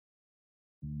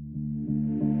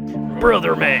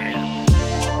Brother Man.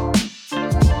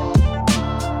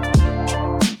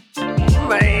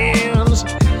 Mans.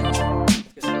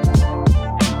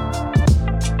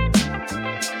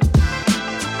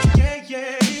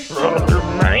 Brother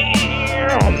Man.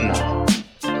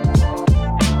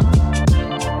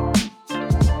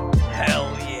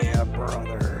 Hell yeah,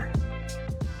 brother.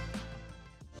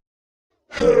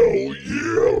 Hell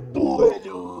yeah,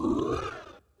 brother.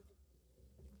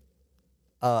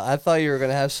 I thought you were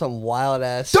gonna have some wild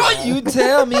ass. Don't you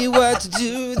tell me what to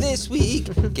do this week.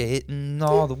 Getting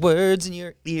all the words in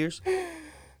your ears.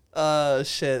 Oh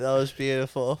shit, that was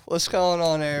beautiful. What's going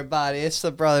on, everybody? It's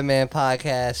the Brother Man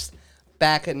Podcast.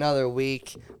 Back another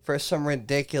week for some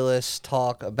ridiculous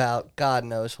talk about God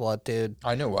knows what, dude.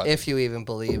 I know what. If you even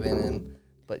believe in it.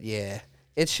 But yeah,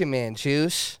 it's your man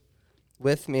Juice.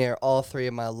 With me are all three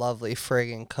of my lovely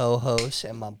friggin' co-hosts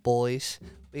and my boys.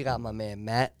 We got my man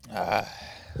Matt.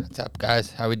 What's up,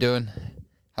 guys? How we doing?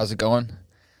 How's it going?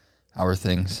 How are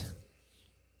things?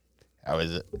 How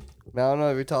is it? I don't know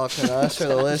if you're talking to us or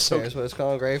the listeners, but it's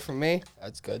going great for me.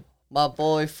 That's good. My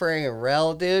boy friggin'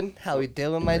 Rel, dude. How we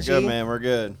doing, my We're G? good, man. We're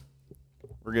good.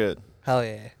 We're good. Hell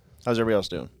yeah. How's everybody else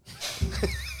doing?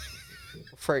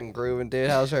 Friggin' grooving, dude.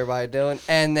 How's everybody doing?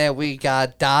 And then we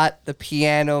got Dot, the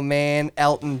piano man,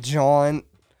 Elton John,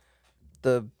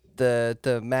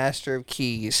 the master of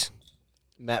keys.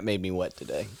 Matt made me wet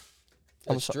today.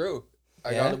 That's true.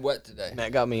 I Yeah? got it wet today.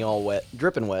 Matt got me all wet,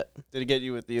 dripping wet. Did he get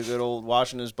you with the good old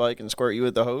washing his bike and squirt you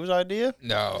with the hose idea?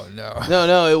 No.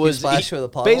 No, it was splashed you with a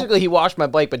puddle? basically he washed my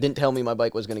bike, but didn't tell me my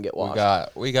bike was gonna get We washed.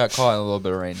 got caught in a little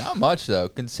bit of rain. Not much though,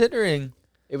 considering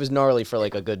It was gnarly for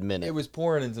like a good minute. it was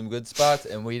pouring in some good spots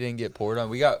and we didn't get poured on.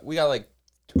 We got like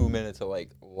 2 minutes of like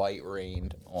light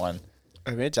rain on. I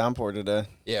mean, it's downpour today.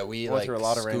 Yeah, we Went through a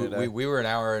lot of rain today. We were an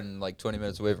hour and like 20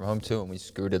 minutes away from home too, and we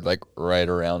scooted like right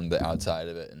around the outside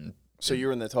of it. And So you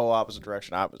were in the total opposite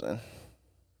direction I was in.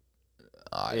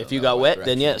 I If don't you know got what wet,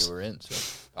 then direction yes. you were in,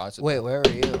 so possibly. Wait, where were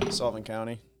you? Sullivan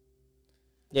County.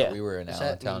 yeah, we were in Is that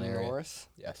Allentown area. north?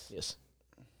 Yes, yes.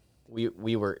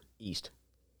 We were east,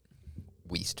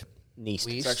 west. east. East?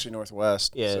 It's actually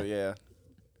northwest. Yeah. So yeah.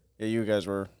 Yeah, you guys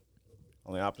were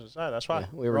on the opposite side. That's why. Yeah,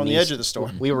 we were on the east. edge of the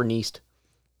storm. We were east,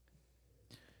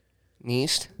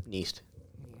 East? east,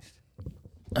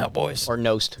 Oh, boys, or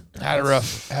nost. had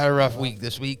a rough week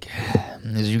this week.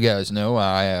 As you guys know,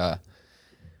 I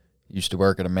used to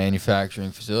work at a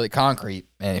manufacturing facility, concrete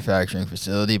manufacturing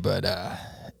facility, but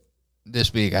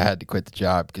this week I had to quit the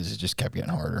job because it just kept getting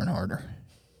harder and harder.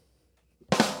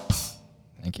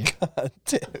 Thank you.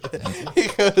 He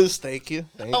goes, thank you.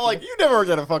 Thank I'm like, you never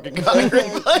get a fucking concrete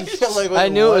place. I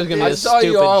knew it was gonna be I a saw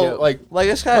stupid you all joke. like Like,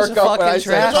 this guy's a perk up when I fucking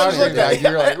said trash concrete man. bag.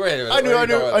 You were like, wait a minute. I knew where are you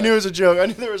going with it that? was a joke. I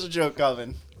knew there was a joke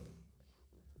coming.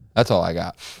 That's all I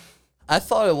got. I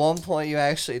thought at one point you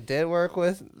actually did work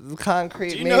with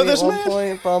concrete Do you maybe know this at one man?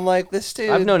 point, but I'm like, this dude.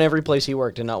 I've known every place he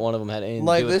worked, and not one of them had anything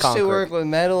like, to do with this concrete. dude worked with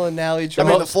metal, and now he I drives.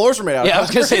 mean, the floors were made out of Yeah, I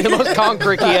was gonna say the most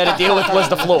concrete he had to deal with was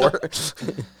the floor.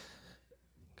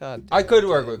 God. I could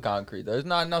work with concrete. There's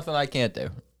nothing I can't do.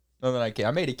 Nothing I can't.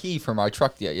 I made a key for my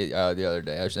truck the other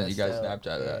day. I sent you guys a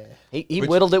Snapchat of that. He Which-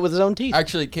 whittled it with his own teeth.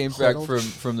 Actually, it came back Whittled.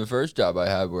 from the first job I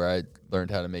had where I learned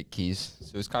how to make keys. So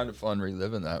it was kind of fun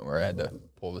reliving that, where I had to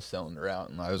pull the cylinder out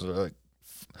and I was like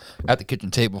at the kitchen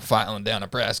table filing down a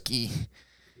brass key,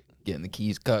 getting the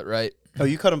keys cut right. Oh,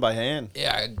 you cut them by hand.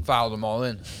 Yeah, I filed them all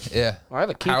in. Yeah. I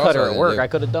have a key How else cutter are at they work. do? I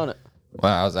could have done it.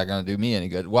 Well, how's that going to do me any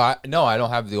good? Well, no, I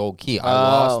don't have the old key. I Oh.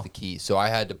 lost the key. So I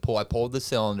had to I pulled the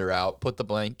cylinder out, put the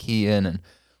blank key in, and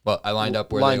I lined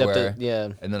up where they were. yeah.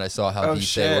 And then I saw how Oh, deep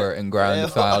shit. they were and ground Yeah,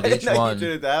 and filed I didn't each know one. You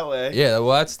did it that way. Yeah,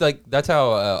 well, that's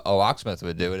how a locksmith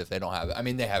would do it if they don't have it. I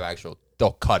mean, they have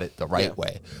they'll cut it the right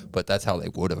way, but that's how they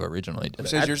would have originally did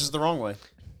Says it. yours is the wrong way.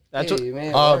 That's Hey, what. you made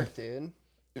it Um, work, dude.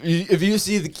 If you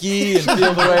see the key and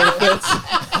feel the way it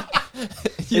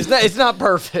fits, It's not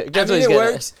perfect. That's I mean, what he's it getting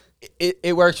at. works.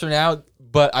 It works for now,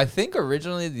 but I think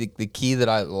originally the key that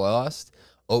I lost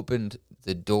opened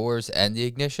the doors and the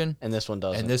ignition, And this one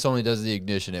doesn't. and this only does the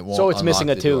ignition. It won't. So it's unlock missing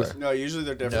a the tooth. door. No, usually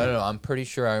they're different. No, I'm pretty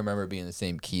sure I remember being the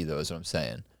same key though. Is what I'm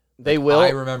saying. They will. I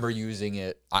remember using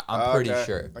it. I'm pretty Okay.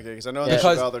 sure. Okay, because I know Yeah. in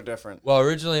Because- Chicago they're different. Well,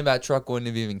 originally that truck wouldn't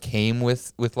have even came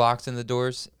with locks in the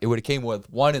doors. It would have came with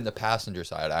one in the passenger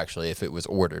side actually if it was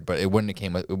ordered, but it wouldn't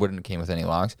have came with any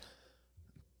locks.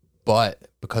 But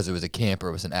because it was a camper,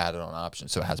 it was an added-on option,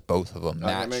 so it has both of them that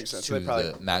matched makes sense. to They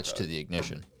probably- matched to the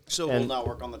ignition. So it will not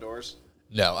work on the doors.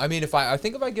 No, I mean I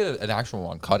think if I get an actual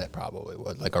one cut, it probably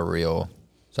would, like a real.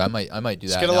 So I might do that.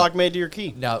 Just get a now. lock made to your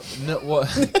key. Now, no, well,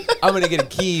 I'm gonna get a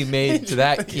key made to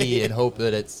that key and hope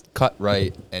that it's cut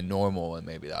right and normal, and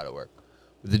maybe that'll work.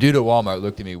 The dude at Walmart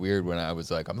looked at me weird when I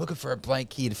was like, I'm looking for a blank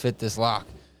key to fit this lock.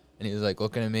 And he was like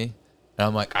looking at me. And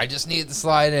I'm like, I just need to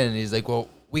slide in. And he's like, well,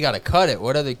 we got to cut it.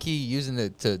 What other key you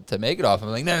using to make it off? I'm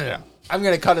like, no. I'm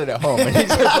going to cut it at home. And he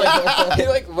just like, he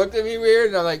like looked at me weird.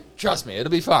 And I'm like, trust me,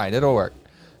 it'll be fine. It'll work.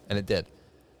 And it did.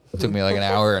 It took me like an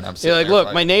hour. And I'm sitting You're like, there look,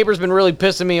 fucking- my neighbor's been really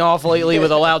pissing me off lately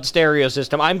with a loud stereo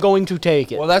system. I'm going to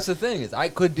take it. Well, that's the thing is I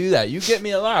could do that. You get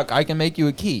me a lock, I can make you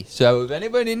a key. So if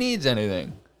anybody needs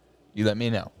anything, you let me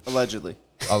know. Allegedly.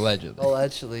 Allegedly.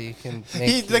 Allegedly, you can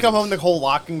make They come home, the whole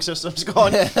locking system's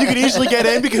gone. You can easily get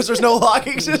in because there's no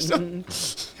locking system.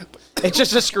 It's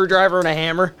just a screwdriver and a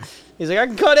hammer. He's like, I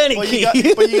can cut any But key.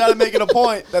 you got to make it a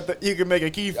point that you can make a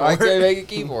key for I it. can make a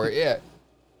key for it, yeah.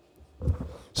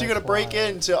 So you're going to break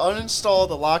in to uninstall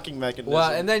the locking mechanism.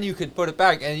 Well, and then you could put it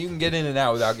back, and you can get in and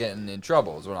out without getting in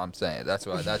trouble. Is what I'm saying. That's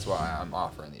why I'm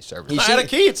offering these services. I had a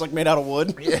key. It's like made out of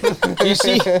wood.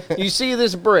 you see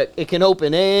this brick? It can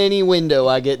open any window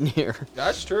I get in here.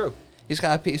 That's true. He's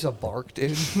got a piece of bark,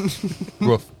 dude.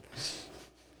 Woof.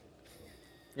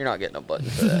 You're not getting a button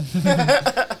for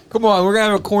that. Come on, we're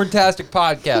gonna have a corntastic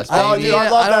podcast, I don't baby. need, I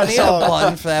love I don't that need song. a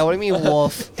button for that. What do you mean,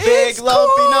 wolf? Big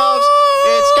lumpy nubs.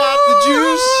 It's got the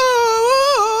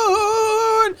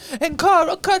juice. And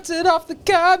Carl cuts it off the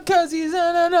cob because he's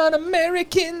an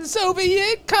American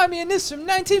Soviet communist from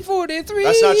 1943.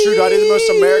 That's not true. I did the most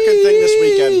American thing this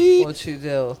weekend. What'd you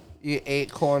do? You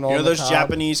ate corn You on know the those cob?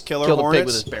 Japanese killer Killed a pig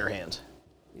with hornets? his bare hands.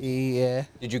 Yeah.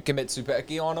 Did you commit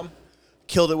supeki on him?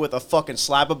 Killed it with a fucking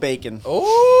slab of bacon.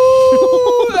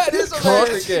 Oh, that is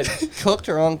American. Cooked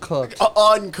or uncooked?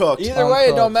 Uncooked. Either way,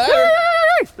 it don't matter.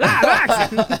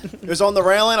 It was on the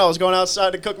railing. I was going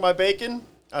outside to cook my bacon.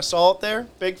 I saw it there.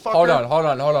 Big fucker. Hold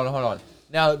on.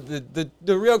 Now,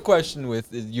 the real question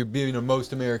with is you being the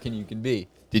most American you can be.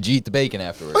 Did you eat the bacon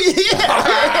afterwards? Yeah. all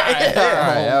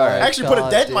right. I actually put a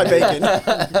God, dent in my dude.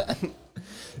 Oh, bacon.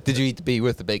 Did you eat the beef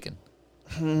with the bacon?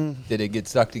 Did it get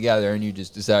stuck together and you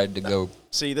just decided to go?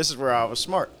 See, this is where I was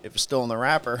smart. It was still in the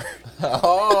wrapper.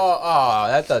 Oh,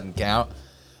 that doesn't count.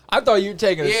 I thought you were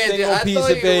taking a Yeah, dude, single I piece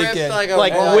thought of you ripped bacon. like a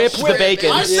Like raw whipped the strip.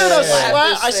 bacon. I said a Yeah.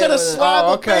 slab. I said a slab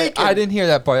Oh, of okay. bacon. I didn't hear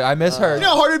that part. I misheard. You know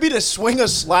how hard it'd be to swing a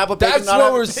slab of bacon? That's not what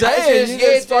have- we're saying. You Yeah,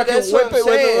 just dude, fucking that's whip what it I'm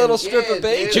with a saying. little strip Yeah, of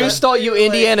bacon. dude. Juice thought you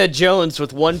Indiana Jones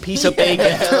with one piece of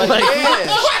bacon. Like,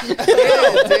 Yeah, dude.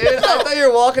 I thought you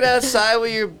were walking outside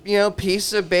with your,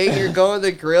 piece of bacon. You're going to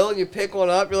the grill and you pick one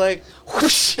up. You're like,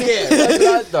 whoosh. Yeah, that's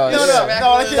what I thought. No, Yeah.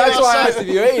 no, I came That's why I outside. asked if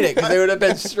you ate it, because it would have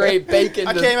been straight bacon.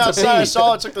 I to- came to outside, I beef.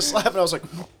 saw it, took the slab, and I was like,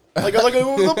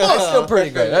 That's still pretty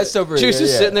good. That's still pretty Juice good.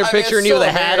 is yeah. sitting there I mean, picturing it's you with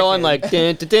a so hat on, American.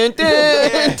 like, dun, dun, dun,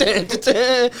 dun, dun, dun,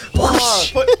 dun.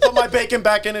 Whoosh. put my bacon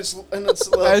back in its little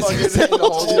As fucking he's in the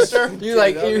holster. You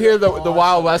like you hear the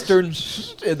Wild Western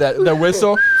the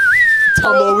whistle,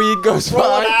 tumbleweed goes Roll it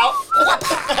by.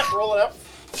 out. Roll it out.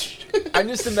 I'm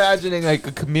just imagining like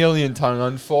a chameleon tongue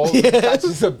unfold. That's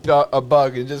just a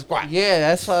bug and just whack. Yeah,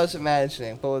 that's what I was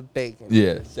imagining, but with bacon.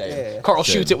 Yeah, same. Yeah. Carl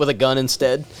shoots it with a gun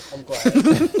instead. I'm glad.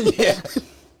 Yeah.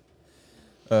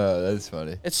 That's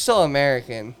funny. It's still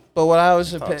American, but what I was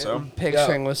so.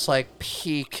 picturing was like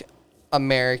peak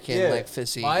American like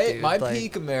physique. dude. My like,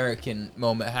 peak American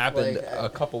moment happened like, a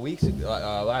couple weeks ago,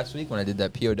 last week when I did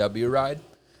that POW ride.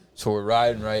 So we're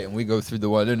riding right, and we go through the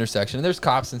one intersection, and there's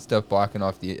cops and stuff blocking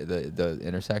off the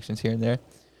intersections here and there.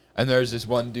 And there's this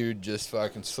one dude just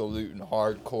fucking saluting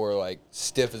hardcore, like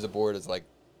stiff as a board, as like,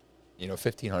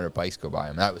 1,500 bikes go by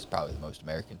him. That was probably the most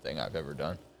American thing I've ever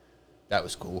done. That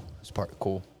was cool. It was part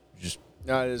cool. Just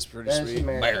No, it is pretty That is sweet.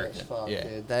 American, American, as fuck, yeah.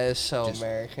 dude. That is so Just-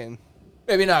 American.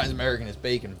 maybe not as American as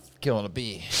bacon killing a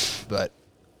bee, but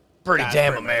Pretty That's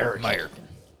damn pretty American.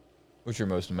 What's your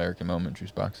most American moment,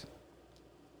 Juice Box?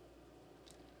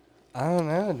 I don't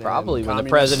know, dude. Probably when the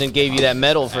Communist. president gave you that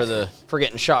medal for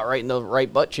getting shot right in the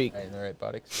right butt cheek. Ain't that right,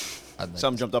 buttocks?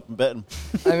 Some jumped up and bit him.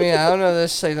 I mean, I don't know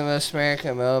this is like the most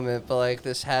American moment, but like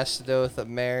this has to do with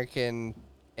American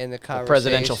in the conversation.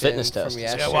 presidential fitness from test.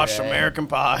 yesterday. I watched American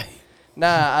Pie. Nah,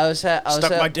 I was at.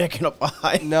 Stuck my dick in a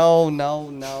pie. No.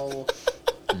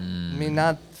 I mean,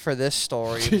 not for this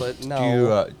story, but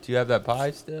no. Do you have that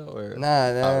pie still? Or? Nah.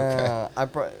 Oh,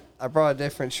 okay. I brought a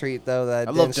different treat though that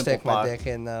I love didn't dimple stick my pie. dick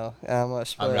in though, and I'm gonna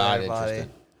spoil I'm not everybody.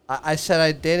 interested. I said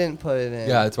I didn't put it in.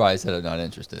 Yeah, that's why I said I'm not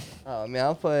interested. Oh, I mean,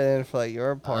 I'll put it in for like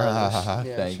your part of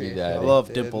this. Thank you, treat. Daddy. I Dude.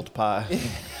 love dimpled pie.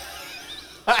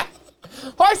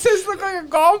 Why does this look like a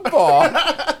golf ball?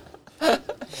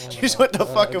 You just went to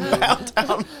fucking pound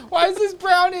town. Why does this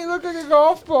brownie look like a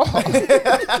golf ball?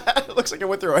 It looks like it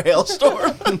went through a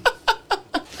hailstorm.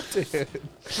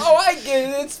 Oh, I get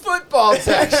it. It's football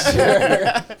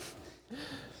texture.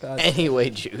 Anyway,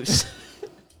 Juice.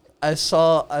 I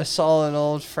saw an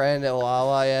old friend at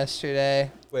Wawa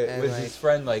yesterday. Wait, and, was like, this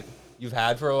friend like you've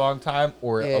had for a long time,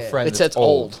 or Yeah. a friend It that's says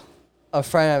old. a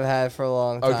friend I've had for a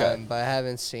long time, Okay. but I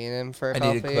haven't seen him for a I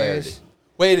couple needed clarity. years.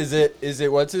 Wait, is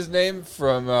it what's his name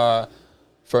from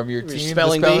your team?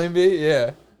 spelling the bee? spelling bee?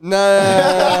 Yeah.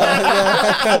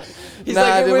 No. He's Nah,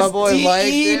 like, dude, it my was boy Mike,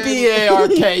 dude.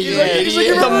 DEBARK. He's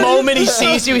like, the moment he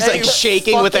sees you, he's Hey, like you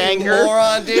shaking with fucking anger.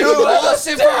 Moron, dude. You lost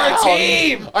it for our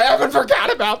team. I haven't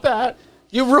forgot about that.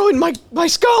 You ruined my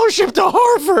scholarship to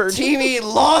Harvard. TV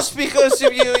lost because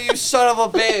of you, you son of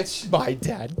a bitch. My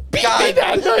dad beat God. me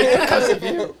that night because of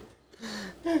you.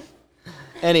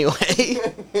 Anyway,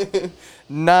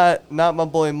 Not my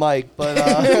boy Mike, but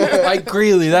Mike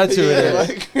Greeley, that's who it is.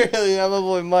 like, really, not my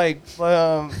boy Mike,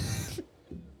 but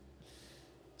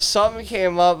something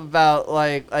came up about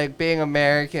like being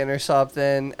American or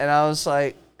something, and I was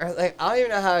like, I don't even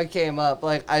know how it came up.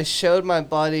 Like, I showed my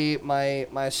buddy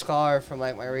my scar from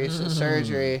like my recent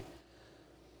surgery,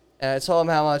 and I told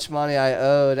him how much money I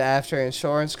owed after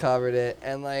insurance covered it,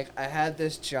 and like I had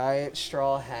this giant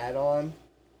straw hat on,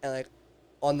 and like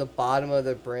on the bottom of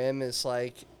the brim is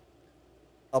like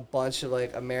a bunch of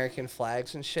like American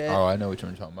flags and shit. Oh, I know which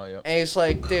one you're talking about. Yep. And he's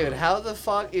like, dude, how the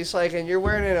fuck? He's like, and you're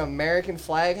wearing an American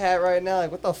flag hat right now? Like,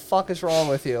 what the fuck is wrong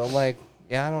with you? I'm like,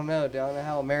 yeah, I don't know. Dude. I don't know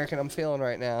how American I'm feeling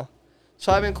right now.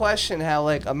 So I've been questioning how,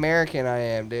 like, American I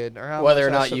am, dude. Or how whether or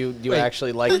much I not should- you Wait,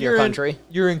 actually like your country.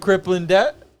 You're in crippling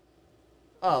debt?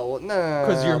 Oh, well, no.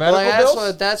 'Cause your But, like,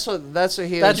 medical that's what he That's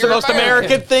the you're most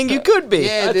American thing you could be.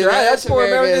 Yeah, That's dude. right. That's more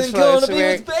American than killing a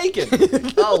American. bee with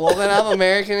bacon. Oh, well, then I'm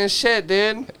American as shit,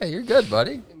 dude. Hey, you're good,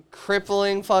 buddy.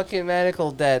 Crippling fucking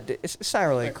medical debt. It's not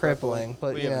really crippling,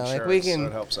 but, We you have know, like, insurance, we so can...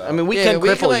 it helps out. I mean, we Yeah, can we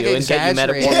can, cripple like, you and get you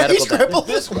exaggerate. more Yeah, medical he's debt. crippled.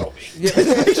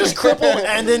 He's just crippled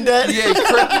and in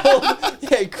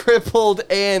debt. crippled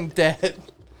and dead.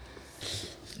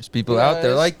 There's people out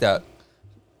there like that.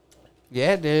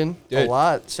 Yeah, dude. A Dude.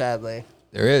 lot, sadly.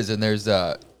 There is, and there's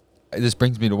this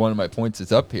brings me to one of my points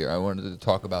that's up here. I wanted to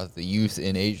talk about the youth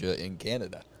in Asia in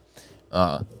Canada.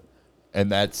 And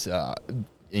that's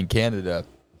in Canada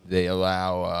they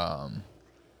allow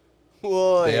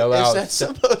Boy, They allow is that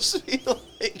supposed to be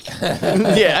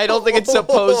like... Yeah, I don't think it's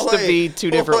supposed to be Boy, two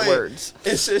different boy. words.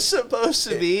 Is this supposed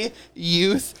to be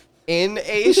youth in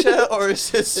Asia, or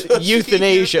is this supposed to be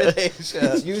Euthanasia.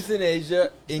 euthanasia?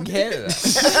 euthanasia in Canada.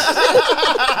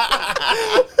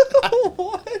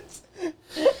 What?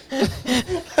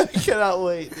 I cannot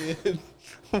wait, dude.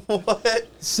 What?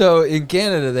 So in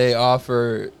Canada they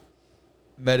offer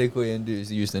medically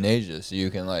induced euthanasia, so you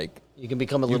can like You can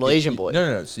become a you little can- Asian boy.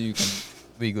 No, so you can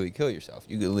legally kill yourself.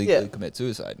 You can legally Yeah. commit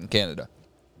suicide in Canada.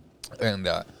 And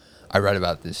I read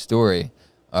about this story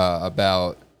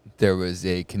about there was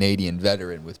a Canadian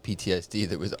veteran with PTSD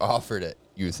that was offered at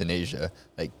euthanasia,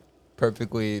 like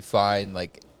perfectly fine,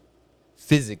 like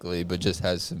physically, but just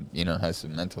has some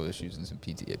mental issues and some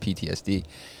PTSD.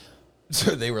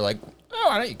 So they were like, "Oh,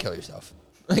 why don't you kill yourself?"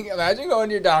 Like, imagine going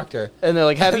to your doctor. And they're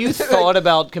like, have you thought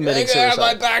about committing Like, my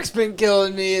suicide? back's been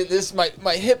killing me. And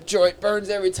my hip joint burns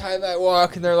every time I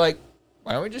walk. And they're like,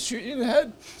 why don't we just shoot you in the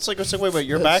head? It's like, wait,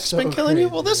 your That's back's so been killing you?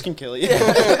 crazy. Well, this can kill you.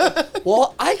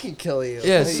 Well, I can kill you.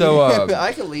 Yeah, so,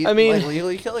 I can I mean, like,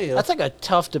 legally kill you. That's like a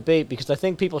tough debate because I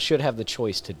think people should have the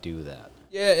choice to do that.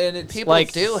 Yeah, and it's People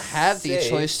like, do have the safe.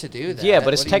 choice to do that. Yeah,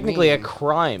 but it's What do you technically a mean?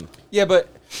 crime. Yeah, but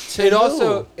To it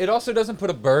who? also doesn't put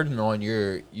a burden on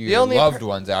your only loved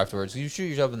ones afterwards. You shoot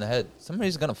yourself in the head.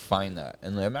 Somebody's gonna find that,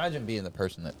 and like, imagine being the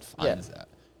person that finds that,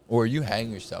 or you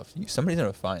hang yourself. Somebody's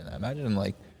gonna find that. Imagine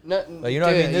like No, you know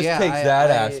what I mean. dude, This yeah, takes I- that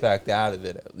I- aspect out of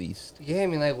it at least. Yeah, I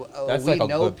mean, like That's we like a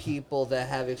know good- people that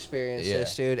have experienced Yeah.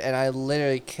 this, dude, and I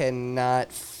literally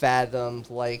cannot fathom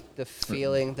like the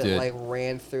feeling that Dude. like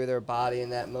ran through their body in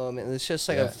that moment. It's just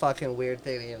like Yeah. a fucking weird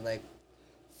thing to even like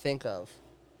think of.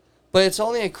 But it's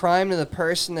only a crime to the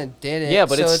person that did it. Yeah,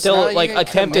 but so it's not still you like can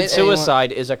attempted commit anyone-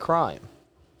 suicide is a crime.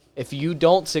 If you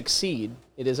don't succeed,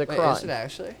 it is a Wait, crime. is it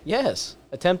actually? Yes,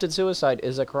 attempted suicide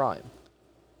is a crime.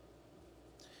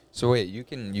 So wait, you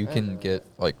can get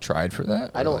like tried for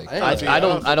that? I Or, don't. like- I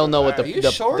don't know what Are you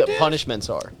the sure, the dude? punishments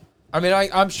are. I mean,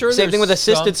 I'm sure. Same thing with there's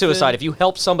assisted suicide. something- If you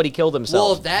help somebody kill Well,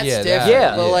 themselves, that's Yeah, that- different.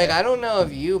 Yeah. But like, yeah. I don't know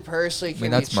if you personally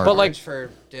can that's be murder. charged But, like- for.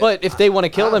 but if they want to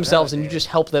kill I don't know, themselves and you dude. just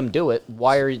help them do it,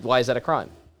 why is that a crime?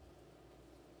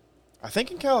 I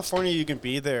think in California you can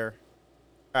be there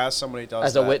as somebody does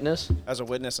As a that, witness? as a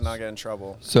witness and not get in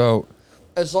trouble. So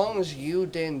As long as you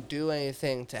didn't do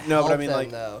anything to No, help but I mean, them,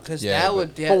 like- though, because Yeah, that but-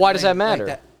 would. But why does that matter?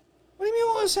 What do you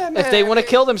mean? Why does that matter? If they want to I mean,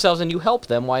 kill themselves and you help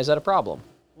them, why is that a problem?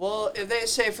 Well, if they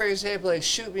say, for example, like,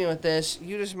 shoot me with this,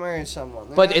 you just murdered someone.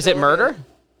 They're But not is it gonna murder?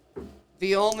 look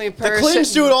The only The person.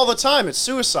 Clintons do it all the time. It's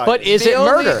suicide. But is the it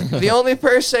only- murder? The only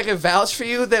person that can vouch for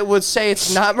you that would say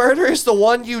it's not murder is the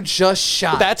one you just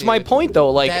shot. That's my dude. point,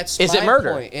 though. Like, That's is it my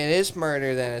murder? point. It is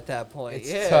murder then at that point. It's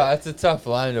Yeah. it's a tough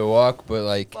line to walk, but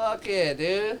like, Fuck yeah,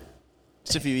 dude.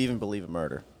 It's if you even believe in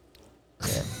murder.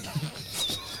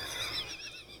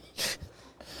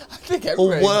 I think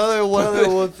Well, everybody. what other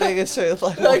one thing is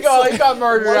like? Like, oh, he got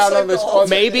murdered what's out like on this. the ultimate-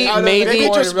 Maybe- out of the maybe-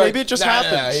 corner, just- like, maybe it just nah,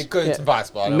 happens. It could, it's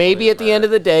impossible. I don't Maybe believe at the end murder.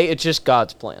 of the day, it's just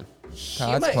God's plan.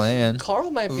 God's plan.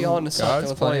 Carl might be Ooh, on to something God's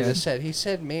with what he plan. just said. He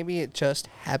said maybe it just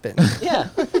happened. Yeah.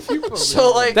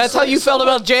 So like That's how you felt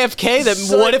about JFK. That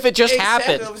so, what like, if it just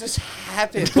exactly, happened? It just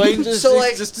happened. Plane just, so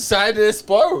like just decided to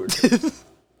explode.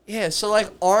 yeah, so like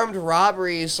armed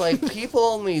robberies, like people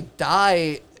only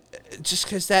die just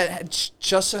because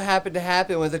just so happened to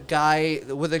happen with a guy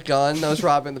with a gun that was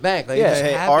robbing the bank. Like, it Yeah. just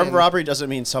Hey, happened. armed robbery doesn't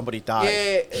mean somebody died.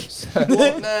 Yeah.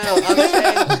 Well, no, I'm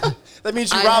saying That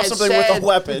means you I robbed had something with said- a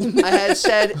weapon. I had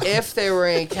said if there were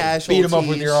any casualties. Beat him up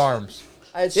with your arms.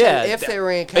 I had said Yeah, if there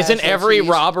were any casualties. Isn't every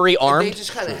robbery They armed?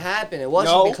 just kind of happened. It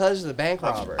wasn't No. because of the bank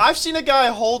robber. I've seen a guy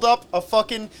hold up a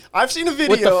fucking. I've seen a video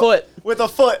With the foot. With a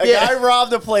foot, a Yeah. guy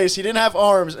robbed a place. He didn't have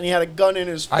arms, and he had a gun in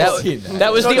his. I've foot. seen that.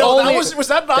 That was No, the no, only. was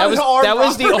that not that an was armed that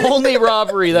was the robbery? only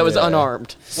robbery that was Yeah.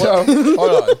 unarmed. So,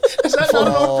 hold on. Is that not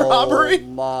an armed robbery?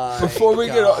 My Before we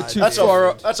get God. too That's far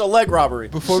a that's a leg robbery.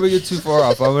 Before we get too far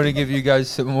off, I'm gonna give you guys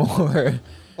some more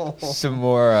points.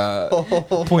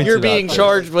 You're about being this.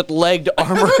 charged with legged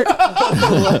armor.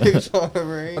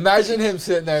 Imagine him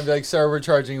sitting there and be like, "Sir, we're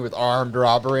charging you with armed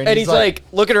robbery," And he's like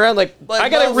looking around like, Like, I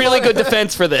got a really good motherfucker.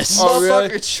 defense for this. Oh, really?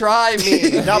 Motherfucker, try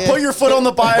me. Now put your foot on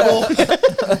the Bible,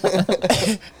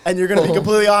 and you're gonna be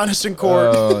completely honest in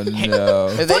court. "Oh no!"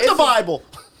 They, Put the Bible.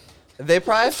 they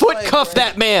probably Foot like, cuff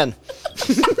that man.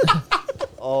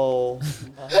 Oh,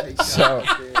 my God, So-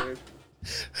 dude.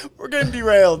 We're getting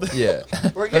derailed. Yeah,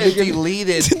 We're getting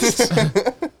deleted.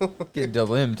 getting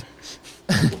delimbed.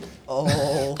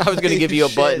 Oh, I was gonna give you a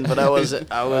shit. button, but I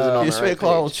wasn't on You the just right made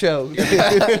Carl page. choke.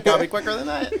 Gotta be quicker than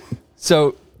that.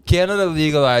 So Canada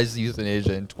legalized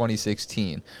euthanasia in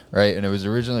 2016, right? And it was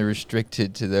originally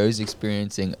restricted to those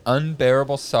experiencing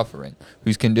unbearable suffering,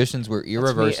 whose conditions were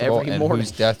irreversible every and morning.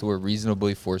 whose death were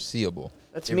reasonably foreseeable.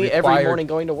 That's It me every required- morning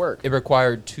going to work. It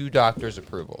required 2 doctors'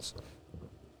 approvals.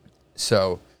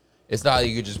 So it's not like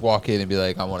you could just walk in and be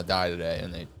like, "I want to die today,"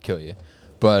 and they kill you.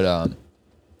 But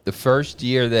the first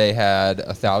year they had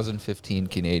 1,015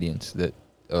 Canadians that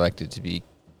elected to be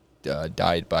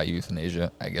died by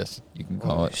euthanasia, I guess you can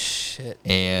call it. Shit,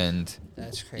 And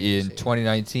that's crazy. in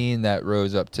 2019, that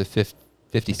rose up to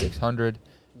 5,600.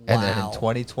 And then in Wow.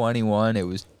 2021, it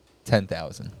was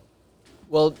 10,000.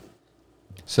 Well,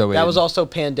 So that in- was also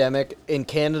pandemic. In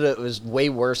Canada, it was way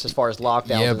worse as far as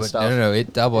lockdowns yeah, and but stuff. no,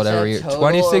 it doubled Is that every year. total,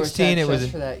 2016, or it was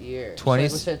just for that year. 20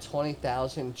 So was it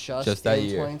 20,000 just that in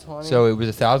year. 2020? So it was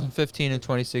 1,015 in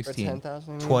 2016, 10,000,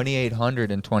 you mean?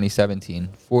 2,800 in 2017,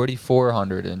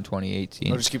 4,400 in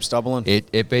 2018. I'll just keep stumbling.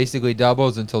 It basically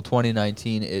doubles until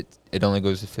 2019. It only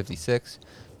goes to 56.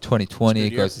 2020 It's a it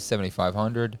good year. goes to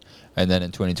 7,500, and then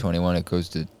in 2021 it goes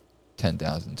to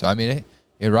 10,000. So I mean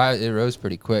it rose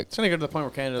pretty quick. It's gonna get to the point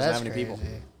where Canada doesn't That's have any crazy.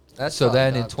 people. That's So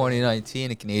then in fucked up, 2019,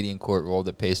 a Canadian court ruled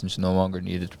that patients no longer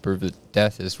needed to prove that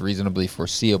death is reasonably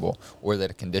foreseeable or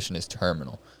that a condition is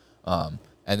terminal.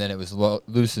 And then it was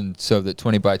loosened so that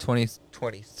by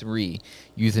 2023,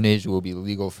 euthanasia will be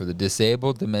legal for the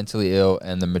disabled, the mentally ill,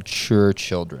 and the mature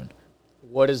children.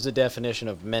 What is the definition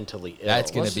of mentally ill?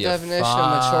 That's going What's to be the a definition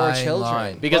of mature fine children?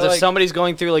 line. because But, if like, somebody's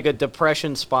going through like a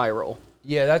depression spiral,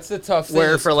 yeah, that's the tough thing.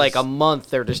 where is for like a 'cause- month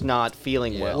they're just not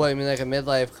feeling Yeah. well. What, you mean like a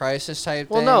midlife crisis type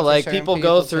Well, thing? no, for like certain people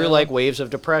go through too? like waves of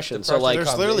depression. So Depression like, comes-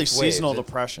 There's literally it's waves. seasonal It-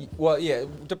 depression. well, yeah,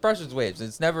 depression's waves.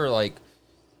 It's never like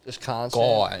just constant.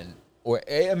 gone. Or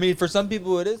I mean, for some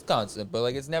people it is constant, but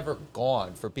like it's never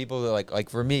gone. For people that like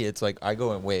for me, it's like I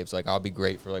go in waves. Like I'll be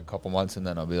great for like a couple months, and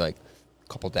then I'll be like a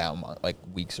couple down like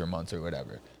weeks or months or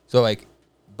whatever. So like,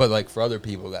 but like for other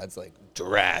people, that's like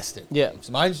drastic. Yeah.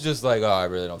 So mine's just like, oh, I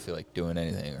really don't feel like doing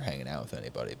anything or hanging out with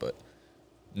anybody, but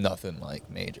nothing like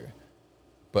major.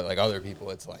 But like other people,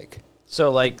 it's like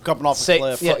so like Jumping off a say,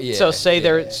 cliff. Yeah, Yeah, so say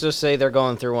yeah. they're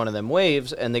going through one of them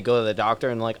waves and they go to the doctor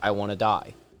and like, I want to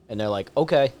die, and they're like,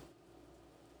 okay,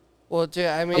 Well, dude,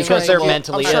 I mean, Because like, they're well,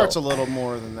 mentally I'm sure ill. it's a little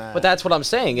more than that. but that's what I'm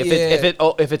saying. If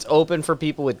if it's open for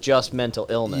people with just mental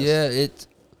illness, yeah, it's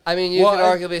I mean, you Well, could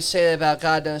I- arguably say that about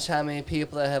God knows how many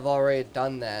people that have already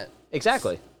done that.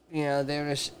 exactly. You know, they're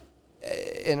just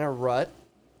in a rut.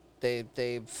 They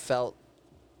felt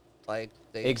like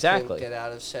they Exactly. couldn't get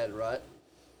out of said rut.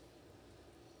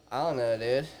 I don't know,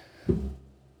 dude.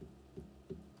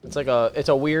 It's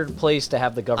a weird place to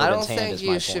have the I government's don't hand. think Is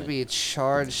my you should point. be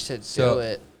charged to do So-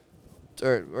 it,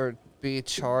 or be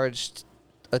charged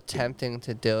attempting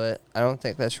to do it. I don't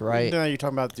think that's right. No, you're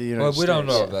talking about the United Well, we don't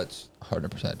States. know if that's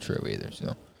 100% true either.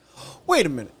 So Wait a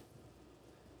minute.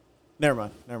 Never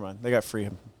mind. They got free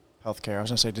healthcare. I was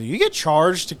gonna say, do you get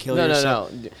charged to kill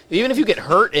yourself? No. Even if you get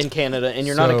hurt in Canada and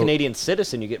you're not a So- Canadian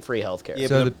citizen, you get free healthcare. Yeah,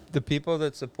 so but the people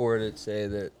that support it say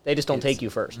that They just don't it's take you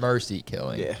first. mercy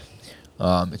killing. Yeah.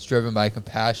 It's driven by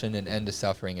compassion and end to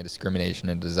suffering and discrimination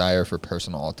and desire for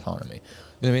personal autonomy.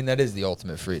 I mean, that is the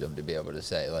ultimate freedom to be able to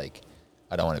say, like,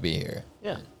 I don't want to be here.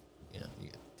 Yeah. You know, you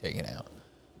get taken out.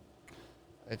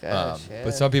 I guess, yeah.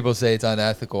 But some people say it's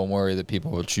unethical and worry that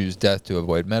people will choose death to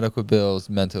avoid medical bills,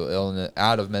 mental illness,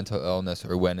 out of mental illness,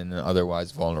 or when in an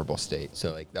otherwise vulnerable state.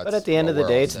 So, like, that's. But at the end what of the we're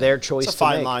day, all it's saying. their choice It's a to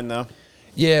fine make. line, though.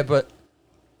 Yeah, but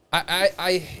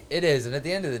it is, and at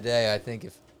the end of the day, I think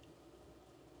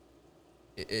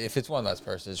if it's one less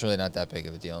person, it's really not that big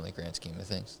of a deal in the grand scheme of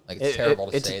things. Like, it's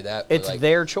terrible to say that. But It's like,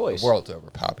 their choice. The world's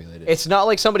overpopulated. It's not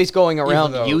like somebody's going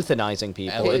around though- euthanizing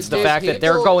people. And It's the dude, fact that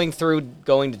they're people-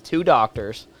 going to two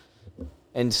doctors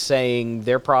and saying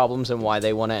their problems and why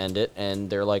they want to end it, and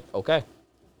they're like, okay.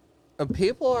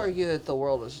 People argue that the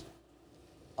world is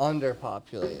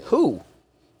underpopulated. Who?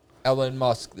 Elon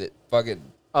Musk that fucking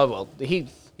Oh, well,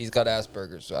 he's got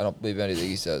Asperger's, so I don't believe anything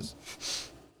he says.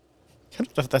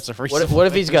 That's a reasonable what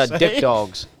if thing he's to got say. dick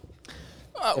dogs?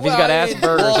 If he's got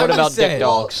Asperger's, what about dick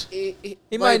dogs?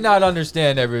 He might not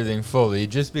understand everything fully.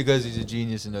 Just because he's a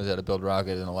genius and knows how to build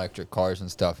rockets and electric cars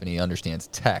and stuff, and he understands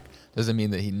tech, doesn't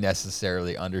mean that he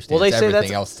necessarily understands Well, they say everything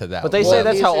that's else to that. But they level. say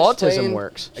that's he's how autism explained-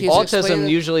 works. he's Autism explained-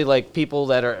 usually, like people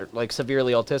that are like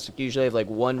severely autistic, usually have like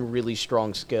one really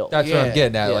strong skill. That's what Yeah. I'm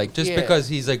getting at. Yeah. Just Yeah. because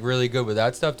he's like really good with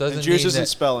that stuff doesn't juice mean isn't that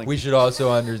spelling. we should also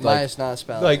Mine is not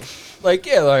spelled.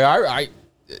 I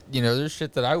you know, there's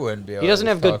shit that I wouldn't be able He doesn't to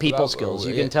have good talk people about, skills. or-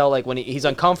 You yeah. can tell like when he's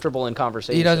uncomfortable in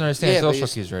conversation. He doesn't understand Yeah, but social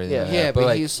he's- cues or anything. yeah. like yeah, that, but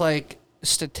like, he's like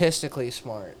statistically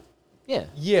smart. Yeah.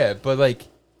 yeah, but like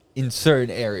in certain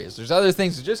areas, there's other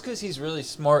things. Just because he's really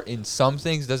smart in some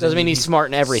things doesn't Mean he's smart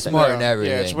in everything. Smart in Yeah,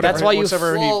 everything. it's whatever, That's why you-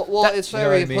 whatever he- Well, that- it's you know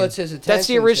where what he I mean? puts his attention. That's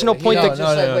the original to. point He that- don't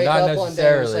just No, like wake not up one day and say,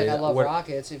 necessarily. "I love What-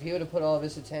 rockets." If he would have put all of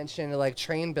his attention to like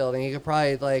train building, he could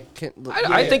probably like.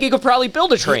 I think he could probably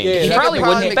build a train. Yeah, he that probably could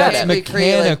wouldn't be probably bad That's at make- it. create,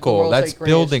 like, the mechanical. world's, That's like,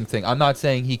 greatest- building thing. I'm not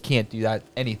saying he can't do that.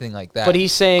 Anything like that. But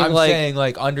he's saying, I'm like- saying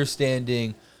like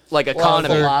understanding. Like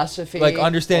economy. philosophy, Like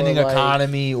understanding or, like-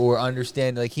 economy or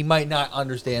understand like he might not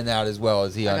understand that as well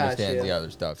as he I got understands you. the other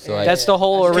stuff. So Yeah. like, That's the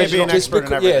whole Can't be an original. expert in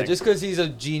because, everything. just because he's a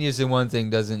genius in one thing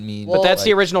doesn't mean. Well, But that's the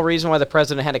like, original reason why the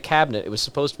president had a cabinet. It was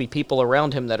supposed to be people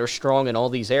around him that are strong in all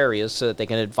these areas so that they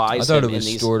can I advise thought him it was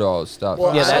in these. stored all his stuff.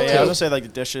 Well, Yeah, that I was too. gonna say like the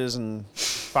dishes and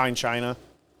fine china.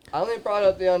 I only brought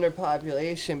up the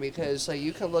underpopulation because like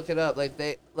you can look it up. Like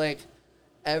they like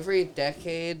every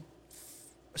decade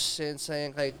since I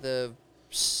think like the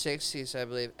 60s, I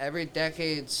believe. Every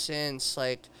decade since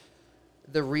like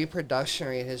the reproduction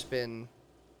rate has been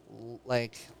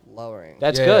like lowering.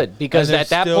 That's Yeah. good because And at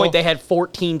that there's point still- they had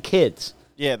 14 kids.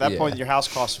 Yeah, at that Yeah. point your house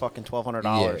costs fucking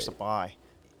 $1,200 Yeah. to buy.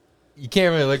 You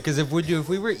can't really because if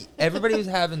we were everybody was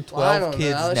having Well, I 12 don't know.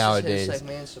 kids That was just nowadays. his, like,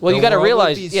 main support. Well, you the gotta world would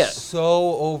realize- be yeah.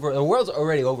 the world's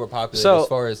already overpopulated So- as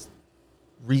far as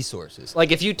resources.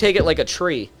 Like if you take it like a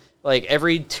tree, like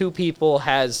every two people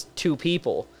has two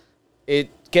people, it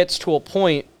gets to a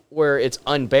point where it's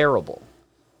unbearable.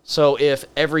 So if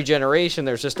every generation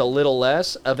there's just a little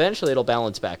less, eventually it'll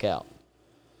balance back out.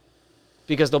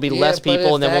 Because there'll be Yeah, less but people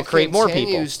if and then we'll that create more people.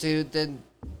 continues, dude, then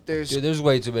there's Dude, there's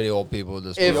way too many old people in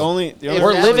this If- world. The only if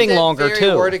We're that- living that longer, theory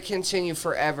too. Were to continue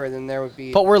forever, then there would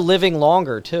be. But we're living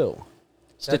longer too.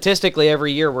 Statistically,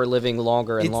 every year we're living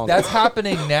longer and longer. That's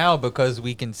happening now because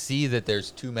we can see that there's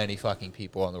too many fucking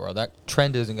people in the world. That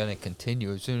trend isn't going to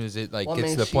continue as soon as it like what gets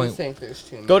makes to the point. you think there's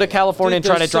too many? Go to California Dude, and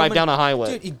try to there's so drive many- down a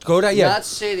highway. Dude, you go to Not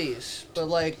cities, but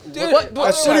like Dude, look at-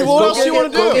 what city, what else do you wanna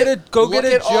do? Go get a Look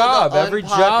at all the job. Every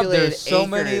job, unpopulated there's so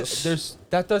many. acres. There's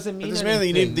that doesn't mean doesn't mean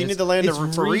that anything. you need the land it's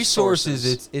for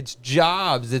resources. It's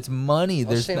jobs. It's money.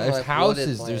 There's saying, there's like,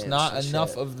 houses. wooded There's lands not and enough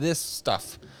shit. of this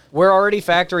stuff. We're already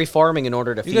factory farming in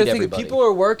order to You feed gotta think everybody. people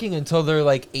are working until they're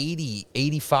like 80,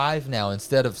 85 now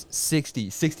instead of 60,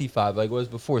 65 like it was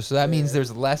before. So that means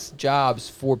there's less jobs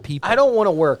for people. I don't want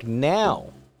to work now.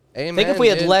 Amen, Think if we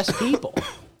had dude. less people.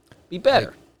 Be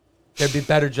better. There'd be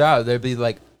better jobs. There'd be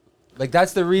like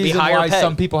that's the reason higher why pay.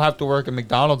 some people have to work at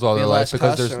McDonald's all Be their less life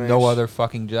because there's no customers. other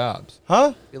fucking jobs.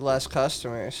 Huh? Be less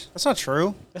customers. That's not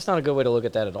true. That's not a good way to look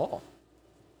at that at all.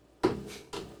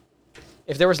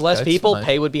 If there was less That's people, fine.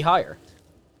 pay would be higher.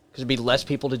 Because there'd be less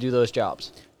people to do those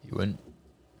jobs. You wouldn't.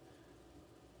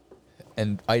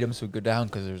 and items would go down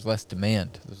because there's less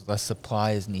demand. There's less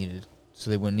supply is needed, so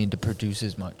they wouldn't need to produce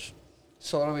as much.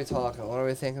 So what are we talking? What are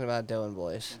we thinking about doing,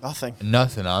 boys? Nothing.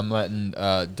 Nothing. I'm letting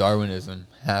Darwinism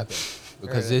happen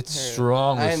because Heard it, it's heard it.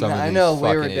 strong with some of I these know we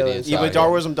were fucking doing idiots Yeah, Yeah, out but here.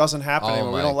 Darwinism doesn't happen Oh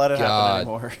anymore. We my don't let it God. happen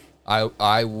anymore.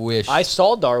 I wish I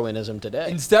saw Darwinism today.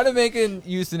 instead of making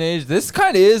euthanasia, this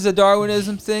kind of is a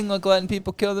Darwinism thing, like letting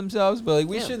people kill themselves. But like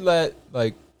we Yeah. should let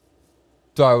like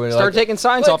Darwin Start like, taking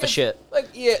signs like off of it's- shit. Like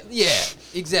yeah,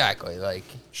 exactly. Like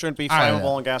Shouldn't be I don't flammable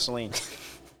know. in gasoline.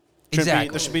 Exactly.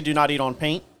 There should be do not eat on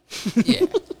paint. yeah.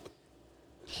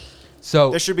 So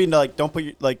There should be like don't put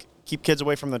your, like keep kids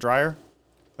away from the dryer.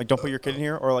 Like don't put your kid in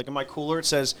here. Or like in my cooler it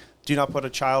says do not put a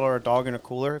child or a dog in a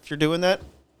cooler. If you're doing that,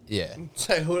 yeah,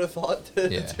 Say, who would have thought to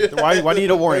Yeah. do why do you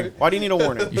need a warning? Why do you need a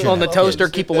warning? You should On the have toaster,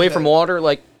 kids. keep away from water.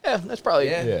 Like, that's probably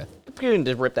Yeah. You can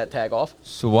just rip that tag off.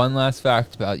 So one last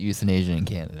fact about euthanasia in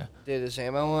Canada. Dude, does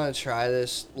anyone want to try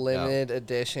this limited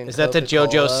edition? Is that the JoJo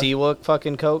Coca-Cola? Siwa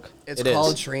fucking Coke? It's It is.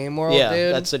 called Dream World, Yeah,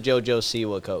 dude. that's the JoJo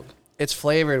Siwa Coke. It's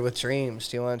flavored with dreams.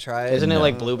 Do you want to try it? Isn't it No.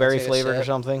 like blueberry Take a flavored or sip.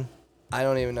 something? I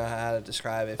don't even know how to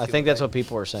describe it. I think that's what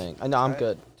people were saying. I know, I'm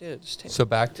good. Dude, just take So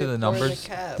back to Dude, the pour it in the numbers.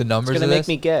 cap. The It's numbers It's gonna of make this?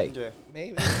 me gay.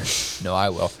 maybe. No, I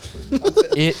will.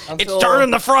 It, I'm It's feeling-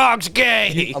 turning the frogs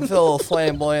gay. I'm feeling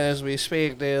flamboyant as we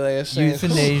speak, dude. Like I was saying.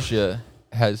 euthanasia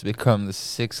has become the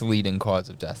 6th leading cause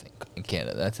of death in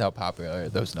Canada. That's how popular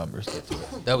those numbers get to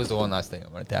it. That was the one last thing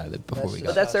I wanted to add before we That's- got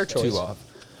But that's their too choice. off.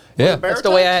 Yeah, That's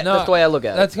the way I. No, That's the way I look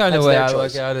at it. that's kind of the way their I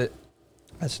choice. look at it.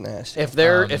 That's nasty. If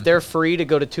they're free to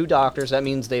go to 2 doctors, that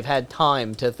means they've had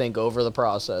time to think over the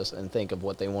process and think of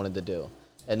what they wanted to do,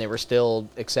 and they were still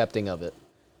accepting of it.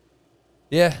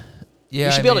 Yeah, yeah.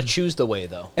 You should I be able mean, to choose the way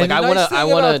though. And Like the I nice thing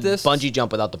wanna about this- bungee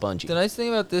jump without the bungee. The nice thing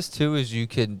about this too is you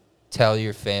could tell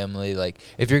your family like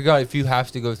if you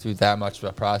have to go through that much of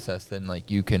a process, then like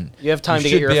you can. You have time to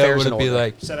should get your be affairs able in to be order.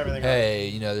 like, Set everything up.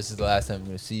 hey, this is the last time I'm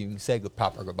going to see you. You can say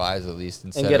proper goodbyes at least and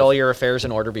instead get of, all your affairs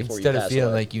in order before you instead pass of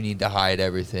feeling away. like you need to hide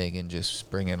everything and just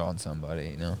spring it on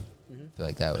somebody. I feel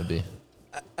like that would be.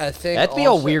 I think That'd be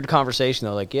also- a weird conversation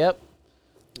though. Like, yep.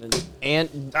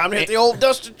 And Time to hit the old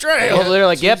dusted trail. well, they're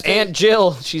like, yep, Aunt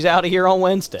Jill, she's out of here on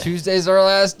Wednesday. Tuesday's our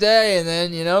last day, and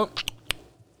then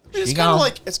It's You kind of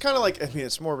gone. like I mean,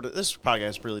 it's more of this podcast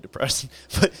is really depressing,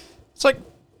 but it's like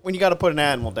when you got to put an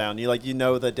animal down, you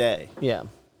know the day. Yeah,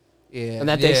 Yeah. and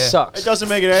that day Yeah. sucks. It doesn't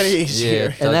make it any easier.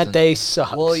 it and that doesn't. day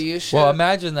sucks. Well, you should. Well,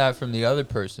 imagine that from the other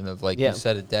person of like Yeah. you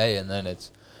said a day, and then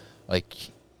it's like,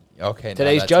 okay, now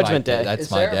Today's that's Judgment my Day. That's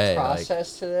is my there day. a Like,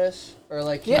 process to this, or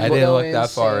like Yeah. you I didn't go look in that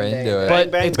far same into day? it.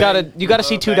 but Bang, it's bang, you got to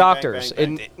see bang, 2 bang, doctors, bang,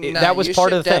 and bang. that was you part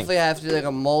should of the thing. Definitely have to do like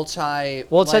a multi.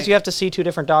 Well, it says like, you have to see 2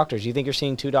 different doctors. You think you're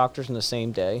seeing 2 doctors in the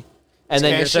same day, and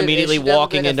then It you're should- just immediately it should definitely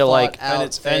walking be a into like, thought out And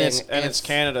it's thing if-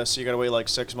 Canada, so you got to wait like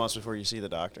 6 months before you see the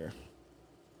doctor.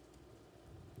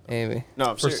 maybe. No,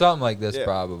 I'm for serious. something like this, Yeah.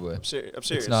 probably. I'm serious.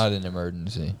 It's not an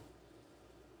emergency.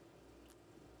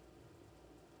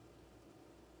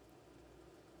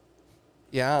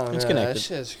 Yeah, I don't It's know. That connected.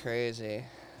 shit's crazy.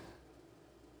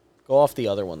 go off the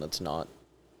other one that's not.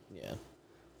 Yeah,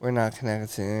 We're not connected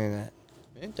to the internet.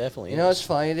 it definitely. You know is. what's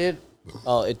funny, dude?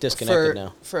 Oh, it disconnected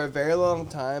now. For a very long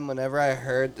time, whenever I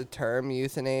heard the term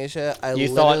euthanasia, I You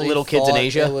thought literally little kids in thought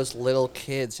Asia? It was little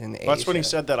kids in Asia. That's when he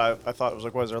said that. I thought it was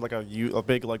like, was there like a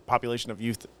big like population of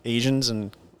youth Asians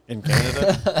in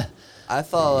Canada? I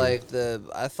thought like they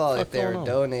Fuck were going on?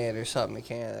 donated or something to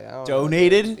Canada. I don't know,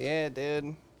 Donated? dude. Yeah,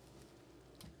 dude.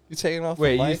 You taking off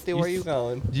Wait, the you- mic, dude? you Where you th-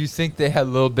 going? Do you think they had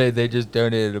little baby? They just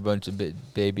donated a bunch of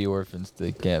baby orphans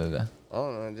to Canada. I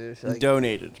don't know, dude. Like,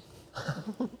 Donated.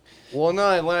 well, no,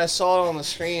 like, when I saw it on the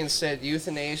screen, it said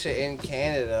euthanasia in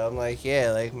Canada. I'm like,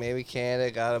 yeah, like maybe Canada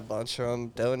got a bunch of them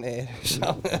donated or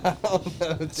something. I don't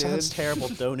know, dude. Sounds terrible.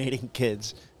 Donating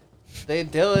kids. They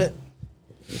do it.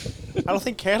 I don't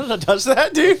think Canada does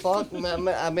that, dude. Fuck, I mean,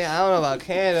 I don't know about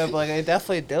Canada, but like, they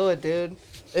definitely do it, dude.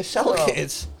 They sell Bro.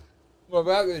 kids. What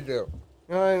about they do? You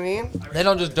know what I mean? They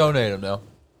don't just donate them, though.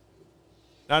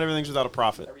 Not everything's without a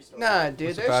profit. Nah, dude.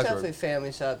 What's the There's password? definitely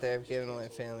families out there giving away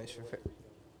families for.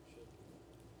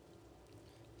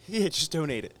 Yeah, just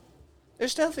donate it.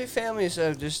 There's definitely families that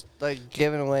have just like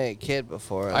given away a kid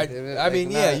before. I Like, like, mean,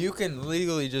 yeah, not- you can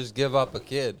legally just give up a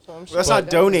kid. So I'm Well, that's saying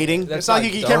not donating. That's It's not not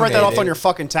like you can't write that off on donating. your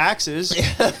fucking taxes. You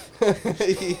yeah,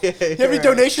 have any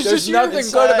donations There's this year?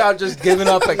 nothing good about just giving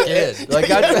up a kid. Like You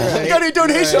got any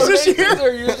donations this donations year?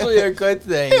 are usually a good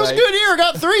thing. It was a like- good year. I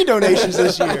got 3 donations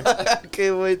this year.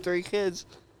 Gave away 3 kids.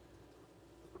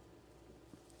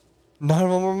 None of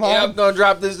them were mine. Yeah, I'm gonna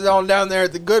drop this on down there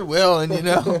at the Goodwill and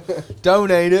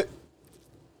donate it.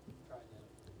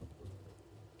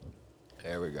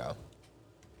 There we go.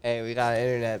 Hey, we got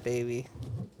internet, baby.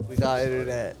 We got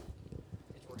internet.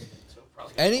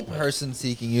 Any person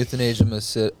seeking euthanasia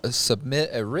must submit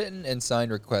a written and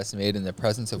signed request made in the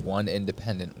presence of one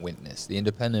independent witness. The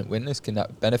independent witness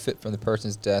cannot benefit from the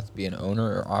person's death, be an owner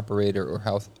or operator or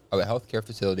of a healthcare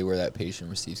facility where that patient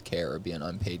receives care, or be an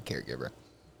unpaid caregiver.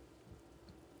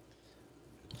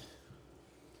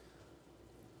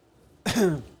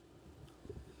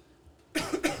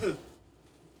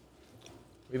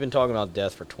 We've been talking about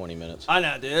death for 20 minutes. I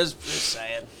know, dude. It's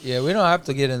sad. Yeah, we don't have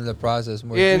to get into the process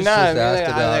more. Yeah, Just no, I mean, asked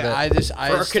like, about it. I just, I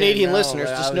For our just Canadian didn't know, listeners,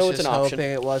 but just I know was it's an option.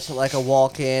 hoping it wasn't like a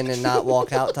walk in and not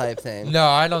walk out type thing. No,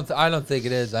 I don't think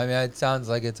it is. I mean, it sounds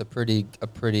like it's a pretty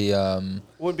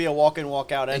Wouldn't be a walk in,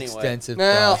 walk out anyway. extensive. No,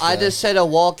 I process. just said a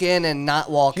walk in and not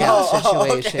walk out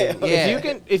okay, situation. okay.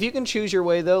 Yeah. If you can choose your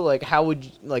way though, like how would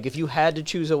you, like if you had to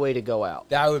choose a way to go out?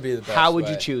 That would be the best. How would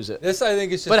you way. choose it? This, I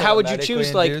think, is just. But how would you medically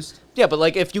choose like induced. yeah, but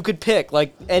like if you could pick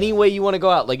like any way you want to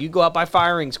go out, like you go out by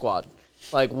firing squad.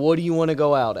 Like what do you want to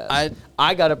go out as?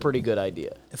 I got a pretty good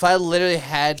idea. If I literally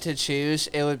had to choose,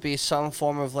 it would be some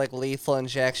form of like lethal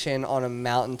injection on a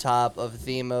mountaintop of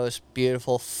the most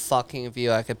beautiful fucking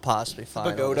view I could possibly find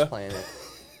on Pagoda? this planet.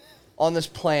 On this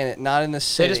planet, not in the They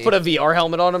city. just put a VR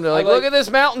helmet on them. They're like, like- look at this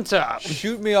mountaintop.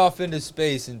 Shoot me off into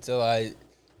space until I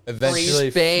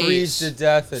eventually space. freeze to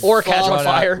death and Or catch on run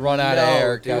fire. Run out No, of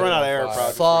air. dude. You'd catch run out of on air, fire.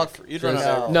 probably. Fuck. You'd run out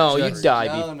of air. No, Just- you'd die.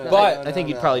 No, no, But- I think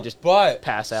you'd no. probably just But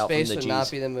pass out Space from would the not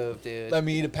G's. be the move, dude. let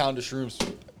me eat a pound of shrooms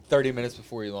 30 minutes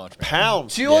before you launch me.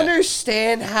 Pounds. Do you Yeah.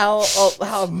 understand how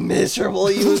miserable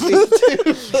you would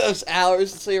be for those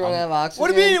hours until you run out of oxygen? What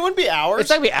do you mean? It wouldn't be hours. It's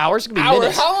not gonna be hours. It's gonna be Hour?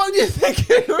 minutes. How long do you think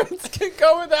humans can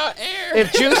go without air?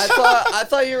 If juice, I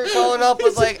thought you were going up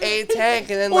with like a tank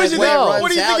and then What like is it when it now? runs What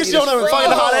do you think out, he's you doing? just I'm fucking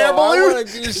freeze. hot air I balloon? wanna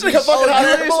do It's like a fucking Oh, hot you're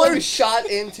air just like balloon. shot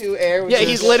into air. with yeah, just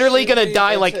he's literally gonna completely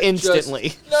die like into-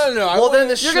 instantly. No. Well, then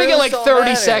the You're gonna get shrooms like don't 30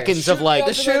 matter. seconds of like.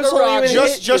 The shrooms won't even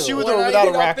Just- hit just you with when or I without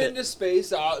a get up rocket? into space,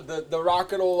 the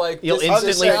rocket will like You'll distance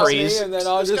instantly itself freeze. me, and then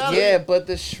I'll It's just gotta- Yeah, but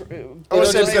the I was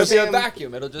it'll saying just be a same-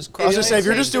 vacuum. It'll just. I was just saying, if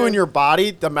you're Same just doing thing. your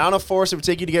body, the amount of force it would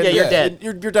take you to get Yeah, in you're there, dead.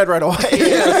 You're dead right away.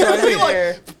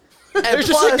 there. And There's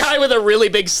just a plus- guy with a really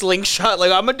big slingshot.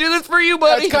 Like I'm gonna do this for you,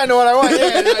 buddy. That's kind of what I want.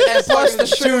 Yeah. And plus the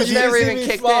shrooms you never see even me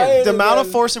kicked flying. in. The amount of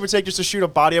force it would take just to shoot a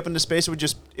body up into space would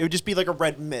just be like a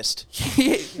red mist.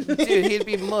 Dude, he'd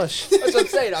be mush. That's what I'm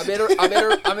saying.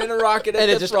 I'm in a rocket at and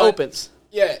the it just front. opens.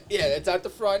 Yeah, it's at the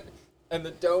front, and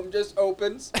the dome just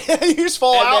opens, You just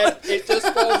fall and out. then it just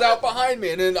falls out behind me,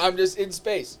 and then I'm just in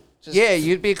space. Just, Yeah,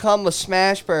 you'd become a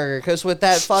smash burger because with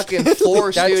that fucking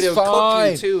force, That's dude, it would cook you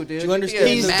fine. too, dude. Do you You'd be a understand?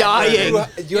 He's smash dying. burger.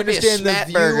 Do you You'd be a understand the smat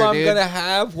view burger, I'm dude. gonna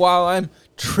have while I'm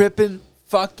tripping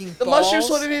fucking The balls? mushrooms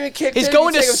wouldn't even kick He's in.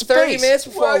 going It'd to take him 30 space. minutes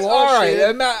before What? launch, All right,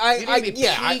 dude. You'd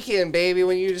You'd be peaking, baby,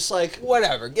 when you just like...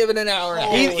 whatever. Give it an hour and a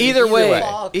half. Holy Either way,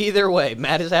 fuck. either way,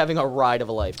 Matt is having a ride of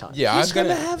a lifetime. Yeah, He's I'm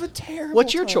gonna gonna. have a terrible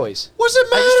What's your time. choice? What's it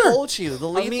I just matter? told you, the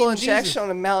lethal mean, injection Jesus. on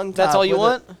a mountaintop. That's all you with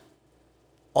want?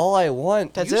 All I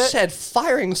want. That's you it? said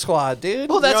firing squad, dude.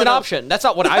 Well, that's No, an no. option. That's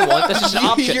not what I want. That's just an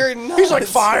option. You're nuts. He's like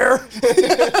fire.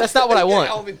 That's not what I want.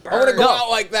 I want to go No. out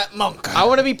like that monk. I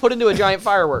want to be put into a giant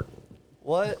firework,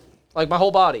 What? like my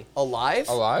whole body. Alive?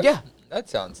 Alive? Yeah. That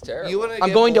sounds terrible. You wanna I'm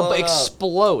get going to blown up.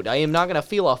 explode. I am not going to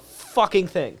feel a fucking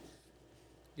thing.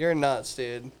 You're nuts,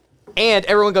 dude. And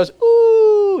everyone goes,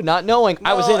 ooh, not knowing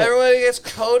I was No, in it. Everybody gets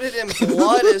coated in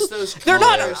blood as those They're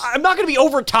not. colors. I'm not going to be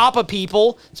over top of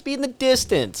people. Just be in the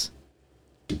distance.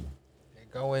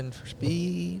 Going for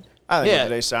speed. I think Yeah.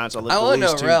 today's science. I'll live I at want to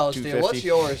least know Rels, dude. 250. What's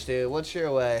yours, dude? What's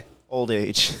your way? Old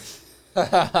age.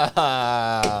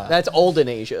 That's old in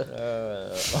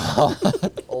Asia.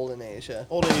 Old in Asia.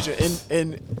 Old age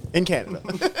in Canada.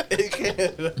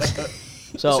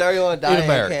 So, Sorry you want to die in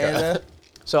America. Canada?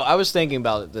 so I was thinking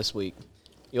about it this week.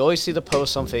 You always see the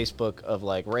posts on Facebook of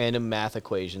like random math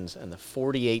equations and the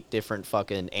 48 different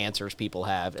fucking answers people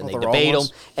have, and Oh, they the wrong debate them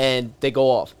ones? and they go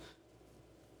off.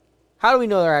 How do we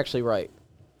know they're actually right?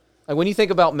 Like when you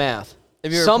think about math,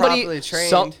 If you were properly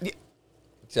trained.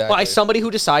 Exactly. by somebody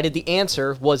who decided the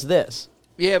answer was this.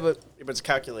 Yeah, but If it's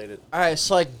calculated. all right.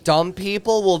 So like, dumb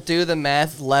people will do the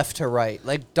math left to right.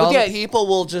 Like dumb yeah. people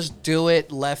will just do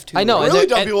it left to. I know, Right. and Really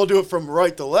they're- dumb people do it from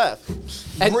right to left.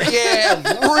 And, Yeah,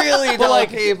 really but dumb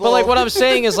like, people. but like what I'm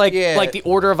saying is like Yeah. like the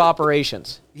order of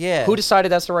operations. Yeah. Who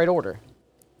decided that's the right order?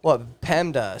 What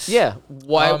Pem does? Yeah.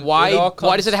 Why? It Why? all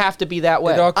Why does comes- it have to be that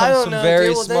way? It all I comes don't from know, very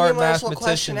dude. Well, then smart you might as well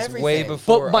question mathematicians way everything.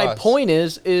 before But my us. point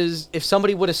is if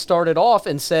somebody would have started off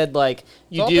and said like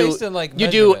you all do based in, like, you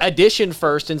do measurement. addition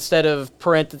first instead of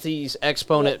parentheses,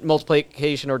 exponent,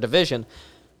 multiplication, or division,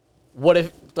 what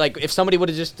if somebody would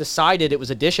have just decided it was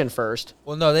addition first?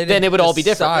 Well, no, they didn't. Then it would all be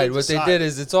different. decide. They What they decide. did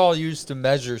is it's all used to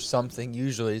measure something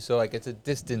usually. So like it's a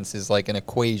distance is like an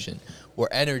equation, where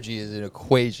energy is an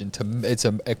equation it's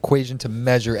an equation to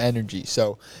measure energy.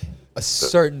 So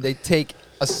they take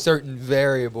a certain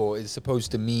variable is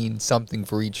supposed to mean something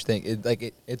for each thing.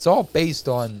 It's all based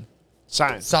on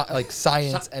Science.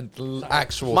 science and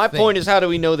actual. My things. point is, how do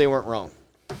we know they weren't wrong?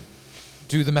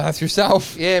 do the math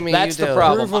yourself. Yeah, I mean, That's you the do.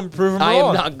 problem. Prove 'em I am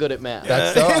wrong. not good at math.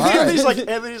 That's all right.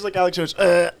 Anthony's like Alex Jones.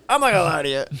 I'm not gonna lie to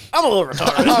you. I'm a little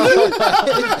retarded.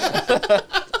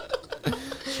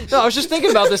 No, I was just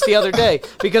thinking about this the other day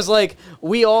because, like,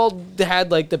 we all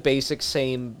had, like, the basic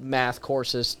same math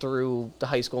courses through the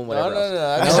high school and whatever else.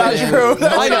 That's not true.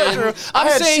 That's I not know. true. I'm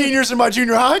I had saying- seniors in my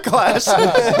junior high class.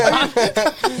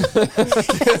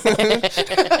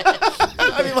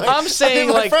 I'm saying,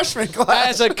 my like, freshman class.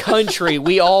 as a country,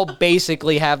 we all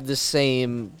basically have the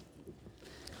same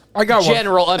I got one.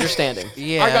 general understanding.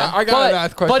 Yeah. I got a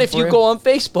math question. But if for you go on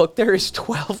Facebook, there is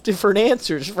 12 different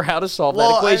answers for how to solve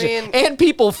Well, that I equation, mean- and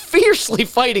people fiercely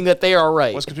fighting that they are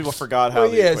right. Well, because people forgot how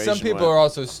well, the yeah, equation some people went. are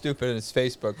also stupid and it's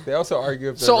Facebook. They also argue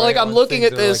if they're So, right like, I'm on looking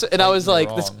things at that are, this, and I was like,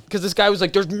 blatantly this wrong. because this guy was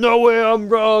like, "There's no way I'm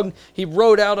wrong." He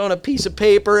wrote out on a piece of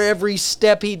paper every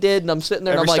step he did, and I'm sitting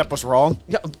there, Every and I'm step like, was wrong.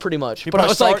 "Yeah, pretty much." He But I probably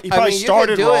was start- like, he probably I mean,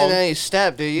 started you can do wrong. it in any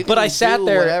step, dude. You but can I sat do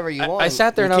there, whatever you want. I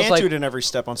sat there, You and I was can't like, do it in every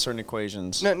step on certain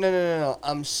equations. No.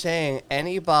 I'm saying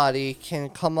anybody can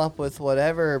come up with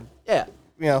whatever "Yeah."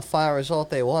 final result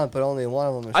they want, but only one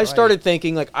of them is I right. started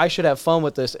thinking like I should have fun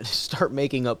with this and start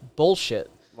making up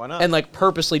bullshit. Why not? And like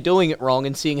purposely doing it wrong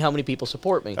and seeing how many people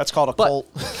support me. That's called a But- cult.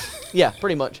 Yeah,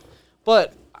 pretty much.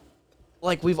 But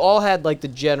like we've all had like the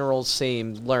general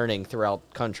same learning throughout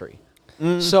country.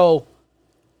 So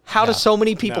how do so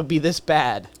many people No. be this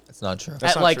bad That's not true.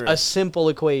 That's at not like true. a simple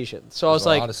equation? So I was There's a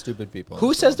lot like, of stupid people.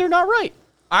 who says they're not right?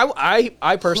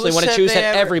 I personally Who want to said choose they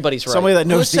that ever- everybody's right. Somebody that Who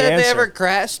knows the said answer. they ever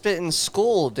grasped it in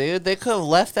school, dude? They could have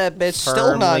left that bitch still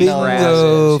Firmly not knowing grasped what it it. is,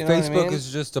 Bingo. you know what I Facebook mean?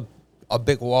 is just a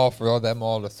big wall for them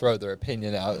all to throw their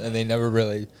opinion out, and they never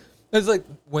really. It's like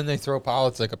when they throw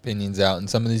politic opinions out, and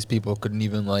some of these people couldn't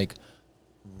even like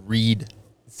read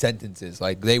sentences.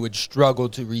 Like they would struggle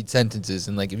to read sentences,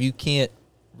 and like if you can't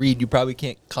read, you probably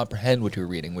can't comprehend what you're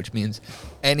reading, which means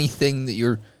anything that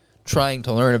you're trying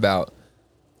to learn about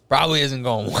probably isn't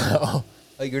going well.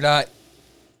 Like you're not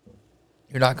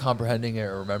comprehending it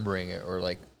or remembering it or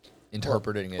like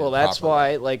interpreting it. Well, that's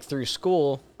properly. why, like, through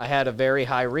school, I had a very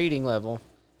high reading level,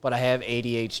 but I have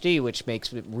ADHD, which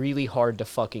makes it really hard to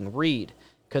fucking read.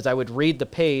 Because I would read the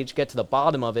page, get to the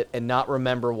bottom of it, and not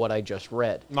remember what I just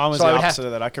read. Mine was So the I would opposite have,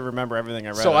 of that. I could remember everything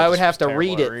I read. so I would just have to was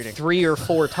read terrible it at reading. 3 or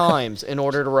 4 times in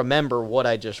order to remember what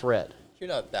I just read. You're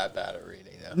not that bad at reading,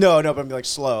 though. No, but I'm like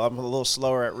slow. I'm a little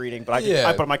slower at reading, but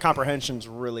Yeah. but my comprehension's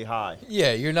really high.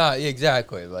 Yeah, you're not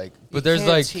exactly like. But You there's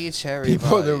can't like teach people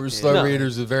everybody, that were dude. slow No.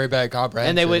 readers with very bad comprehension.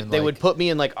 And they would like, put me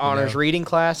in like honors know. reading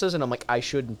classes, and I'm like, I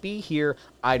shouldn't be here.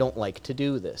 I don't like to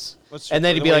do this. What's And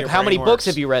then the he'd be way like, your how many brain books works?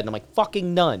 have you read? And I'm like,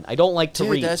 fucking none. I don't like to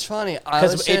Dude, read. that's funny. I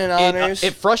was Because in honors.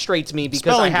 it frustrates me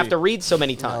because I Spelling have bee. to read so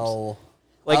many times. No.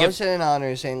 Like I if- was in an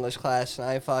honors English class and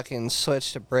I fucking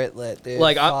switched to Brit Lit, dude.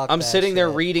 Like Fuck I'm that sitting there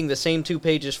shit. reading the same 2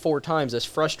 pages 4 times. This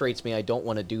frustrates me. I don't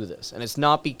want to do this, and it's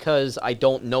not because I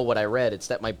don't know what I read. It's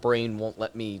that my brain won't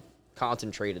let me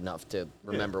concentrate enough to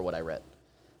remember what I read.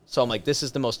 So I'm like, this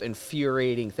is the most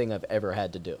infuriating thing I've ever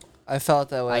had to do. I felt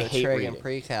that I way with hate friggin' reading.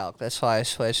 pre-calc. That's why I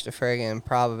switched to friggin'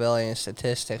 probability and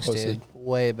statistics, Pussy. dude.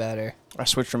 Way better. I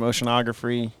switched from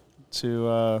oceanography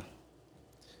to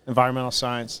environmental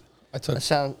science. I took That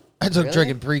sound. I took really?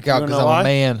 drinking pre-calc You because know I'm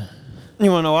why? a man.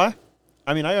 You want to know why?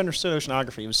 I mean, I understood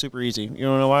oceanography. It was super easy. You want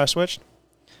to know why I switched?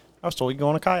 I was told you go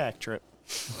on a kayak trip.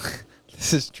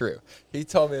 This is true. He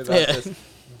told me about Yeah.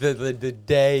 this the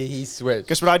day he switched.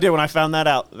 Guess what I did when I found that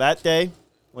out? That day,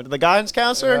 went to the guidance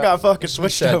counselor and got fucking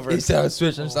switched over. He said I was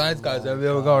switching science guys. I'd be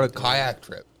able to go on a kayak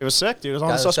trip. It was sick, dude. It was on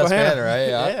the Got it, Susquehanna. Susquehanna, right?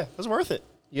 Yeah. Yeah, it was worth it.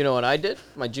 You know what I did?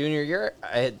 My junior year,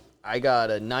 I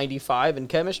got a 95 in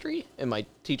chemistry, and my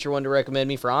teacher wanted to recommend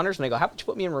me for honors, and I go, how about you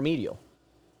put me in remedial?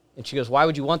 And she goes, why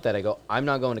would you want that? I go, I'm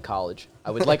not going to college.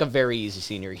 I would like a very easy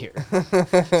senior year.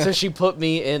 So she put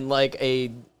me in like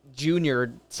a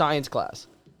junior science class.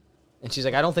 And she's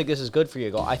like, I don't think this is good for you. I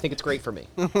go, I think it's great for me.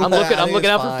 I'm looking it's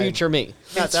out for fine. future me.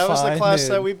 Yeah, It's that was the fine, class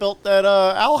dude. that we built that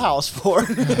owl house for.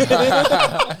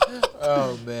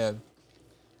 Oh man,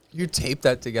 you taped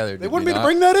that together. They wanted me to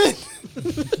bring that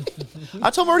in. I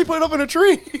told them I already put it up in a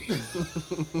tree.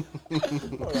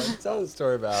 Tell the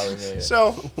story about how we made it.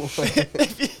 So,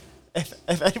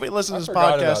 if anybody listens to this I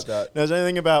forgot about podcast that. knows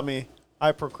anything about me,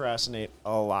 I procrastinate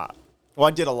a lot. Well,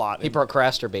 I did a lot. He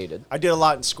procrastinated. I did a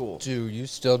lot in school. Dude, you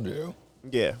still do.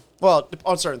 Yeah. Well,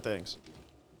 on certain things.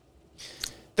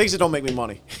 Things that don't make me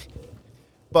money.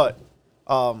 But,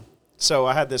 so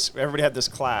I had this, everybody had this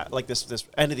class, like this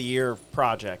end of the year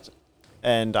project.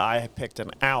 And I picked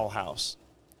an owl house.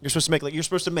 You're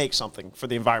supposed to make something for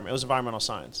the environment. It was environmental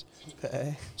science.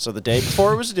 Okay. So the day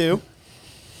before it was due,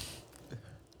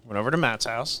 went over to Matt's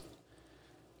house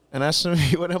and asked him if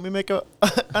he would help me make an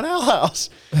owl house.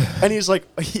 And he's like,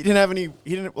 he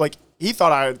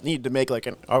thought I needed to make like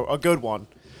a good one.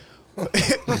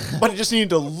 But it just needed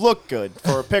to look good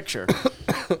for a picture.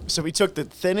 So we took the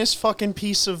thinnest fucking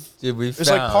piece of, Dude, we it's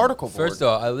like particle board. First of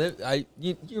all,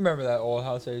 you remember that old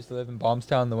house I used to live in,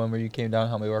 Baumstown, the one where you came down and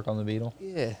helped me work on the Beetle?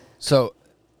 Yeah. So,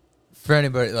 for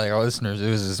anybody, like our listeners, it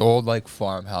was this old, like,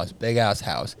 farmhouse, big-ass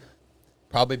house,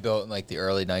 probably built in, like, the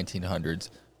early 1900s.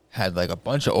 Had, like, a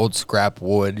bunch of old scrap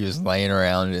wood just laying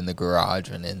around in the garage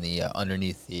and in the,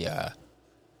 underneath the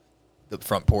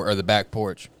front porch, or the back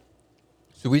porch.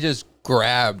 So we just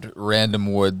grabbed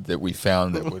random wood that we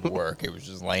found that would work. It was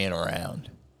just laying around.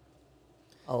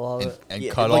 I love it. And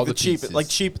Yeah, cut like all the cheap, pieces.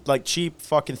 like cheap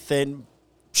fucking thin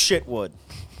shit wood.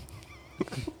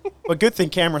 But good thing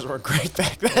cameras were great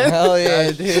back then. Hell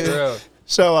yeah, dude. True.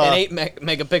 So An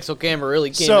 8-megapixel camera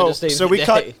really came into save so the we day.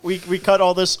 cut we cut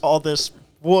all this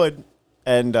wood,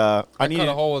 and I needed Cut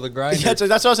a hole with a grinder. Yeah, that's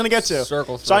what I was gonna get to.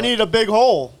 Circle So I through it. needed a big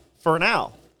hole for an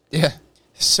owl. Yeah.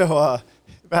 So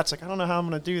Matt's like, I don't know how I'm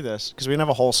gonna do this because we didn't have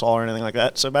a hole saw or anything like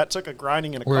that. So Matt took a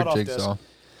grinding and a Or a cutoff jigsaw.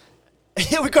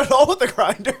 disc. Yeah, we cut it all with the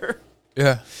grinder.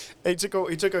 Yeah. And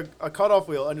he took a cutoff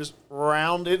wheel and just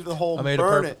rounded the hole I and made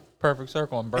burn a it. perfect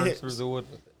circle and burned It- through the wood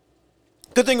with it.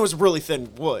 Good thing it was really thin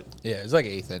wood. Yeah, it's like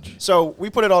 1/8 inch. So we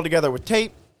put it all together with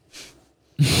tape.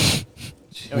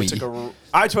 And We.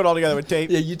 I put it all together with tape.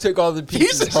 Yeah, you took all the He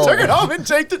pieces just took it home and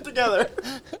taped it together.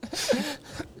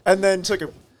 And then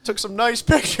took some nice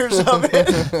pictures of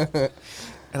it.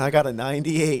 And I got a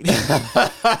 98.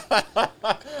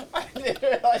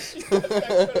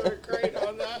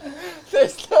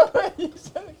 There's no way you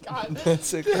said it. God.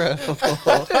 That's incredible.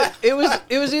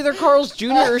 It was either Carl's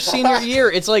junior or senior year.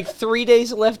 It's like 3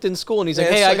 days left in school, and he's like,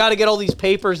 Yeah, it's "Hey, I like- got to get all these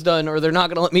papers done, or they're not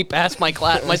gonna let me pass my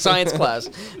my science class."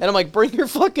 And I'm like, "Bring your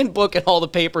fucking book and all the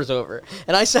papers over."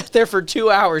 And I sat there for 2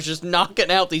 hours just knocking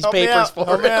out these Help me papers out, for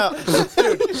help me him,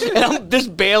 out. and I'm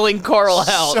just bailing Carl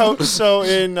out. So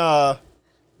in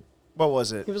what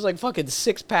was it? It was like fucking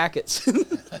 6 packets.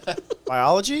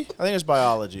 Biology? I think it was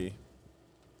biology.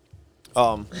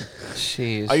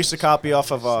 Jeez. I used to copy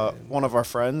off of one of our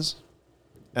friends,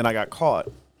 and I got caught.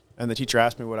 And the teacher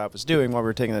asked me what I was doing while we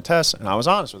were taking the test, and I was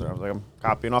honest with her. I was like, I'm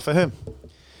copying off of him.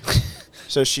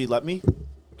 So she let me,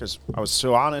 because I was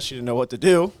so honest, she didn't know what to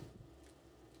do.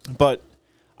 But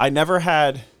I never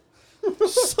had...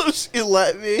 So she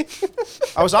let me.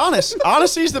 I was honest.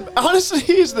 Honesty is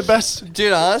the best.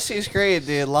 Dude, honesty's great,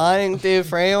 dude. Lying, dude,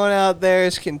 for anyone out there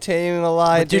is continuing to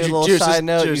lie, dude. Little side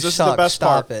note, you this is suck. the best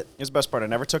Stop part. it. It's the best part. I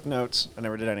never took notes. I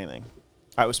never did anything.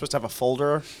 I was supposed to have a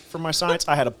folder for my science.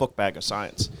 I had a book bag of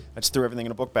science. I just threw everything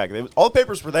in a book bag. All the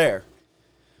papers were there.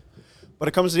 But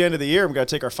it comes to the end of the year, and we got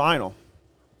to take our final.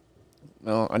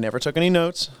 No, I never took any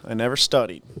notes. I never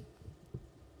studied.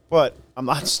 But I'm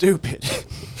not stupid.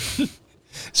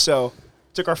 So,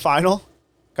 took our final,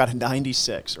 got a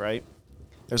 96, right?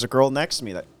 There's a girl next to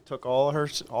me that took all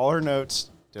her notes,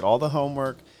 did all the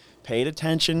homework, paid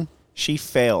attention. She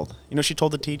failed. You know, she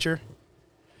told the teacher,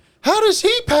 "How does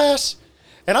he pass?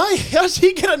 And how does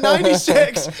he get a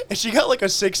 96?" And she got like a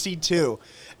 62.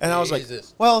 And I was like,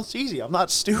 Jesus. well, it's easy. I'm not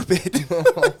stupid.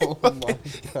 Oh my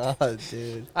god,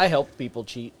 dude. I help people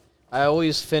cheat. I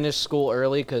always finish school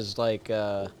early because, like,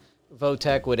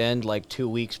 Votech would end, like, 2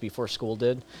 weeks before school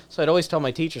did. So I'd always tell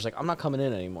my teachers, like, I'm not coming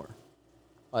in anymore.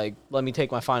 Like, let me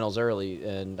take my finals early,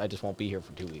 and I just won't be here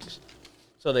for 2 weeks.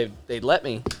 So they'd let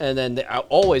me, and then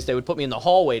they would put me in the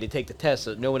hallway to take the test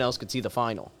so that no one else could see the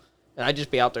final. And I'd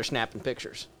just be out there snapping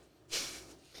pictures.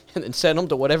 And then send them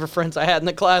to whatever friends I had in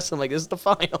the class. I'm like, this is the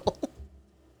final.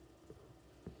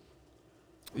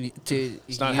 Dude,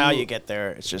 It's not how you get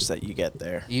there. It's just that you get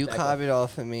there. You copied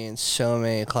off of me in so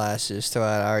many classes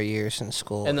throughout our years in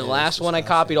school. And the It was last one I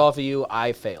disgusting. copied off of you,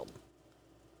 I failed.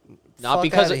 Not Fuck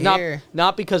because outta of, here.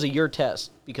 not because of your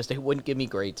test, because they wouldn't give me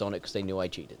grades on it because they knew I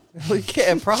cheated. We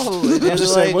can't probably. I'm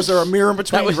just saying, was there a mirror in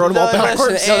between? was- You wrote them all no, listen,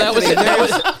 backwards? No, that was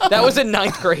Anthony, that was in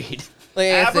 9th grade. Like,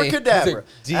 Anthony, Abracadabra.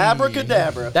 D.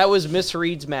 Abracadabra. That was Miss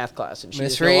Reed's math class, and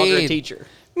Miss she's no longer a Reed. teacher.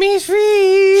 Miss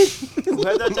Reed. Who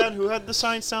had that down? Who had the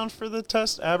science down for the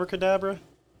test? Abracadabra.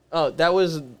 Oh, that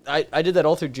was I did that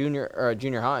all through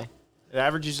junior high. It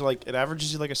averages you like a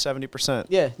 70%.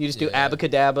 Yeah, you just do Yeah.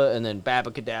 abacadabra and then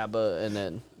babacadabra, and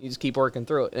then you just keep working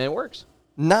through it, and it works.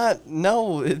 Not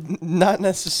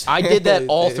necessarily. I did that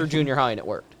all dude. through junior high, and it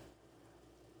worked.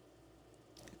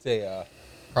 It's a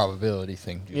probability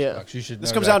thing. Juice Yeah. Box. You should.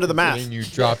 This know comes that down to the math. considering You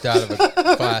dropped out of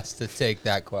a class to take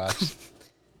that class.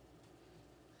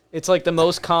 It's like the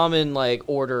most common like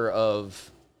order of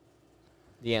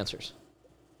the answers.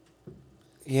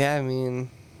 Yeah, I mean,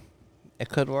 it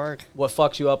could work. What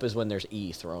fucks you up is when there's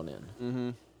E thrown in. Mm-hmm.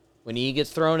 When E gets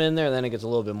thrown in there, then it gets a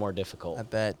little bit more difficult. I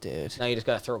bet, dude. Now you just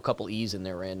gotta throw a couple E's in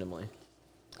there randomly.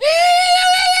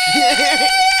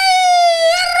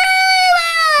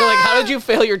 They're like, how did you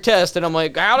fail your test? And I'm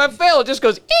like, how did I fail? It just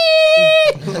goes,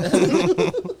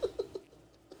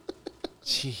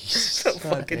 Jeez.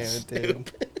 God damn it,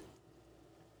 dude.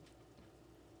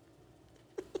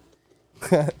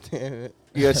 God damn it.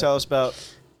 You gotta tell us about.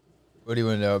 What do you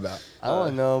want to know about? I want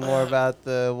to know more about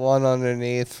the one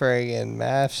underneath friggin'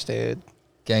 maps, dude.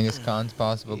 Genghis Khan's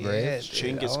possible grave? Yeah,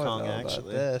 Genghis dude, I wanna Khan, know about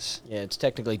actually. This. yeah, it's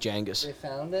technically Genghis. They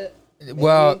found it?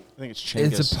 Well, I think it's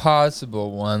Chinggis. it's a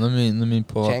possible one. Let me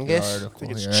pull up the Genghis? article I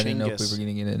think it's here. I didn't know if we Chinggis. were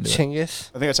gonna get into it. Chinggis?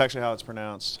 I think that's actually how it's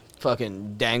pronounced.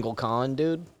 Fucking Dangle Khan,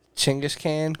 dude. Chinggis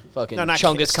Khan? Fucking No, not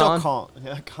Chungus it's still Khan. Khan.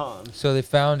 Yeah, Khan. So they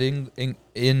found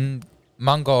in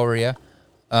Mongolia,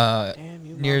 Damn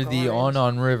you, near the Mongolians.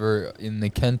 Onon River in the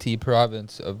Khenti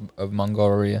province of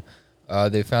Mongolia,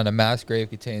 they found a mass grave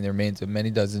containing the remains of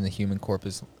many dozens of human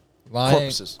corpses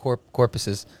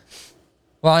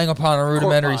lying upon a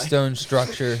rudimentary Corpi. stone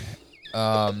structure.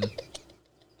 And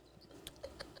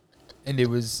it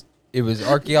was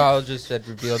archaeologists that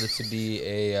revealed it to be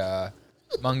a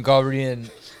Mongolian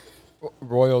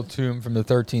royal tomb from the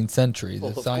 13th century.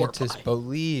 Full The of scientists corpi.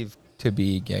 believe to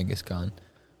be Genghis Khan.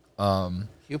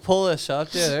 You pull this up,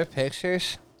 dude. There are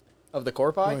pictures. Of the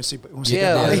You wanna corpi? see-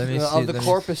 Yeah, yeah, like, let me see- of the let me-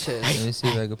 corpuses. Let me see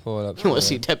if I can pull it up. You want for to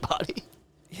see a dead body?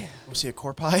 wanna see a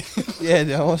core pie? Yeah,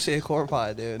 dude, I want to see a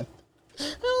corpi, dude.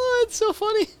 Oh, it's so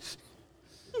funny.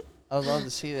 I would love to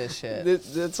see this shit.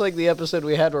 It's like the episode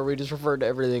we had where we just referred to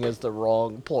everything as the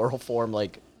wrong plural form.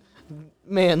 Like,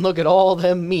 man, look at all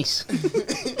them meese.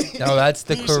 No, that's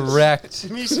the correct.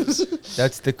 Mises.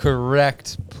 That's the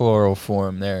correct plural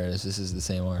form. There it is. This is the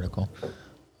same article.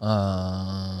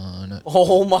 No.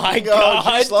 Oh my Oh,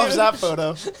 god. Juice loves dude. that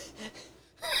photo.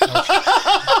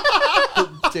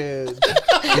 Dude.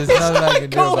 There's nothing I can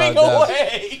do Going about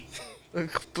that. away. Dude,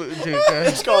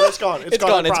 It's gone. It's gone. It's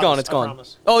gone. I It's gone. promise, It's I gone.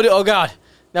 promise. Oh god.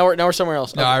 Now we're somewhere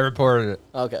else. No, I reported it.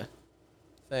 Okay.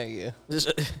 Thank you.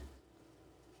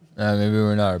 Maybe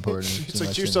we're not reporting it. It's too like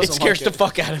much Juice in- It doesn't scares like the it.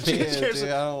 fuck out of me. Yeah, dude, I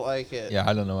don't like it. Yeah,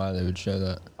 I don't know why they would show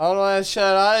that. I don't know why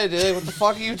shut I did. What the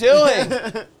fuck are you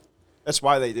doing? That's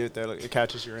why they do it there. Like, it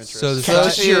catches your interest. So the For those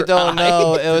Catch of you who your don't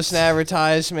know, eye. it was an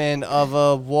advertisement of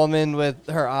a woman with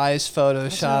her eyes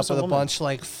photoshopped was a with a woman? bunch of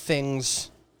like things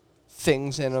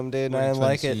in them, dude. And I Couldn't didn't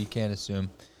like see, it. You can't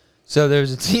assume. So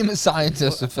there's a team of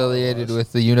scientists affiliated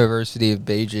with the University of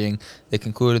Beijing. They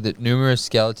concluded that numerous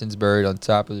skeletons buried on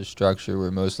top of the structure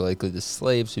were most likely the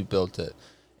slaves who built it,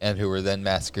 and who were then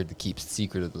massacred to keep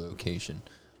secret of the location.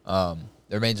 The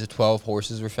remains of 12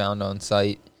 horses were found on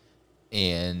site,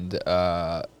 and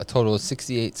a total of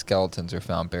 68 skeletons are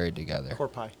found buried together. core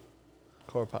pie.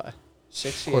 Corpi.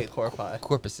 68 corpi.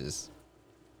 Corpuses.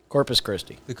 Corpus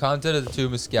Christi. The content of the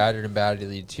tomb was scattered and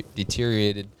badly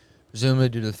deteriorated, presumably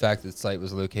due to the fact that the site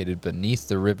was located beneath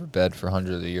the riverbed for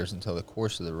hundreds of years until the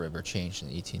course of the river changed in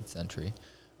the 18th century.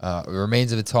 The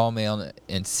remains of a tall male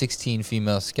and 16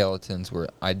 female skeletons were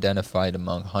identified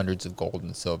among hundreds of gold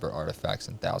and silver artifacts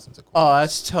and thousands of coins. Oh,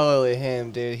 that's totally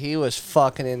him, dude. He was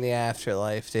fucking in the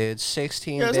afterlife, dude.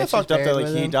 16 Yeah, isn't that bitches fucked up that buried like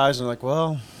with he him. dies and like,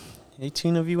 well,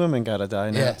 18 of you women gotta die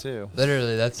now too.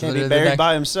 Literally, that's Can't be literally the buried next,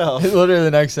 by himself. literally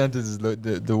the next sentence is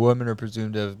the women are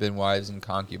presumed to have been wives and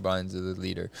concubines of the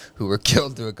leader who were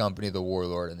killed to accompany the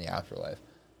warlord in the afterlife.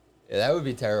 Yeah, that would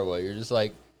be terrible. You're just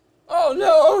like, oh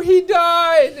no, he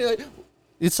died. You're like,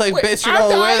 It's like, Wait, bitch, you're I'm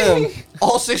going dying? with him.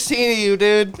 All 16 of you,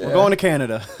 dude. We're going to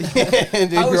Canada. Yeah,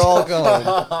 dude, you're all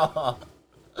going.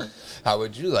 how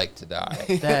would you like to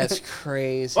die? That's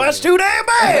crazy. Well, that's too damn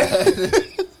bad.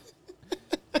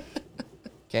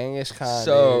 Genghis Khan,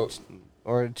 So- dude.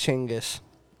 Or Chinggis.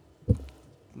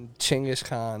 Chinggis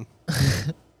Khan.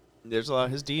 There's a lot.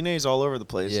 His DNA's all over the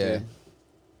place. Yeah. Dude.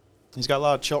 He's got a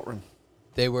lot of children.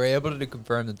 They were able to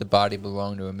confirm that the body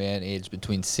belonged to a man aged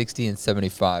between 60 and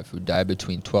 75 who died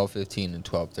between 1215 and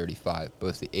 1235.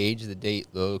 Both the age, the date,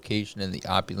 the location, and the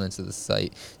opulence of the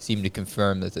site seem to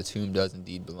confirm that the tomb does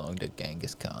indeed belong to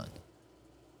Genghis Khan.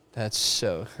 That's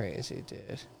so crazy,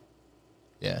 dude.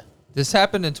 Yeah. This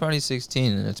happened in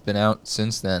 2016, and it's been out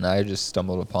since then. I just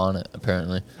stumbled upon it,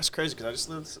 apparently. That's crazy because I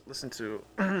just listened to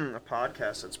a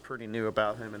podcast that's pretty new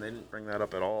about him, and they didn't bring that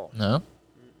up at all. No?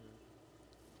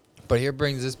 But here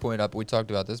brings this point up. We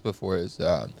talked about this before. Is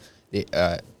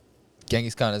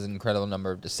Genghis Khan has an incredible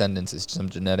number of descendants. As some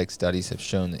genetic studies have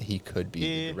shown that he could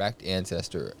be the direct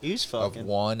ancestor He's of fucking.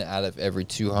 1 out of every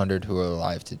 200 who are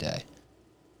alive today.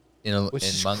 In Which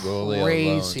is Mongolia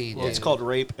crazy, alone. Well, it's dude. called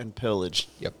rape and pillage.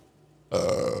 Yep.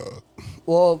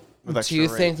 Well, With do extra you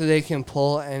rape. think that they can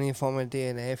pull any form of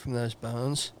DNA from those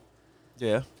bones?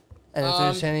 Yeah. And if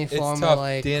there's any it's form tough. of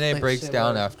like DNA like, breaks say,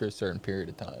 down like- after a certain period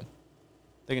of time.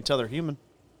 They can tell they're human.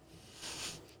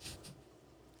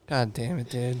 God damn it,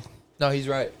 dude! No, he's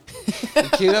right.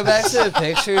 Can you go back to the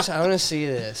pictures? I want to see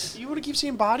this. You want to keep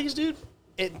seeing bodies, dude?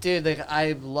 Dude, like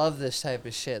I love this type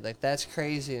of shit. Like that's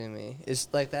crazy to me. It's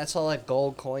like that's all like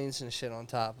gold coins and shit on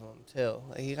top of them too.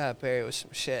 Like he got buried with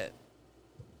some shit.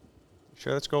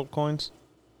 Sure, that's gold coins.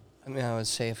 I mean, I would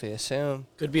safely assume.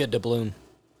 Could be a doubloon.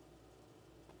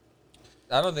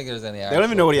 I don't think there's any. They don't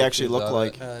even know what he actually looked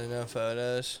like. No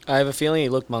photos. I have a feeling he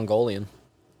looked Mongolian.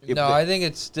 Yeah, No, but I think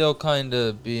it's still kind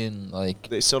of being like.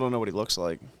 They still don't know what he looks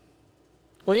like.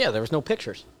 Well, yeah, there was no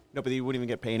pictures. No, but he wouldn't even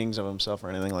get paintings of himself or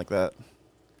anything like that.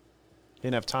 He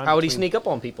didn't have time. How would he between- sneak up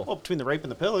on people? Well, between the rape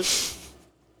and the pillage.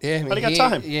 Yeah, I mean, But he got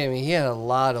time. Yeah, I mean, he had a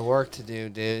lot of work to do,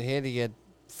 dude. He had to get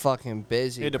fucking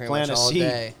busy. He had to pretty plant much a all seed.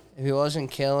 day. If he wasn't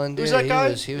killing, dude, Who's that guy?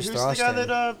 he was Who's thrusting. the guy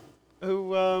that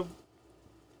who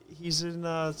he's in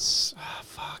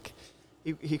fuck.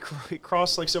 He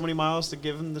crossed like so many miles to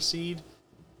give him the seed.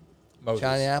 Moses.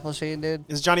 Johnny Appleseed, dude.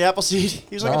 Is it Johnny Appleseed?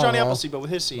 He was like I a don't Johnny know. Appleseed, but with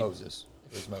his seed. Moses.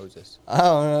 It was Moses. I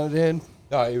don't know, dude.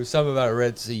 No, it was something about a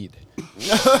red seed.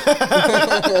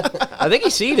 I think he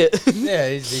seen it. Yeah,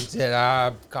 he said,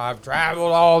 I've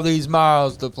traveled all these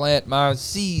miles to plant my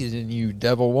seed in you,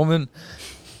 devil woman.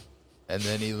 And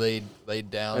then he laid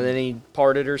down. And then he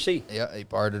parted her seat. Yeah, he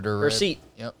parted her Her red- seat.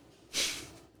 Yep. He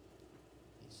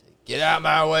said, get out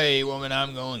my way, woman.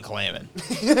 I'm going clamming.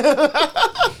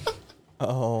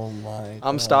 Oh my.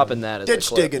 I'm God. stopping that as the Ditch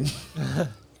clip. digging.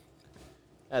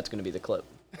 That's going to be the clip.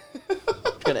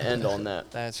 It's going to end on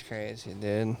that. That's crazy,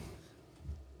 dude.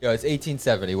 Yo, it's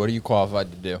 1870. What are you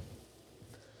qualified to do?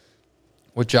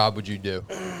 What job would you do?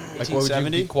 Like, what would you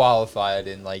 1870? be qualified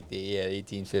in, like, the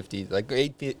 1850s, like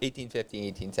 1850,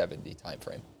 1870 time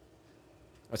frame?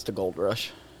 That's the gold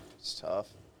rush. It's tough.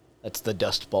 That's the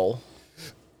Dust Bowl.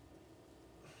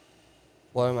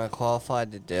 What am I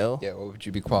qualified to do? Yeah, what would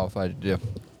you be qualified to do?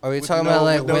 Are we With talking no- about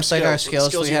like with no with like our skills.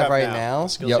 skills we you have right now. now? The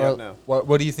skills Yep. you have now.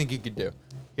 What do you think you could do?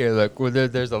 Here, look, well,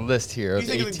 there's a list here Do of you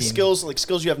think 18. of the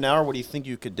skills you have now, or what do you think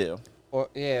you could do? Or,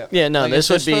 yeah. Yeah, no, like, this is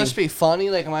would be- supposed to be funny.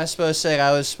 Like, am I supposed to say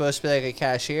I was supposed to be like a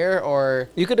cashier or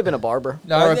You could have been a barber.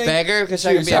 No, I or a think- beggar? Because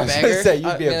I could be I a was gonna beggar. say,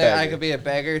 you'd be a I beggar. could be a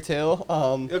beggar too.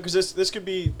 Because this could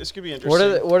be interesting. What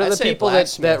are I'd the say people that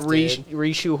blacksmith, reshoe dude.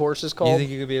 reshoe horses You called? think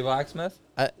you could be a blacksmith?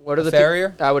 What are a the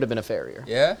farrier? I would have been a farrier.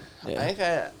 Yeah? Yeah. I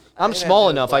think I'm think small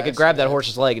I'd do a enough I could grab that blacksmith.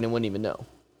 horse's leg and it wouldn't even know.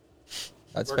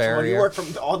 That's You farrier. work from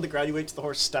on the ground. You wait till the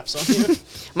horse steps on you.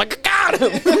 I'm like, got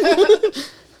him!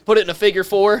 Put it in a figure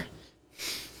four.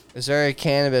 Is there a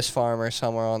cannabis farmer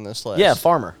somewhere on this list? Yeah,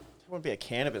 farmer. I wouldn't be a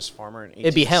cannabis farmer in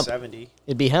It'd be hemp. 1870.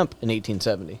 It'd be hemp in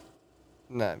 1870.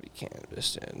 Not be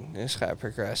cannabis, dude. You just gotta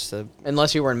progress the.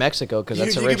 Unless you were in Mexico, because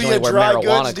that's You could be originally a where dry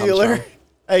marijuana goods comes dealer, from.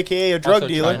 aka a drug Also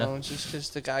dealer. China. No, just because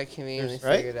the guy conveniently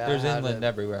Right? figured out There's how inland to,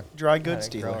 everywhere. Dry how goods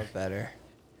to grow dealer. it better.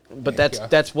 But There you that's go.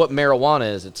 that's what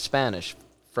marijuana is. It's Spanish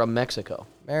from Mexico.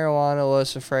 Marijuana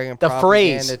was a friggin' The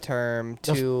propaganda phrase. term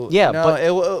The f- to. yeah, no, but-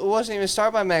 it wasn't even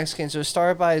started by Mexicans. It was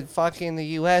started by fucking the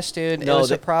U.S., dude. No, it was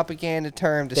they- a propaganda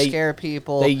term to they- scare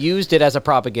people. They used it as a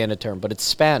propaganda term, but it's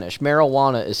Spanish.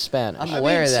 Marijuana is Spanish. I'm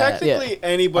aware of that. Technically,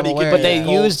 anybody I'm can aware be of But they that. a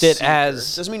gold used it seeker.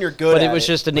 as- Doesn't mean you're good but at it was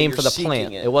just a but name you're for the seeking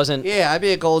plant. It. It wasn't Yeah, I'd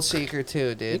be a gold seeker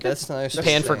too, dude. That's not such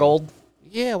pan a for thing. gold.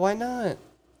 Yeah, why not?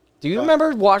 Do you remember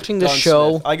watching the Gunsmith.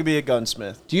 show? I could be a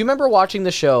gunsmith. Do you remember watching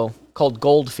the show called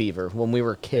Gold Fever when we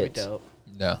were Pretty kids? dope.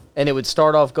 No. And it would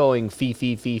start off going fee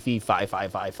fee fee fee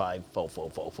 5555 fo fo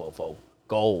fo fo fo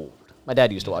gold. My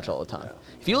dad used to watch all the time.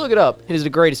 If you look it up, it is the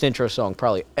greatest intro song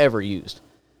probably ever used.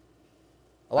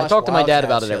 I watched talk to my dad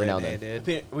about Wildcats it every the now other and day, then.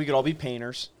 dude. We could all be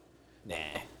painters. Nah,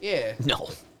 Yeah. no.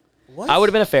 What? I would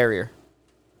have been a farrier,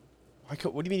 What do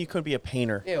you mean you couldn't be a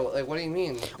painter? Yeah, like what do you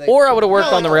mean? Like, or I would have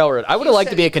worked No, on the no. railroad. I would He have liked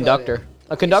to said be a he couldn't. conductor.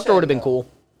 A He conductor said would have been no. cool.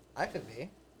 I could be.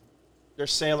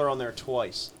 There's sailor on there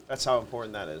twice. That's how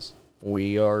important that is.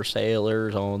 We are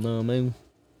sailors on the moon.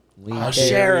 We A carry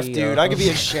sheriff, a- dude. I could be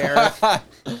a sheriff.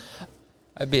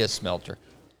 I'd be a smelter.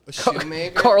 A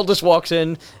shoemaker. Carl just walks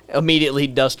in, immediately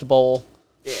Dust Bowl.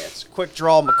 Yeah, it's quick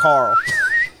draw McCarl.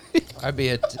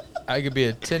 I could be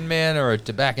a tin man or a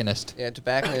tobacconist. Yeah,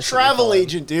 tobacconist. Travel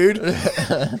agent, dude.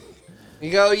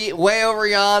 You go way over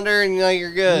yonder, and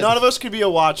you're good. None of us could be a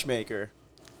watchmaker.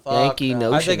 Fuck Yankee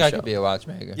no. no. I think Ocean I show. could be a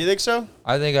watchmaker. You think so?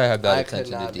 I think I have that I could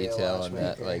attention to not be a detail on that.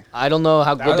 watchmaker. Like I don't know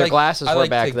how good their glasses I were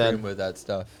like back tinkering then. with that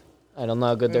stuff. I don't know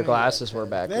how good their glasses were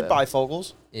back They had then.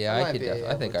 bifocals. Yeah, I I might could. be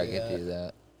I think able I to could do do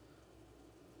that.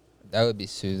 That would be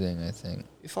soothing. I think.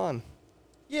 Be fun.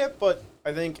 Yeah, but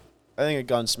I think a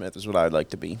gunsmith is what I'd like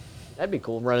to be. That'd be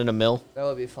cool, running a mill. That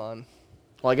would be fun.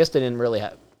 Well, I guess they didn't really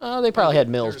have. Oh, they probably had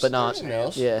mills, but not. there's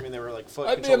mills. Yeah. I mean, they were like foot.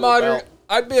 I'd be a control of the modern. belt.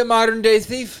 I'd be a modern day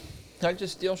thief. I'd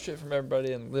just steal shit from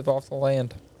everybody and live off the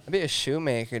land. I'd be a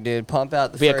shoemaker, dude. Pump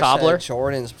out the Be a first cobbler? set of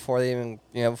Jordans before they even,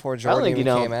 before I don't Jordan think you even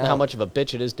know came out. how much of a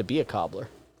bitch it is to be a cobbler.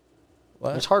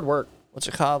 What? It's hard work. What's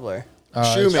a cobbler?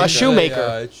 Shoemaker. A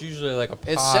shoemaker. It's usually like a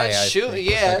pie. It said I shoe. think, with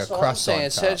Yeah, like that's a what I'm crust on saying.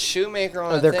 It said top. shoemaker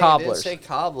on Oh, the they're thing. cobblers. It didn't say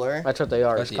cobbler. That's what they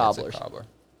are, But is yeah, it's a cobblers. cobbler.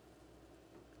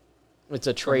 It's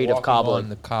a trade of Walking cobbling. on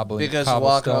the cobbling. Because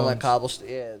walking on like cobblestones.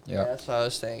 cobblestone. Yeah, Yeah. that's what I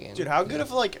was thinking. Dude, how good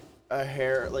of like a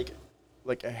hair, like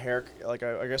a hair, like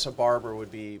I guess a barber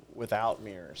would be without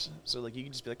mirrors. So like you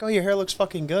could just be like, oh, your hair looks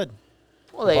fucking good.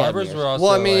 Well, they had Barbers mirrors. were also.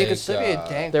 Well, I mean, you like, could still be a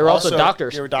dank. They were also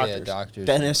doctors. They were Yeah, doctors. doctors,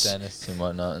 Dentists. dentists, and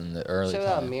whatnot in the early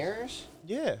without times. mirrors.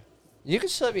 Yeah. You could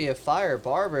still be a fire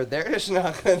barber. They're just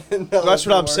not gonna know. That's what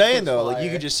the I'm work saying is though. Like you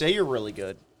fire. could just say you're really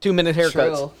good. 2-minute haircuts.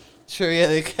 True. True, yeah,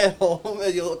 they get home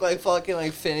and you look like fucking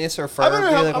like Phineas or Ferb. I wonder,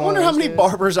 You're like I one wonder of how those many dudes.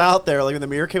 barbers out there, like when the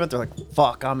mirror came out, they're like,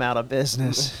 fuck, I'm out of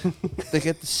business. They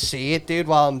get to see it, dude,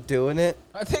 while I'm doing it.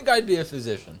 I think I'd be a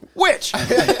physician. Which? Order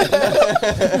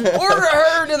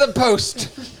her to the post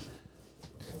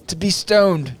to be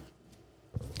stoned.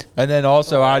 And then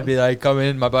also I'd be like, come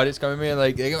in, my buddy's coming in,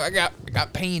 like, I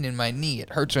got pain in my knee. It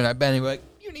hurts when I bend. He'd be like,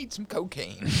 you need some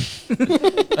cocaine. a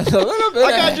little bit.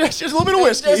 I got just a little bit of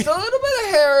whiskey. Just a little bit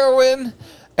of heroin,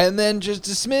 and then just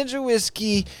a smidge of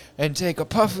whiskey, and take a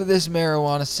puff of this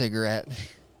marijuana cigarette,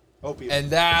 Opium. and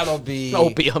that'll be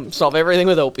Opium. Solve everything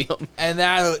with opium. and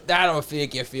that'll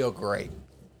make you feel great.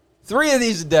 3 of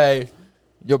these a day,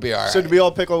 you'll be all right. So did we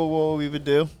all pick what we would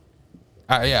do?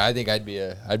 Yeah, I think I'd be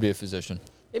a physician.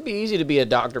 It'd be easy to be a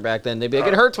doctor back then. They'd be like,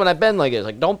 it hurts when I bend like this.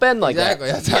 Like, don't bend like Exactly.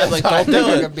 that. That's like, I don't think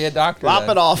do I it. could be a doctor. Lop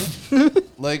then. it off.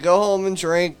 Like, go home and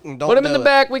drink and don't Put him in do the it.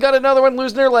 back. We got another one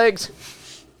losing their legs.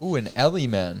 Ooh, an Ellie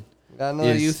man. Got another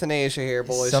Is euthanasia here,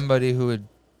 boys. Somebody who would,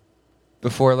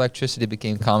 before electricity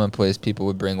became commonplace, people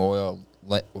would bring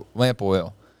lamp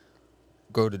oil,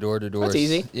 go to door. That's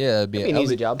easy. Yeah, it'd be That'd be an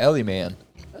easy job. Ellie man.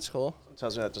 That's cool.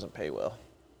 Tells me that doesn't pay well.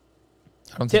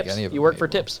 I don't think Tips. any of You them work pay for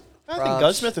well. tips. I think Props.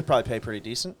 gunsmith would probably pay pretty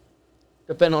decent.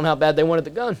 Depending on how bad they wanted the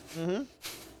gun.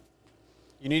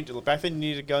 You need to back then. You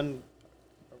needed a gun.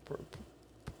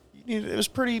 It was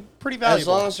pretty As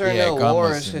valuable. long as there are Yeah, no gun wars,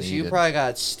 wasn't because you needed. probably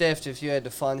got stiffed if you had to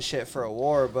fund shit for a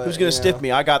war. But Who's gonna stiff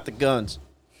me? I got the guns.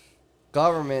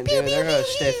 Government, dude, they're gonna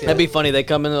stiff you. That'd be funny. They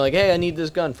come in, they're like, hey, I need this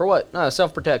gun. For what?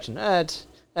 Self-protection. That's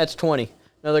 20.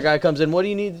 Another guy comes in, what do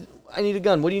you need? I need a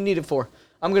gun. What do you need it for?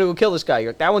 I'm going to go kill this guy. You're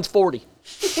like, that one's 40.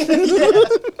 It's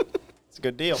a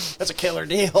good deal. That's a killer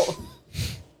deal.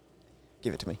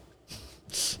 Give it to me.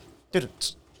 Dude,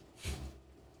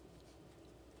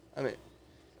 I mean,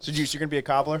 so Juice, you're gonna be a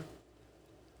cobbler?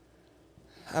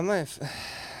 I might.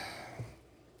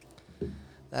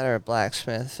 That or a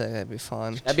blacksmith. I think that'd be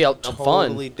fun. That'd be a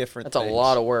Totally fun. different. That's a things.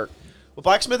 lot of work. Well,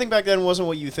 blacksmithing back then wasn't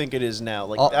what you think it is now.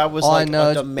 Like All- that was all I like know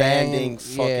a is demanding banging-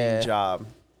 fucking yeah. job.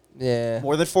 Yeah,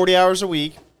 More than 40 hours a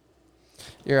week.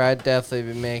 I'd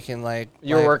definitely be making like.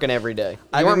 You were like- working every day.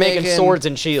 I'd You be weren't making making swords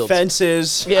and shields.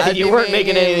 Fences. Yeah, I'd you be weren't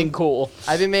making making- anything cool.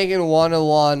 I've been making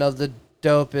 101 of the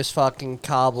dopest fucking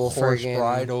cobble Horse friggin'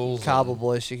 bridles cobble and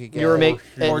boys you could get. You were making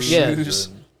Horseshoes.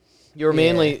 You were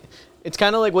mainly. It's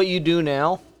kind of like what you do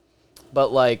now,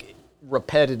 but like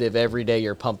repetitive every day.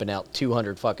 You're pumping out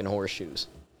 200 fucking horseshoes.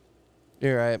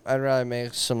 You're right. I'd rather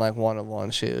make some like 101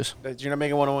 shoes. You're not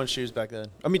making one-on-one shoes back then.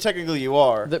 I mean, technically you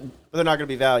are, The- but they're not gonna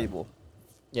be valuable.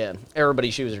 Yeah,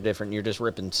 everybody's shoes are different. You're just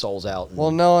ripping soles out. And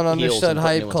Well, no one heels understood and putting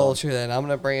hype new ones on. culture then. I'm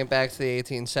gonna bring it back to the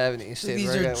 1870s. Dude. These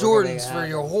We're are gonna- we're gonna Jordans make it for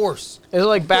your happen. horse. It's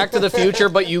like Back to the Future,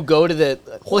 but you go to the.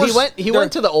 Well, he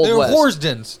went to the Old they're West.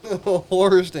 Horsdens.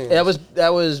 Horse things.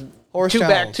 That was Horse two Back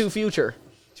channels. to Future.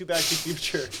 Too Back to the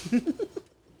Future.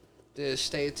 Dude,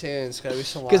 stay tuned. It's gonna be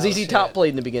some Because wild ZZ shit. Top played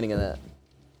in the beginning of that.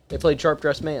 They played Sharp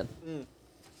Dressed Man.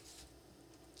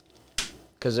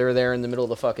 Because they were there in the middle of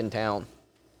the fucking town.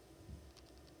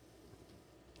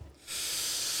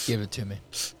 Give it to me.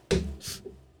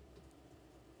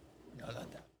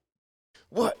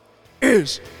 What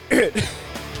is it?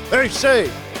 They say.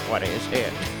 What is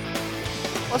it?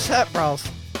 What's that, bro?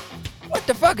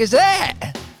 the fuck is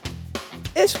that?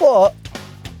 It's what?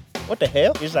 What the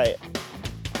hell is that?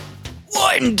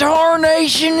 What in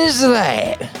tarnation is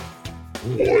that?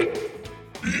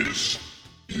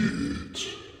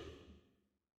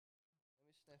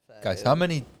 Guys, how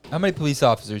many police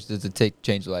officers does it take to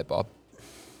change a light bulb?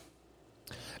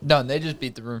 None. They just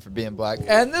beat the room for being black.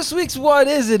 And this week's What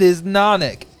Is It is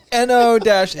Nonik.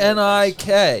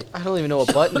 N-O-N-I-K. I don't even know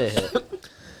what button to hit.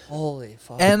 Holy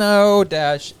fuck. N-O-N-I-K.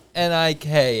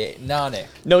 Nonik.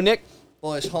 No, Nick.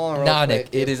 Boys, hold on real Nonik.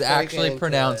 quick, dude. It is Before we get actually into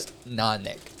pronounced it.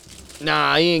 Nonik.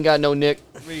 Nah, he ain't got no Nick.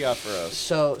 What do you got for us?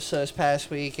 So this past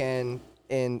weekend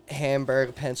in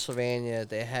Hamburg, Pennsylvania,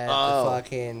 they had Oh. the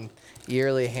fucking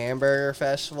yearly hamburger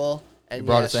festival. And You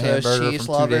brought us a for those hamburger cheese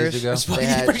from 2 days lovers, ago? They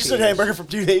had You said cheese. hamburger from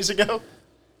 2 days ago.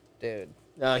 Dude.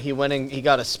 He went and he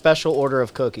got a special order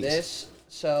of cookies.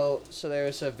 So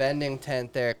there's a vending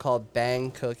tent there called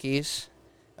Bang Cookies.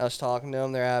 I was talking to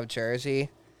them. They're out of Jersey.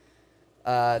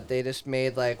 They just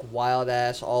made like wild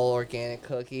ass all organic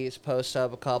cookies. Posted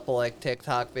up a couple like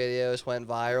TikTok videos, went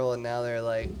viral, and now they're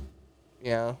like,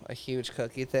 a huge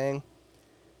cookie thing.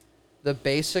 The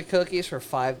basic cookies were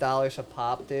 $5 a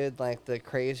pop, dude. Like the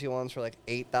crazy ones were like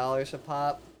 $8 a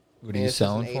pop. What are you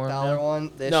selling for him $8 now?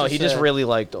 one. This No, is he just really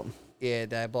liked them. Yeah,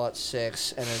 I bought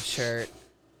 6 and a shirt.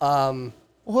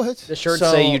 What? The shirts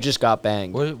So- say you just got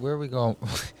banged. Where are we going?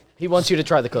 He wants you to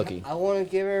try the cookie. I want to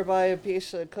give everybody a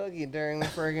piece of the cookie during the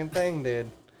friggin' thing, dude.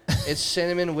 It's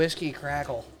cinnamon whiskey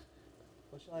crackle.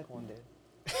 Would you like one, dude?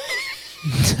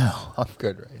 No, I'm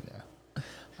good right now.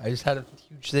 I just had a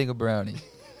huge thing of brownie.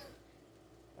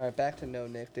 All right, back to no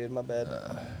Nick, dude. My bad.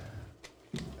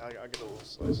 I'll get a little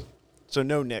slice. So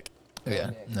no Nick. Yeah.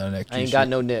 No, Nick. I ain't got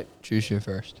no Nick. Choose you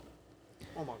first.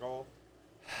 Oh my god.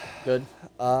 Good.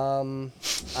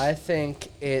 I think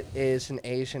it is an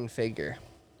Asian figure.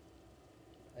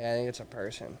 I think it's a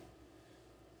person.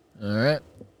 All right.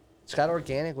 It's got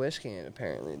organic whiskey in it,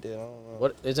 apparently, dude. I don't know.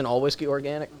 What isn't all whiskey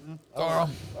organic? Carl.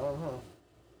 I don't know.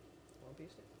 One piece?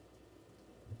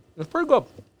 It's pretty good.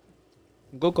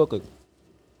 Good cookie.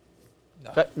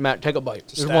 Matt, take a bite.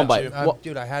 Just one bite. statue. What-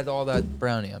 Dude, I had all that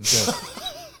brownie. I'm good. It's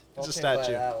a Don't take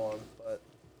statue. That one, but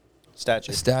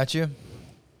Statue. A statue?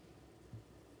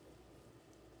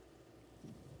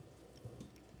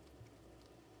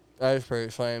 that is pretty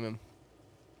flaming.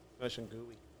 Nice and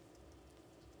gooey.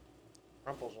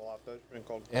 Crumples a lot though. It's been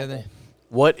called Yeah, they.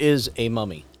 What is a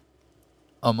mummy?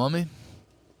 A mummy?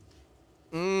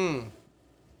 Mmm.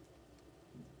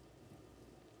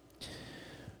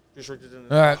 Just rigged it in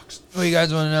All right. What do you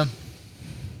guys want to know?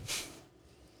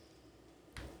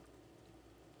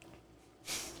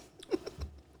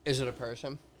 Is it a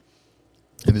person?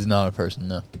 It is not a person,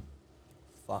 no.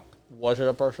 Fuck. Was it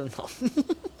a person?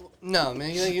 No,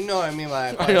 man, you know what I mean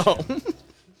by that I know. question.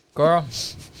 Carl?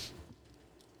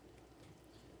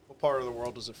 What part of the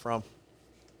world is it from?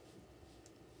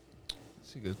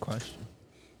 That's a good question.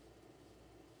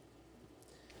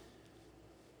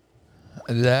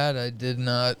 That I did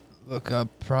not look up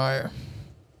prior.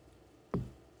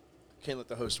 Can't let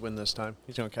the host win this time.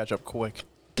 He's gonna catch up quick.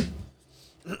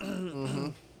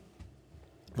 I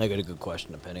got a good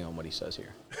question depending on what he says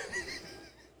here.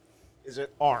 Is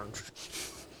it orange?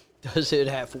 Does it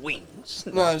have wings?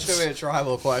 No, it's gonna be a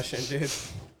tribal question, dude.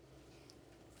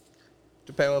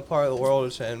 Depending what part of the world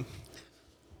it's in.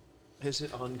 Is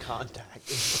it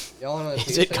uncontacted? Y'all know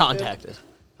Is it contacted?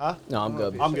 Huh? No, I'm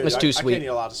good. I'm good. It's I too can't sweet. eat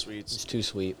a lot of It's sweets. too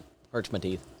sweet. Hurts my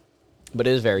teeth. But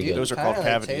it is very good. Those are called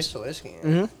cavities. Taste the whiskey.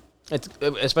 In it. It's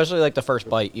especially like the first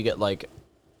bite, you get like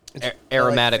It's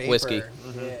aromatic like whiskey. vapor.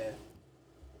 Yeah.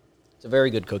 It's a very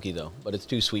good cookie though, but it's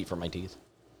too sweet for my teeth.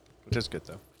 Which is good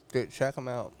though. Dude, check them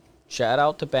out. Shout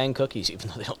out to Bang Cookies, even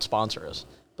though they don't sponsor us.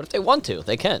 But if they want to,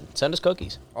 they can. Send us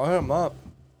cookies. I'll hit them up.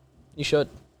 You should.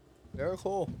 They're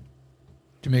cool.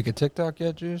 Did you make a TikTok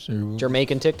yet, Juice? Or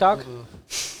Jamaican TikTok?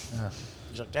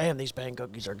 He's like, damn, these bang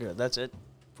cookies are good. That's it.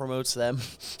 Promotes them.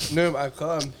 No, I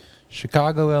could.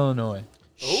 Chicago, Illinois.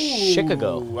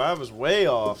 Chicago. Ooh, I was way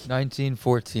off.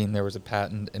 1914, there was a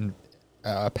patent and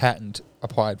a patent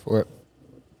applied for it.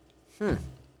 It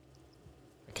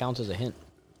counts as a hint.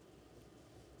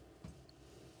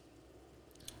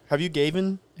 Have you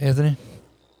given Anthony?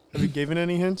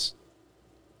 any hints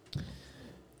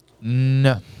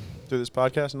No. through this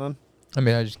podcast? None. I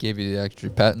mean, I just gave you the extra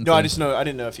patent. No, I thing. just know. I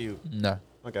didn't know if you. No.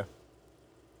 Okay.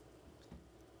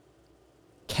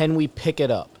 Can we pick it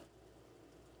up?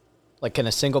 Like, can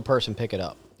a single person pick it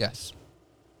up? Yes.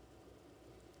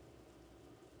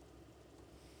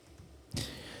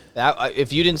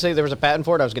 If you didn't say there was a patent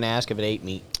for it, I was going to ask if it ate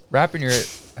meat. Wrapping your...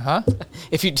 Huh?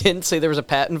 If you didn't say there was a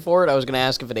patent for it, I was going to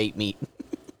ask if it ate meat.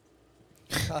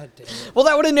 God damn it. Well,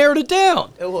 that would have narrowed it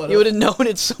down. It would've. You would have known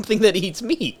it's something that eats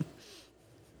meat.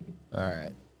 All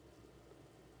right.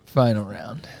 Final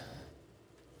round.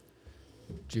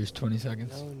 Juice 20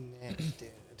 seconds. No neck, dude.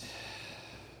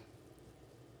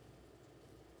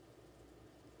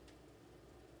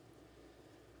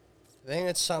 I think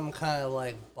it's some kind of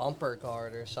like bumper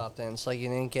guard or something. It's like you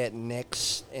didn't get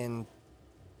nicks in.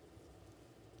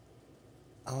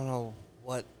 I don't know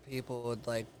what people would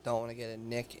like. Don't want to get a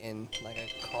nick in like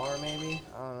a car, maybe.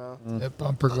 I don't know. That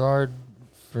bumper guard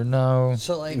for no.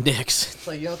 So like, Nix. it's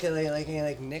like you don't get like any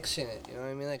like nicks in it. You know what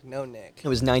I mean? Like no nick. It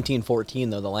was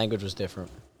 1914, though. The language was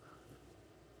different.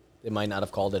 They might not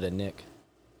have called it a Nick.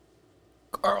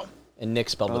 Carl. And Nick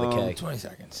spelled with a K. 20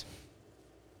 seconds.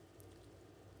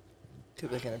 Could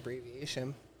be like an abbreviation.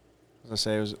 I was gonna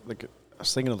say it was like I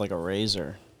was thinking of like a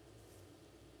razor.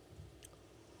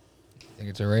 Think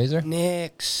it's a razor?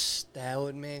 Nicks. That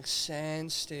would make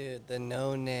sense, dude. The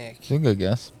no nick. It's a good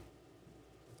guess.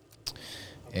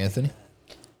 Anthony?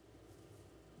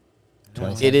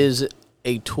 20 It is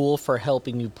a tool for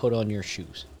helping you put on your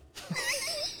shoes.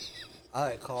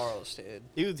 I like Carl's,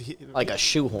 dude. Like a The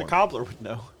shoehorn. cobbler would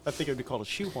know. I think it would be called a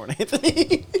shoehorn,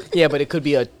 Anthony. Yeah, but it could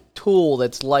be a tool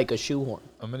that's like a shoehorn.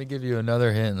 I'm going to give you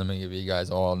another hint. I'm going to give you guys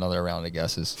all another round of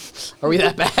guesses. Are we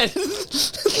that bad?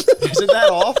 Isn't that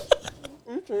off?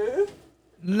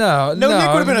 No, No, Nick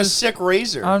would have been I'm a just- sick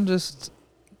razor. I'm just.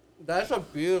 That's a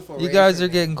beautiful You razor, guys are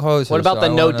dude. getting closer. What about so the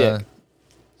I no wanna- dick?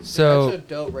 So. That's a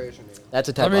dope razor, dude. That's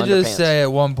a type Let me of just underpants. say,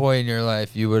 at one point in your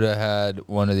life, you would have had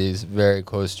one of these very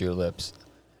close to your lips,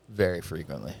 very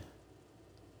frequently.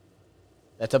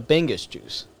 That's a Bingus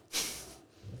juice.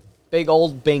 Big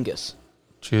old Bingus.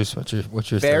 Juice, what's your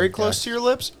Very third close guess? to your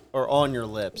lips or on your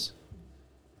lips?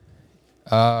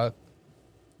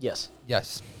 Yes.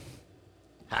 Yes.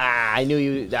 Ah, I knew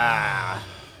you. Ah.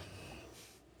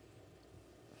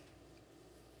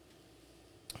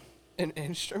 An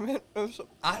instrument?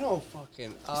 I don't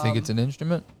fucking. You think it's an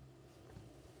instrument?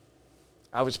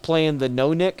 I was playing the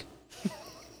no Nick.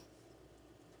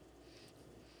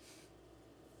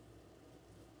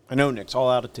 I know Nick's all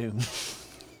out of tune.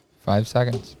 5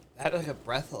 seconds. That like a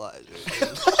breathalyzer.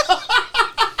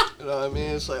 Dude. You know what I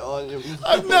mean? It's like on your.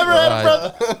 I've never had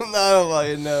a breath. No, I don't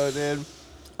fucking know, dude.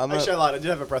 I'm Actually, I not. lied. I did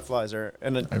have a breathalyzer,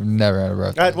 and then I've never had a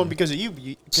breath. I had one because of you.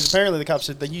 Because apparently the cops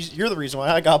said that you're the reason why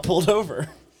I got pulled over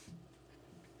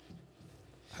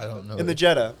I don't know. in the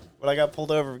Jetta. When I got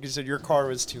pulled over because he said your car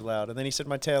was too loud, and then he said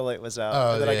my taillight was out,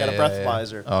 Oh, and then I got a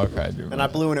breathalyzer, Oh, okay, I do and I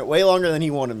remember. blew in it way longer than he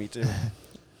wanted me to.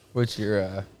 What's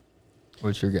your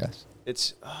guess?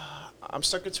 It's I'm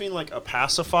stuck between like a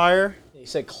pacifier. You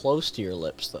said close to your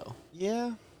lips, though.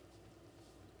 Yeah.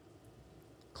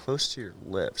 Close to your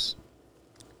lips.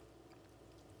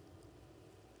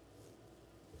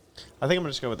 I think I'm gonna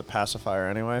just go with the pacifier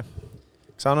anyway,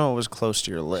 because I don't know it was close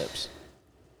to your lips.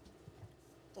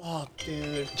 Oh,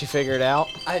 dude. Did you figure it out?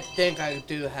 I think I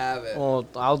do have it. Well,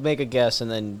 I'll make a guess, and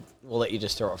then we'll let you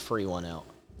just throw a free one out.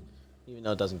 Even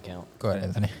though it doesn't count. Go ahead,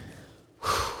 Anthony.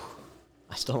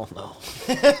 I still don't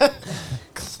know.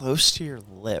 Close to your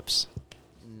lips.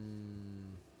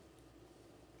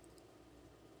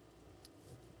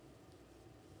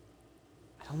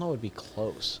 I don't know it would be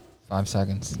close. 5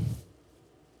 seconds.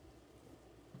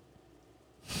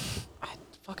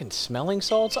 Fucking smelling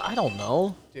salts? I don't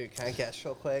know. Dude, can I guess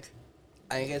real quick?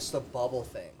 I think it's the bubble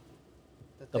thing.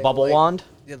 The bubble wand?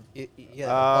 Yeah, the Oh, bubble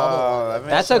wand. that makes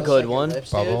That's a Smells good like your one.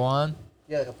 lips, Bubble dude. wand?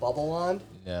 Yeah, like a bubble wand.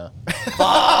 Yeah.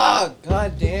 Fuck!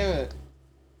 God damn it.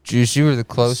 Juice, you were the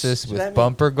closest So with that mean-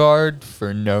 bumper guard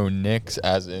for no nicks,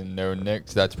 as in no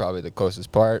nicks. That's probably the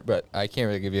closest part, but I can't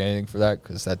really give you anything for that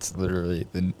because that's literally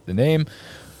the name.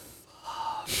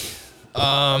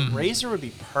 Razor would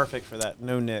be perfect for that.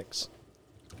 No nicks.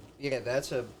 Yeah,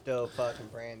 that's a dope fucking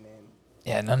brand name.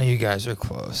 Yeah, none of you guys are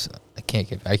close. I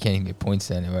can't even get points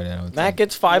to anybody. I don't Matt think.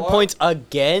 gets 5 What? points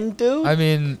again, dude? I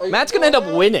mean, Matt's going to end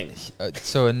up winning.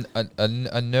 so a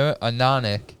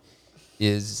nonic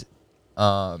is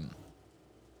the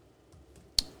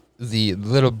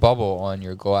little bubble on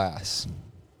your glass,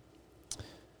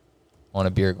 on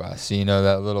a beer glass. So you know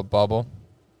that little bubble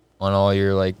on all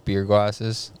your like beer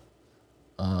glasses.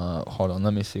 Hold on,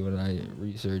 let me see what I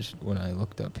researched when I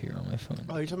looked up here on my phone.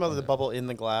 Oh, you're talking about the bubble in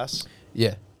the glass?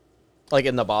 Yeah. Like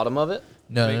in the bottom of it?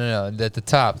 No. At the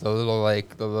top, the little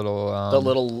The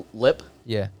little lip?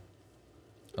 Yeah.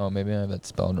 Oh, maybe I have that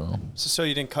spelled wrong. So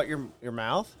you didn't cut your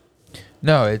mouth?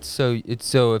 No, it's so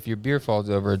if your beer falls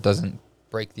over, it doesn't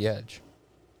break the edge.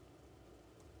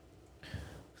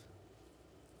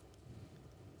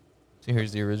 So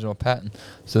here's the original patent.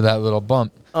 So that little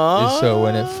bump is so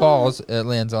when it falls, it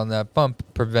lands on that bump,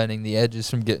 preventing the edges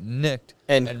from getting nicked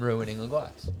And- and ruining the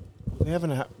glass. They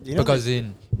haven't. You know, Because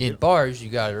in bars, you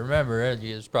got to remember,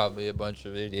 there's probably a bunch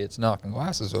of idiots knocking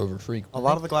glasses over frequently. a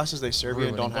lot of the glasses they serve you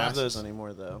Ruining don't have those glasses.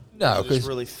 anymore, though. No, They're just 'cause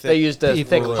really thick. They use the thick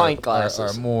People pint glasses.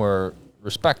 are more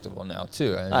respectable now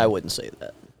too. I wouldn't say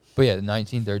that. But yeah,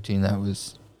 1913.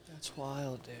 That's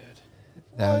wild, dude.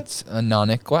 That's a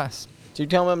non-nick glass. Did you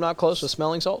tell me I'm not close with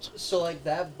smelling salts? So like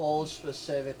that bulge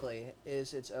specifically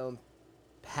is its own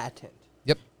patent.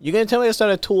 You gonna tell me that's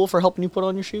not a tool for helping you put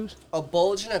on your shoes? A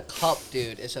bulge in a cup,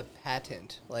 dude, is a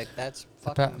patent. Like that's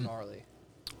fucking patent. gnarly.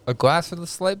 A glass with a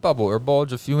slight bubble or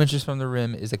bulge a few inches from the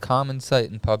rim is a common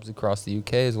sight in pubs across the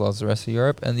UK as well as the rest of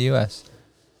Europe and the US.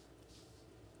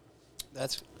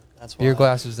 That's Beer wild.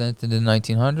 glass was invented in the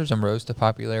 1900s and rose to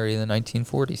popularity in the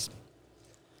 1940s.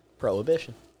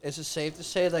 Prohibition. Is it safe to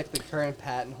say like the current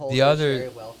patent holder The other- is very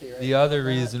wealthy? Right The now other with that?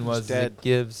 reason was dead.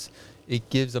 it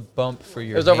gives a bump for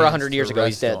your. was over hands 100 years to ago,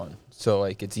 he's rest dead. on. So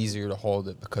like it's easier to hold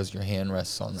it because your hand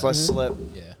rests on It's that. less slip.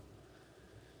 Yeah.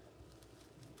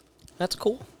 That's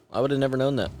cool. I would have never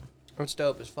known that. It's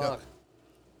dope as fuck.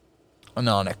 A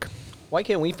non-nick. Why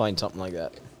can't we find something like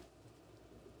that?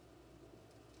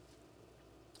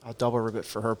 I'll double rib it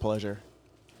for her pleasure.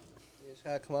 You just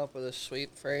gotta come up with a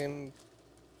sweet, frame,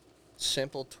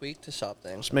 simple tweak to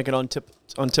something. Just make it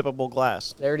untippable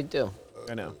glass. They already do.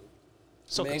 I know.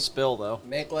 Still can Make- spill though.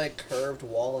 Make like curved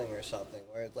walling or something,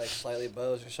 where it like slightly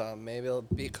bows or something. Maybe it'll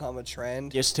become a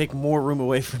trend. Just take more room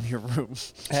away from your room.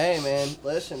 Hey man,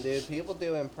 listen, dude. People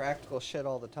do impractical shit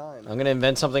all the time. I'm gonna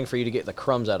invent something for you to get the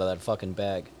crumbs out of that fucking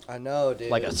bag. I know, dude.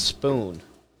 Like a spoon.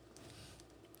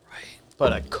 Right.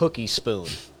 But a cookie spoon.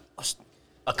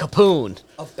 A capoon.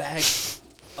 a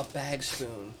bag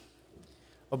spoon.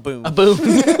 A boom. A boon.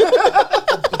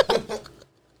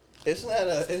 Isn't that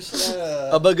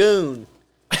a a bagoon.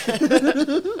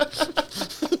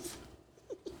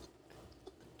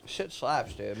 shit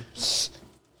slaps, dude?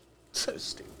 So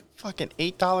stupid. Fucking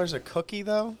 $8 a cookie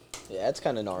though. Yeah, it's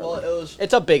kind of gnarly. Well, it was.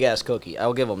 It's a big ass cookie.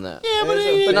 I'll give them that. Yeah,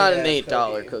 But not an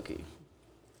 $8 cookie.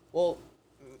 Well,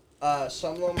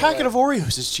 some of them. Packet were, of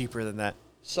Oreos is cheaper than that.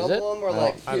 Some Is of it? them were I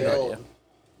like have no idea. filled.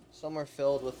 Some were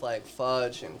filled with like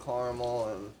fudge and caramel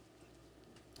and.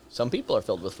 Some people are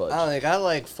filled with fudge. I don't know, they got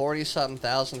like 40-something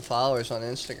thousand followers on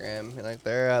Instagram. And, like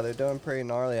they're doing pretty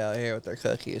gnarly out here with their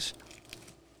cookies.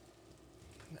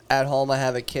 At home, I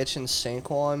have a kitchen sink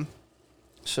one,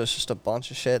 so it's just a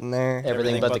bunch of shit in there.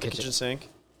 Everything but the kitchen. sink.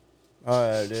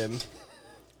 Oh, dude.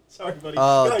 Sorry, buddy.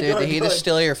 Oh, Go ahead, dude, go did ahead, he go just ahead.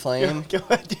 steal your flame? Go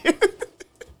ahead, dude.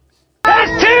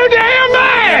 That's too damn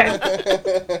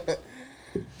bad!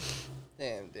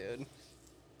 Damn, dude.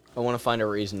 I want to find a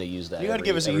reason to use that. You gotta every-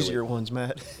 give us every easier week. ones,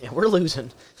 Matt. Yeah, we're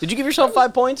losing. Did you give yourself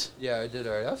 5 points? Yeah, I did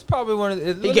already. That's probably one of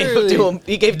the. He gave it to him.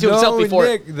 He gave it to himself before.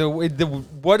 Nick,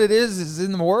 what it is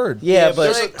in the word. Yeah,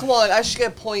 But but come on, I should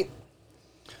get a point.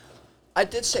 I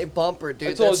did say bumper, dude.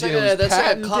 I told That's you like it was that's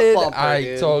like a cup patented. bumper, I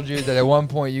dude. told you that at one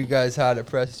point you guys had to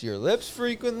press your lips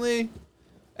frequently.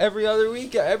 Every other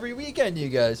week, every weekend, you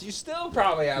guys. You still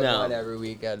probably have No. one every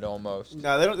weekend almost.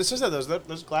 No, they don't. This is that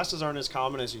those glasses aren't as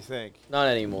common as you think. not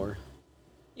anymore.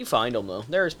 You find them though.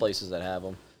 There's places that have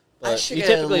them. I But should you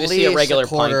get typically at just see a least regular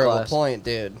quarter pint of a glass. point,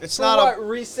 dude. It's For not what, a.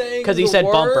 re-saying Because he the said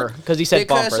word? bumper. Because he said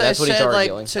Because bumper. That's I what he's said,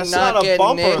 arguing. Like, to That's not not a get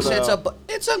bumper, nicks, though.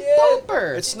 it's a Yeah.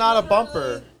 bumper. It's not a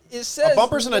bumper. It says A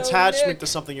bumper's an no attachment nick. to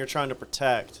something you're trying to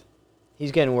protect.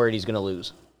 He's getting worried he's gonna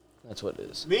lose. That's what it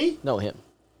is. Me? No, him.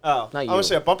 Oh, Not I would you.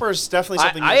 say a bumper is definitely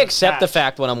something. I you accept the attach.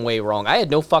 fact when I'm way wrong. I had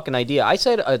no fucking idea. I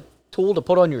said a tool to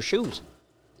put on your shoes.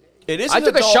 It is. I an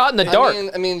took a adult- shot in the dark.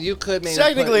 I mean, you could maybe.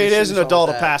 Technically, put it is your an shoes adult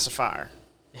on with that. pacifier.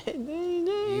 I You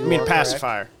mean, are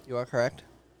pacifier. correct. You are correct.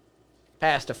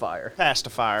 Pacifier.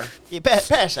 Pacifier. Yeah,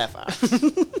 pacifier.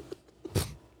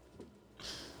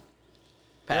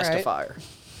 Pacifier.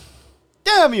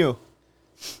 Damn you!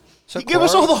 So You give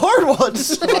us all the hard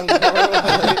ones.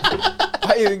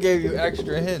 I even gave you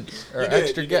extra hints or did,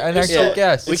 extra you did. an You're extra still-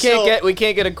 guess. We It's can't still-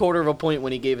 get a quarter of a point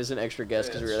when he gave us an extra guess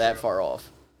because we were that far off.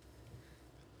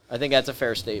 I think that's a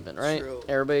fair statement, right? True.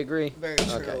 Everybody agree? Very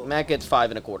Okay. true. Matt gets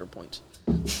 5 1/4 points.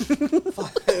 5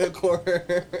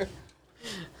 1/4.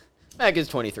 Matt gets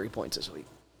 23 points this week.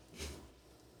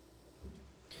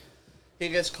 He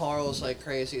gets Carl's like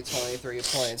crazy 23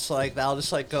 points. Like that'll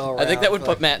just like go around. I think that would for,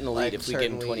 put like, Matt in the lead like, if we gave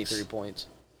him certain 23 weeks. points.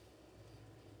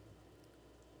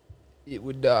 It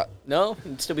would not. No,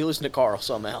 he'd still be losing to Carl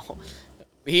somehow.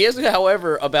 He is,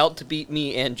 however, about to beat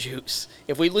me and Juice.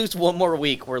 If we lose one more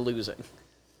week, we're losing.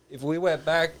 If we went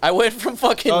back, I went from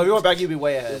fucking... Oh, if you went back, you'd be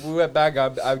way ahead. if we went back,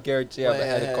 I guarantee I'm Way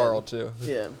ahead of ahead. Carl too.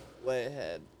 Yeah. Way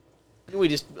ahead. We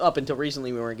just up until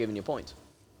recently we weren't giving you points.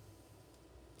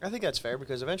 I think that's fair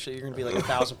because eventually you're going to be like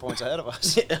 1,000 points ahead of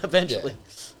us. Eventually,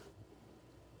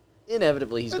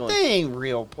 inevitably, he's But going. they ain't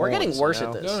real points. We're getting worse you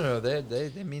at know? this.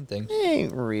 No, they mean things. They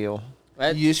ain't real.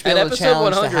 At, You should be at able to episode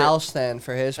challenge 100, the house then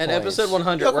for his At points. episode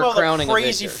 100, Talk we're about crowning a a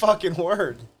crazy victor. fucking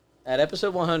word. At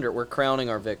episode 100, we're crowning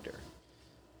our victor.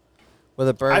 With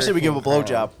a Burger I say we give him a King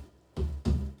crown. blowjob.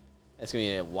 That's gonna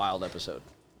be a wild episode.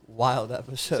 Wild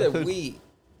episode. we.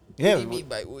 Yeah. What do you mean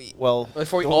by we? Well,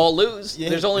 Before we all lose, Yeah.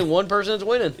 there's only one person that's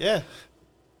winning. yeah.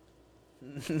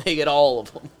 They get all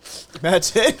of them.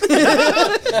 That's it.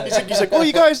 he's like, oh,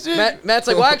 you guys did. Matt's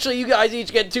like, well, actually, you guys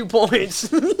each get 2 points.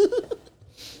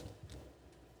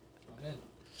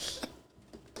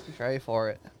 He's ready for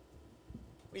it.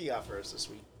 What you got for us this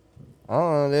week? I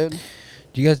don't know, dude.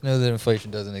 Do you guys know that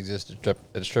inflation doesn't exist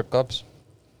at strip clubs?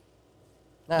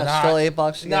 Nah, it's still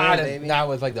 $8 a Not, game, baby. not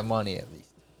with like the money at least.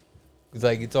 It's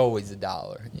like it's always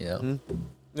 $1, you know. Mm-hmm.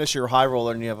 Unless you're a high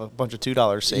roller and you have a bunch of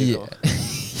 $2 saved. Yeah. up.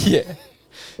 Yeah.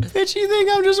 Bitch, you think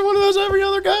I'm just one of those every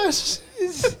other guys?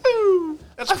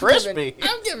 That's crispy.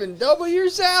 I'm giving double your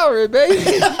salary,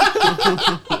 baby.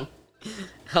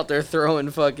 Out there throwing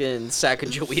fucking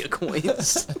Sacagawea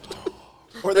coins.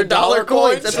 Or They're dollar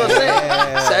coins. That's what I'm saying.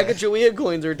 Yeah. Sacagawea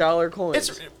coins are dollar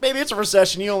coins. Maybe it's a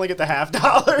recession. You only get the $half.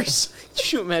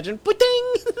 Could you imagine?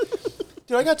 Ba-ding!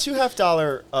 Dude, I got 2 $half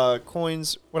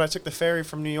coins when I took the ferry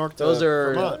from New York to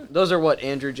Vermont. Those are what,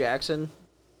 Andrew Jackson?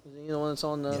 Is he the one that's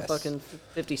on the Yes. fucking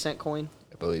 50-cent coin?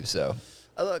 I believe so.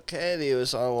 I thought Kennedy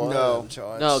was on one No. of them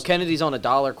joints. No, Kennedy's on a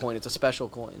dollar coin. It's a special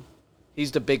coin.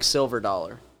 He's the big silver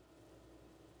dollar.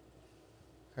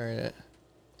 Heard it.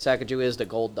 Sacagawea is the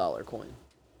gold dollar coin.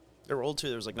 They were old too.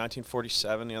 There was like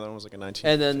 1947. The other one was like a 19.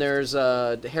 And then there's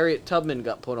Harriet Tubman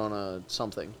got put on a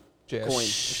something. Coin or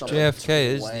something. JFK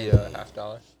is Way. the $half.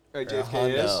 Right, A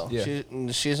Hondo.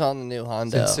 Yeah. She's on the new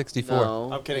Hondo. Since 64.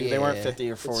 No. I'm kidding. They weren't Yeah. 50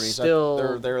 or 40s.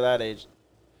 still- They're that age.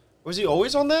 Was he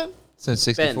always on that? Since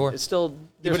Ben, 64. it's still Yeah,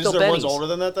 there's but is still there ones Benny's. older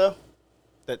than that though?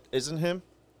 That isn't him?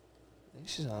 I think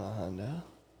she's on a Hondo.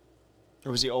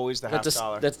 Or was he always the That's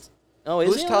 $half? that's oh, is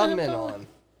Who's he on a Tubman dollar? on?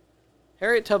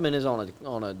 Harriet Tubman is on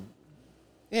a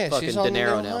Yeah, fucking she's on the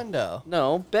dinero new now. Hondo.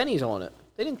 No, Benny's on it.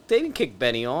 They didn't kick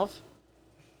Benny off.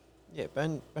 Yeah,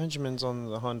 Benjamin's on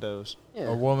the Hondos. Yeah.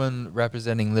 A woman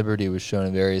representing liberty was shown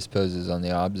in various poses on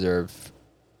the obverse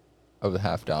of the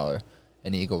 $half.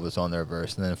 An eagle was on the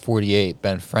reverse. And then in 48,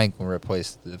 Ben Franklin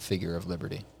replaced the figure of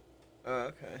liberty. Oh,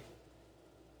 okay.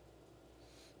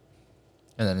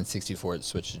 And then in 64, it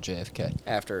switched to JFK.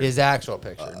 After His actual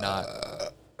picture, not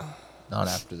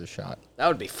after the shot. that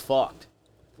would be fucked.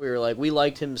 We were like, we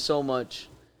liked him so much,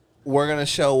 We're gonna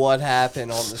show what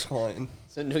happened on this coin.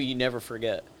 so no, you never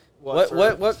forget. What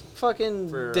What fucking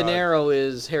for, dinero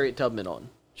is Harriet Tubman on?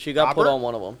 She got put Robert? on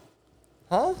one of them.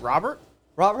 Huh? Robert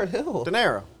Robert who? De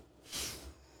Niro.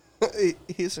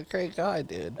 He's a great guy,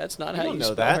 dude. That's not You how don't you know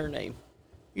spell that. her name.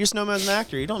 You just know him as an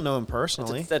actor. You don't know him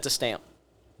personally. That's a stamp.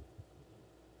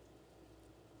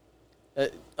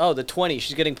 The 20.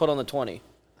 She's getting put on the 20.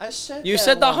 I said You that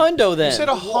said the one. hundo then. You said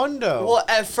a Hondo. Well,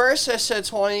 at first I said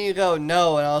 20, you go,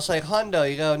 no. And I was like, Hundo.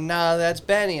 You go, nah, that's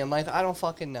Benny. I'm like, I don't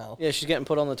fucking know. Yeah, she's getting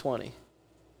put on the 20.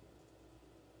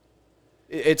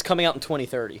 It's coming out in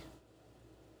 2030.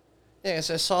 Yeah,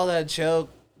 'cause I saw that joke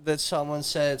that someone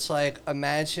said. It's like,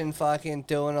 imagine fucking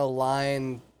doing a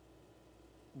line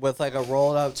with like a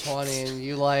rolled up 20 and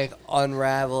you like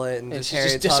unravel it and And just she's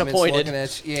Harriet just Tubman's disappointed. looking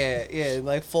at you. Yeah,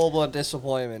 like full blown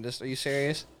disappointment. Are you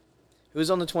serious? Who's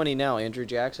on the 20 now? Andrew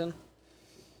Jackson?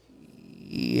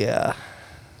 Yeah.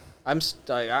 I'm so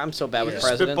bad with You're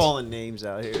presidents. spitballing names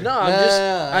out here. No, I'm just.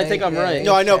 No, I think I'm yeah, right.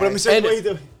 No, I know, but I'm saying And- wait,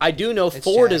 the- I do know It's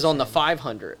Ford is on the Jackson.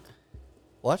 500.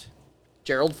 What?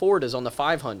 Gerald Ford is on the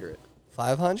 500.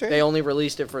 500? They only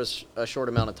released it for a short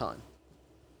amount of time.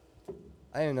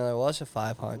 I didn't know there was a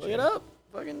 500. Look it up.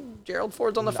 Fucking Gerald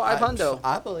Ford's on the 500.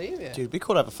 I believe you. dude, it'd be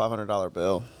cool to have a $500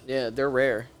 bill. Yeah, they're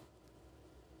rare.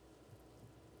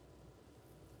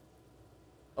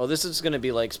 Oh, this is going to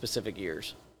be like specific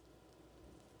years.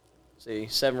 See,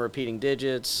 7 repeating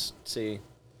digits. See,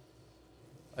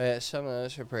 Oh, yeah, some of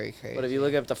those are pretty crazy. but if you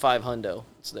look up the 500,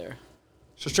 it's there.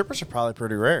 So strippers are probably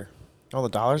pretty rare. All the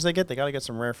dollars they got to get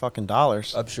some rare fucking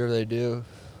dollars. I'm sure they do.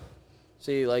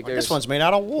 See, like there's This one's made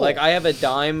out of wool. like I have a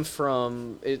dime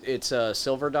from it's a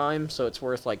silver dime, so it's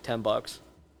worth like $10.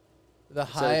 The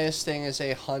highest thing is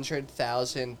a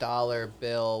 $100,000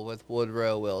 bill with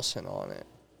Woodrow Wilson on it.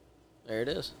 There it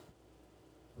is.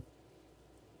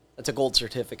 That's a gold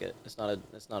certificate. It's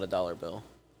not a dollar bill.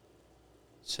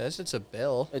 It says it's a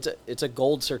bill. It's a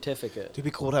gold certificate. It'd be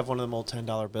cool to have one of them old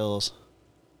 $10 bills.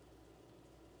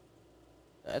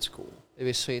 That's cool. It'd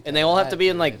be sweet. And they all have to be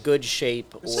in dude. like good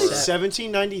shape It's or like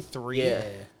 1793. yeah,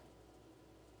 It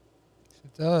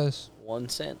does. 1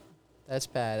 cent. That's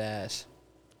badass.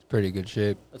 It's pretty good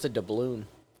shape. That's a doubloon.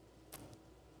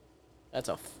 That's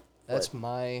a. That's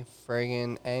my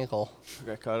friggin' ankle.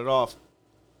 Okay, cut it off.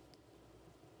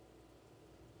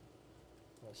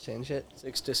 Singe it.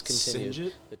 6 discontinued. Singe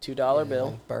it? The $2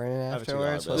 bill. Burn it have a $2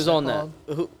 afterwards. bill. What's Who's on that?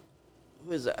 called?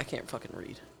 Who is that? I can't fucking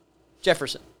read.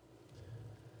 Jefferson.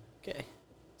 Okay.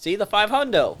 See the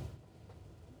 500.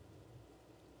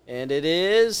 And it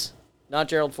is not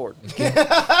Gerald Ford.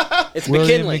 It's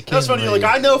William McKinley. That's funny. You're like,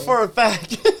 I know for a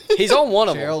fact. He's on one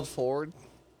of them. Gerald Ford.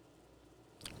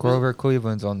 Grover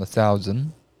Cleveland's on the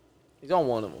 1,000. He's on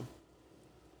one of them.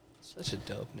 Such a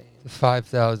dope name. The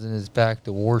 5,000 is back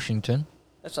to Washington.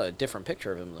 That's a different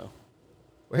picture of him though.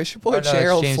 Where's your Oh, boy no, it's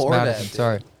Gerald James Ford Madison, at? dude?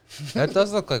 sorry. That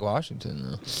does look like Washington,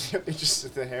 though. It's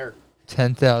just the hair.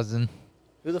 10,000.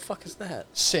 Who the fuck is that?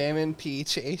 Salmon P.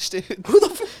 Chase, dude. Who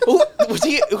was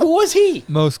he? Who was he?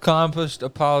 Most accomplished a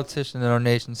politician in our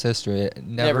nation's history,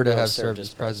 never to to have served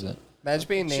as president. Imagine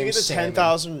being Did you named get the Salmon.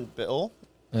 10,000 bill?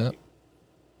 Yep.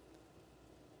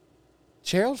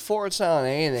 Gerald Ford's not on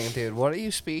anything, dude. What are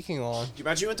you speaking on? Do you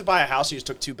imagine you went to buy a house, you just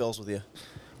took 2 bills with you?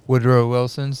 Woodrow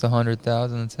Wilson's the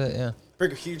 100,000. That's it. Yeah.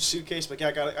 Bring a huge suitcase, but yeah,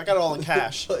 I got it all in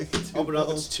cash. Like 2 Open it up,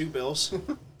 bills. it's 2 bills.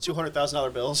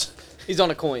 $200,000 bills. He's on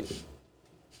a coin.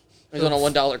 He's on a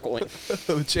 $1 coin.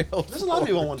 Oh, Gerald. There's a lot of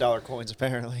people on $1 coins,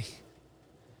 apparently.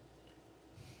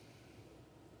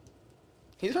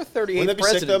 He's our Wouldn't that 38th be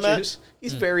sick, though, president. Matt? Juice.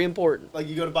 He's very important. Like,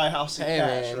 you go to buy a house in Hey,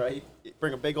 cash, man. right? You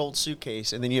bring a big old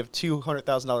suitcase, and then you have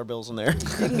 $200,000 bills in there. You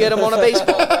can get him on a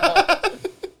baseball.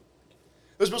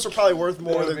 Those bills are probably worth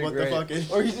more That'd than be what great. the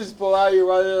fucking... Or you just pull out your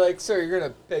wallet, like, sir, you're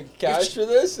gonna pay cash for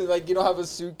this, and like you don't have a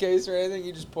suitcase or anything.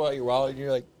 You just pull out your wallet, and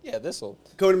you're like, yeah, this'll.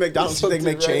 Go to McDonald's, That's they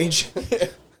make right. change.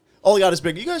 All I got is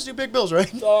big. You guys do big bills,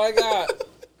 right? That's all I got.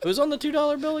 Who's on the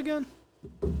 $2 bill again?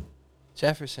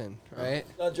 Jefferson, right?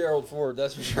 Not Gerald Ford,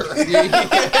 that's for sure.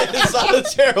 It's not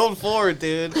Gerald Ford,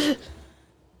 dude.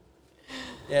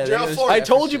 Yeah, Gerald that was Ford. I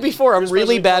told you before, I'm Here's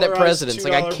really President bad at Colorado, presidents.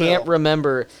 Like, I $2 can't bill.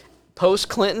 remember. Post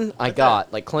Clinton, I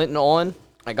got. Like, Clinton on,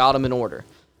 I got him in order.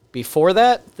 Before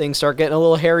that, things start getting a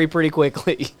little hairy pretty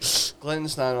quickly.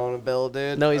 Clinton's not on a bill,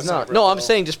 dude. No, he's That's not not. a No, real I'm bill.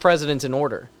 saying just presidents in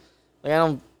order. Like, I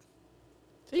don't.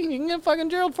 See, you can get fucking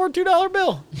Gerald Ford $2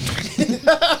 bill.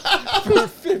 For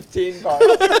 $15.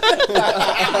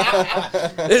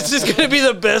 It's just gonna be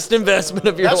the best investment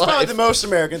of your That's probably life. the most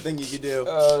American thing you could do.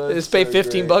 Just pay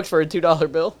 15 bucks for a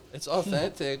 $2 bill. It's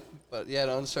authentic, but yet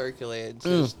uncirculated.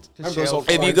 Remember those old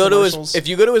If you Ford go to commercials?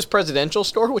 his presidential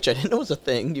store, which I didn't know was a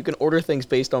thing, you can order things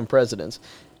based on presidents.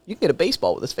 You can get a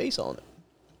baseball with his face on it.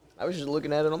 I was just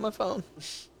looking at it on my phone.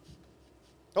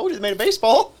 Oh, they made a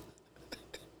baseball.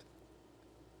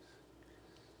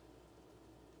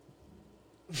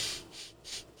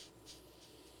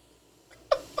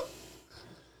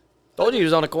 Told you he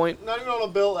was on a coin. Not even on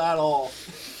a bill at all.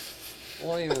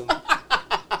 Won't even.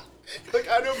 Like,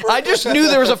 I know for I just knew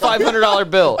there was a $500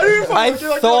 bill. I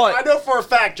thought I know for a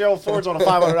fact Gerald Ford's on a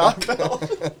 $500 bill.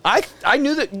 I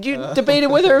knew that you debated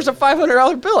whether there was a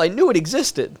 $500 bill. I knew it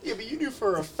existed. Yeah, but you knew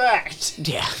for a fact.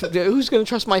 Yeah, who's gonna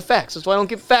trust my facts? That's why I don't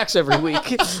get facts every week.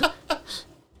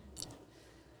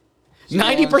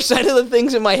 90% of the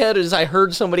things in my head is I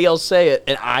heard somebody else say it,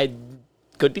 and I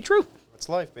could be true. That's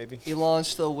life, baby. He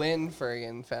launched the Win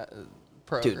friggin'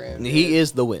 program. Dude, he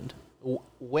is the wind.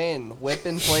 Win. Whip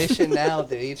inflation now,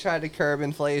 dude. He tried to curb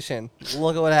inflation.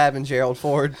 Look at what happened, Gerald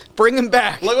Ford. Bring him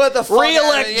back. Look what the fuck Reelect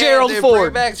happened. Yeah, Gerald dude, Ford.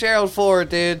 Bring back Gerald Ford,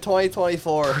 dude.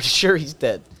 2024. Pretty sure he's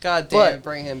dead. God damn But- it,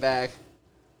 bring him back.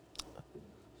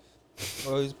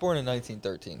 Well, he was born in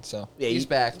 1913, so. Yeah, He's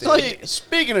back, dude.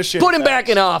 Speaking of shit, Put him back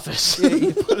in office. Yeah,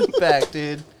 you put him back,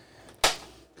 dude.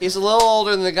 He's a little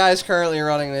older than the guys currently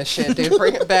running this shit, dude.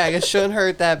 Bring it back. It shouldn't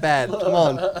hurt that bad. Come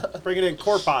on. Bring it in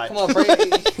court pie. Come on, bring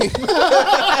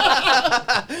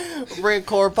bring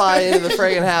core pie into the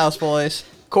friggin' house, boys.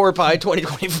 Core Pie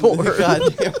 2024. God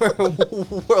damn,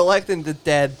 we're electing the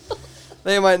dead.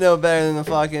 They might know better than the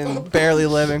fucking barely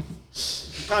living.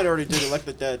 You kind of already did elect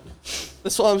the dead.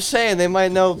 That's what I'm saying. They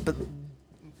might know a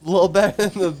little better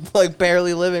than the like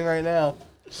barely living right now.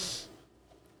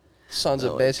 Sons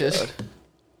of Oh my bitches. God.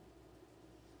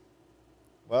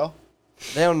 Well,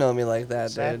 They don't know me like that,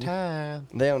 sad dude. time.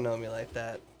 They don't know me like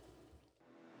that.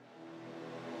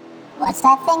 What's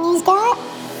that thing he's got?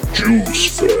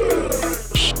 Juice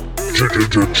facts.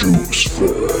 Juice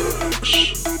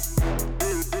facts.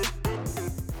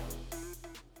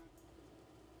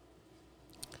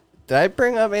 Did I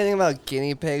bring up anything about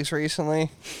guinea pigs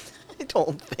recently? I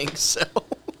don't think so.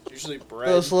 Did you usually bread.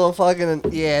 Those little fucking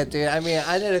yeah, dude. I mean,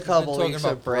 I did a I've been couple talking weeks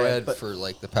about of bread, but for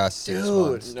like the past 6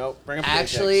 Dude. months. Nope. Bring up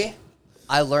actually,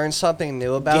 I learned something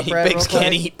new about Guinea bread. pigs real quick.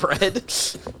 can't eat bread.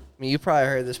 I mean, you probably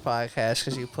heard this podcast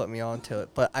because you put me onto it.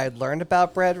 But I learned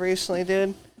about bread recently,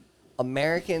 dude.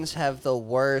 Americans have the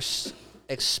worst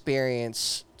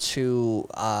experience to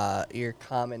your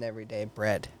common everyday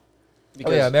bread. Oh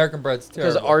yeah, American bread's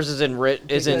because terrible. ours isn't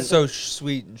It's isn't so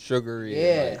sweet and sugary.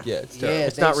 Yeah. and, like, it's terrible. Yeah.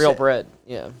 it's they not real said- bread.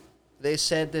 Yeah. They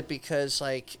said that because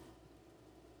like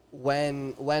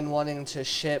when wanting to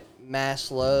ship mass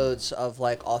loads of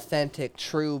like authentic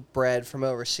true bread from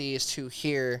overseas to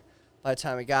here, by the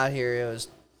time it got here it was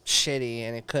shitty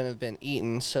and it couldn't have been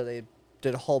eaten, so they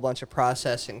did a whole bunch of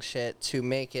processing shit to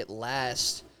make it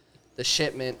last the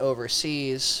shipment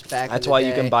overseas back in That's the why you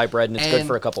day. can buy bread and it's good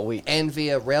for a And- couple weeks. and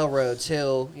via railroad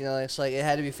too. You know, it's like it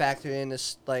had to be factored in to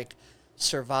like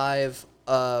survive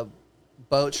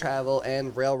boat travel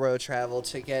and railroad travel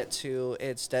to get to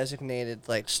its designated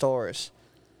like stores.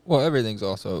 Well, everything's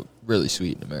also really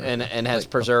sweet in America. and has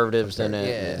Like, preservatives in it.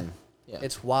 Yeah. and- yeah.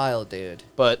 It's wild, dude.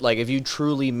 But like if you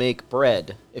truly make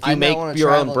bread, if you I make want to your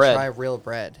travel own and bread, try real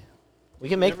bread. we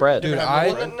can make bread. Dude,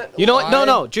 You know what? No, I-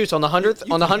 no, Juice. On the 100th,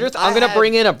 You on the can- 100th, I I'm gonna had-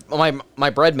 bring in my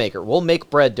bread maker. We'll make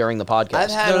bread during the podcast.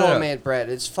 I've had No. homemade bread.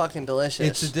 It's fucking delicious.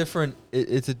 it's a different.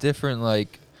 It's a different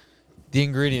like. The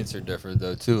ingredients are different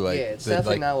though too. Like yeah, it's the,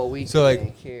 definitely like, not what we so, can like,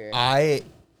 make here. I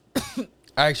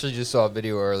actually just saw a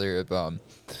video earlier of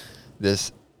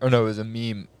this. Or no, it was a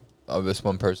meme of this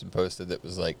one person posted that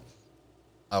was like,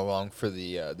 "I long for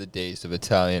the days of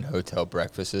Italian hotel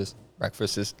breakfasts.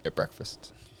 Breakfasts.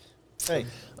 Hey,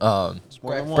 Um, it's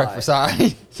more than one. breakfast.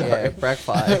 I sorry. yeah,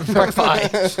 breakfast.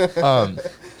 breakfast.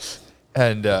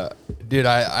 And dude,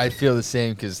 I feel the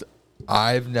same because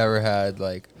I've never had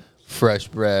like fresh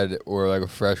bread or like a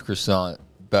fresh croissant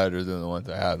better than the ones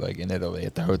I had like in Italy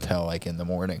at the hotel like in the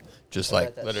morning. Just I like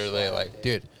bet that's literally solid, like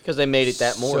dude. dude. Because they made it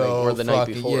that morning so or the night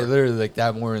fucking- before. Yeah, literally like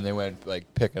that morning they went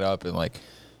like pick it up and like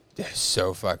it's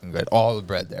so fucking good. All the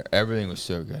bread there, everything was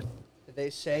so good. They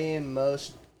say in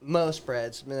most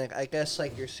breads, I mean, like, I guess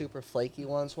like your super flaky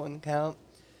ones wouldn't count,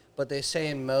 but they say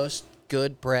in most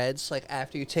good breads, like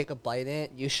after you take a bite in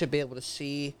it, you should be able to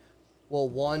see. Well,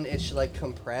 one, it should like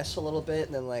compress a little bit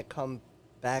and then like come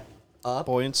back up,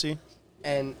 Buoyancy.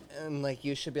 and like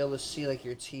you should be able to see like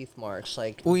your teeth marks,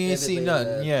 like. Well, you ain't seen vividly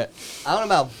nothing the- yet. I don't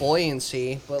know about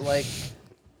buoyancy, but like.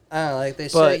 I don't know, like they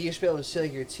say But- you should be able to see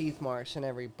like your teeth marks in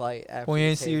every bite after Well, you you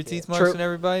ain't see your take teeth it. marks True. in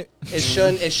every bite. It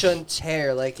shouldn't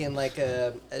tear like in like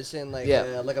a as in like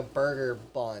Yeah. like a burger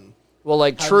bun. Well,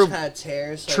 like How it true just kind of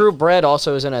tears. Like, true bread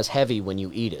also isn't as heavy when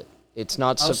you eat it. It's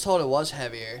not I was so told it was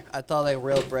heavier. I thought like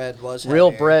real bread was real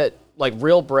heavier. bread. Like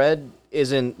real bread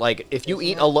isn't like if you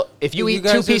eat if you eat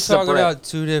guys two are pieces of talking bread. about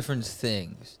two different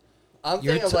things. I'm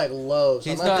You're thinking of t- like loaves.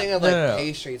 I'm He's not thinking of like no.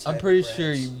 pastry type. I'm pretty of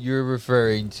sure breads. you're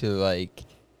referring to like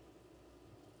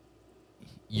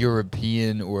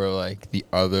European or like the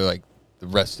other like the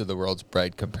rest of the world's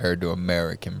bread compared to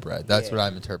American bread. That's Yeah. what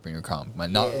I'm interpreting your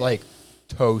compliment. Not Yeah. like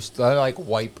toast, not like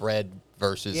white bread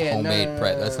versus Yeah, no, homemade no, no,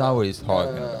 bread. no, That's no, not what he's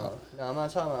talking no, about. No, I'm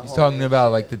not talking about. He's talking homemade about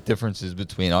shit. like the differences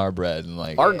between our bread and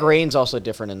like Our grain's also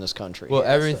different in this country. well, Yeah,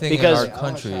 that's everything Because- in Yeah, our I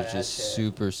wanna country try is that just shit.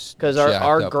 super because jacked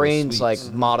our up with grain's like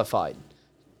sweets. modified,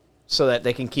 so that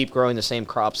they can keep growing the same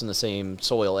crops in the same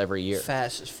soil every year.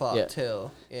 fast as fuck Yeah.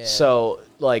 too. Yeah. So,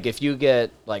 like, if you get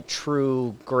like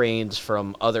true grains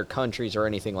from other countries or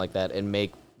anything like that and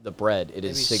make the bread, it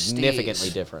is Maybe significantly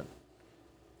Steve's. different.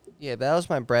 yeah, but that was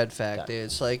my bread fact, Okay. dude.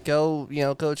 It's like go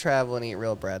travel and eat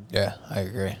real bread. Yeah, I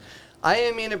agree. I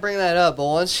didn't mean to bring that up, but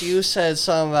once you said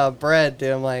something about bread,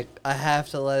 dude, I'm like, I have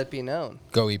to let it be known.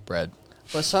 Go eat bread.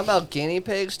 But something about guinea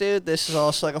pigs, dude. This is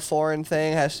also like a foreign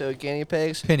thing. Has to do with guinea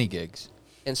pigs. Penny gigs.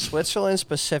 In Switzerland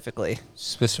specifically,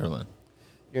 Switzerland.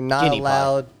 you're not Guinea pie.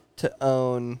 allowed to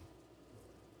own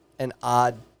an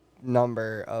odd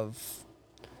number of.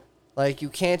 Like, you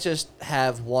can't just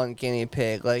have one guinea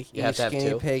pig. Like, You have each to have guinea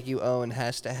two. pig you own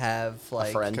has to have,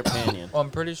 like. friend. Companion. Well, I'm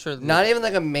pretty sure. Not even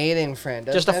like a mating friend.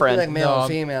 Doesn't Just a have to be, friend. like male No, and I'm-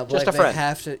 female. But just like a friend. They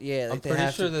have to, yeah. Like I'm they pretty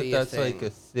have sure to that be that's a thing. like a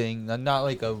thing, not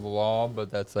like a law,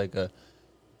 but that's like a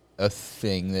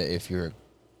thing that if you're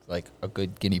like a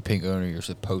good guinea pig owner, you're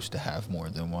supposed to have more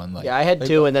than one. Like Yeah, I had like,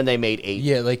 two, and then they made 8.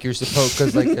 Yeah, like you're supposed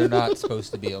because like they're not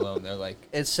supposed to be alone. They're like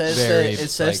It says very, that it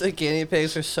says like- that guinea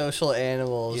pigs are social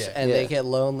animals Yeah. and Yeah. they get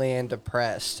lonely and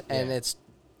depressed, and Yeah. it's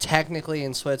technically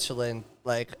in Switzerland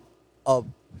like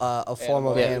a form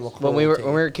of Yeah. animal When we cruelty.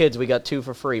 were kids, we got 2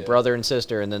 for free, brother and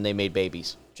sister, and then they made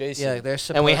babies. Jason. yeah, like they're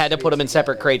And we supposed had to be put them in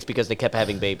separate together. crates because they kept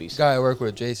having babies. guy I work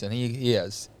with, Jason. He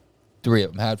has 3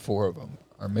 of them. Had 4 of them,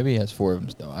 or maybe he has 4 of them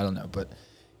still. I don't know, but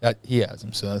He has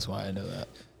them, so that's why I know that.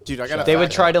 Dude, I got They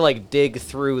would try to like dig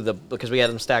through because we had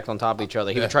them stacked on top of each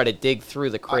other. He would try to dig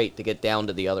through the crate to get down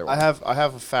to the other one. I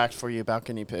have a fact for you about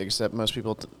guinea pigs that most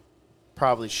people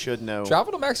probably should know.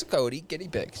 Travel to Mexico and eat guinea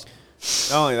pigs.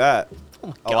 Not only that, a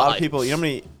lot God. of people. You know how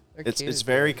many? They're It's cute.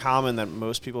 very common that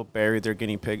most people bury their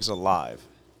guinea pigs alive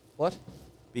What?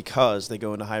 because they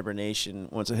go into hibernation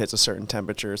once it hits a certain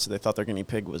temperature. So they thought their guinea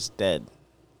pig was dead.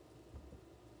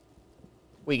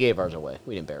 We gave ours away.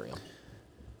 We didn't bury them.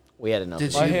 We had enough.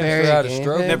 Did My you hamster bury had a guinea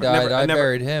stroke pig? and Never- died. never- I never-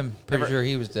 buried him. Pretty never- sure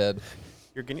he was dead.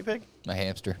 Your guinea pig? My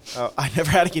hamster. I never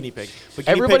had a guinea pig. But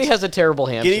guinea Everybody pigs- has a terrible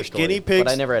hamster story, guinea pigs.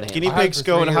 but I never had a hamster. Guinea I had pigs for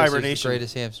go 3 into years. He's hibernation. the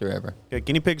greatest hamster ever. Yeah,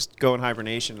 guinea pigs go in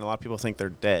hibernation, and a lot of people think they're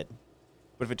dead.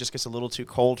 But if it just gets a little too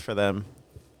cold for them,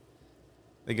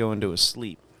 they go into a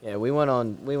sleep. Yeah, we went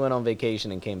on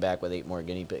vacation and came back with 8 more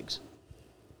guinea pigs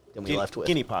than we left with.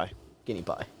 Guinea pie. Guinea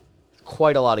pie.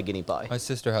 Quite a lot of guinea pie. My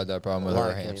sister had that problem with A lot her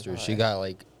of guinea hamsters. pie. She got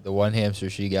like the one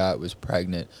hamster she got was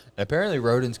pregnant. And apparently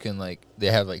rodents can they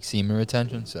have like semen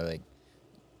retention, so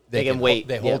They can wait,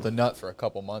 They yeah. hold the nut for a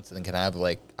couple months and then can have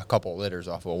like a couple litters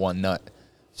off of one nut.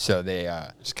 So they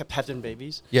Just kept having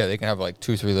babies. they can have like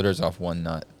 2-3 litters off one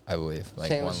nut, I believe. Like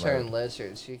Same one with certain load.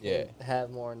 lizards. You can Yeah. have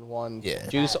more than one. Yeah.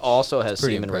 Juice hatch. also has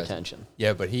pretty semen impressive. retention.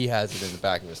 Yeah, but he has it in the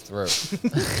back of his throat.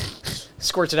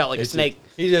 Squirts it out like a It's snake.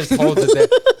 He just holds it there.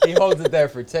 He holds it there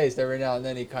for taste. Every now and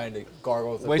then he kind of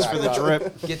gargles it Waits back for the up,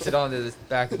 drip. Gets it onto the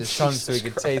back of his tongue so he can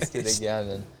Jesus taste it Christ. again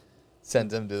and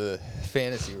sends him to the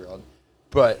fantasy world.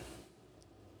 But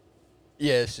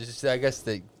yeah, it's just I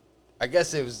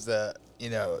guess it was they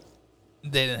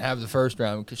didn't have the first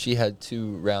round because she had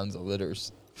 2 rounds of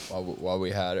litters while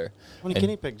we had her. How many And-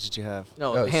 guinea pigs did you have?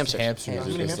 No, No, it's hamsters. Hamsters.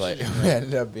 Hamsters. It was How many like hamsters we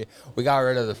ended up we got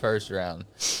rid of the first round,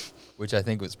 which I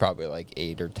think was probably like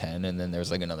 8 or 10, and then there was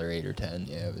like another 8 or 10.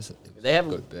 Yeah, it was They a have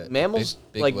good bit. mammals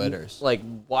big like litters. like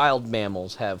wild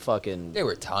mammals have fucking They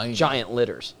were tiny. giant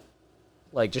litters.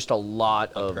 Like just a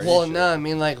lot of. pretty Well, sure. no, I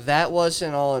mean like that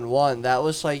wasn't all in one. That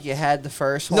was like you had the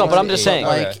first one. No, but I'm just saying.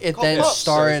 Like Okay. it then Pups.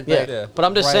 started. Yeah, Like, Yeah. but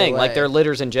I'm just right saying, like away. their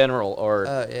litters in general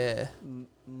are yeah.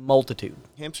 multitude.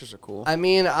 Hamsters are cool. I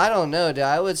mean, I don't know, dude.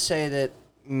 I would say that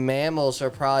mammals are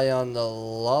probably on the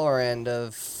lower end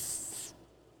of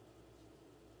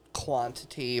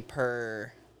quantity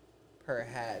per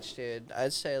hatch, dude.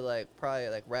 I'd say like probably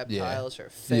like reptiles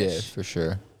or Yeah, fish. for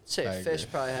sure. Say I fish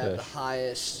agree. probably have the Fish.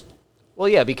 highest. Well,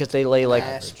 yeah, because they lay like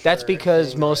Mass that's per because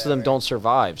thing or most of them whatever. don't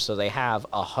survive, so they have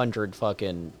 100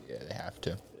 fucking. Yeah, they have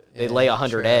to. They Yeah, lay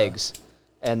 100 true. eggs,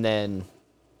 and then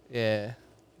Yeah.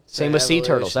 same So with sea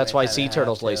evolution, turtles. That's they why kinda sea have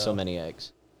turtles lay to. so many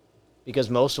eggs, because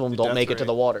most of them The don't death make it to rate.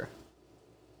 the water.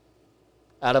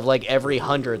 Out of like every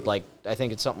 100, like I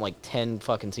think it's something like 10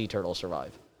 fucking sea turtles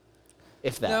survive,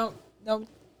 if that. Now,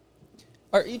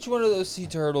 are each one of those sea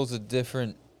turtles a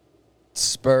different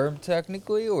sperm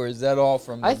technically, or is that all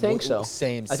from? I the think so.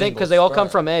 Same. I think because they all come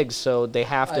sperm? from eggs, so they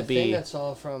have to I think be. that's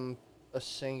all from a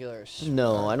singular.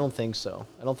 No, sperm. I don't think so.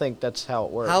 I don't think that's how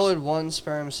it works. How would one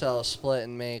sperm cell split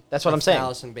and make? That's what I'm saying.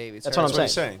 1,000 babies? That's what I'm That's what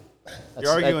he's saying. saying. That's-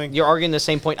 You're arguing. You're arguing the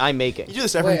same point I'm making. You do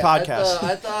this every Wait, podcast.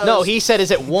 I thought No, it was- he said, "Is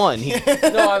it one?" He,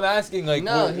 No, I'm asking like,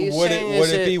 No, would, he's would it saying would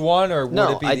is it be it- one or No,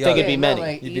 would it be I the think it'd other? be many.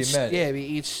 Like It'd be each, many. Yeah,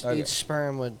 each Okay.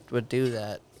 sperm would do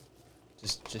that.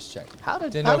 Just check. How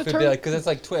did Didn't how know did if it'd be turtle- like because it's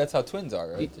like that's how twins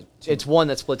are, right? It's one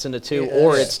that splits into 2, Yeah.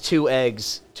 or Yeah. it's 2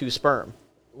 eggs, 2 sperm,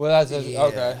 well, that's Yeah.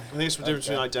 okay. I think it's the difference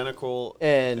between identical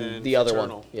and the other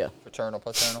fraternal. one. Yeah, Fraternal,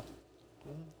 paternal.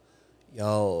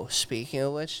 Yo, speaking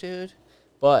of which, dude.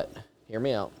 but hear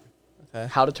me out. Okay.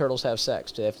 How do turtles have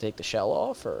sex? Do they have to take the shell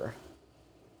off, or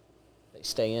they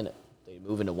stay in it? They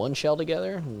move into one shell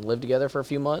together and live together for a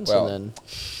few months, Well, and then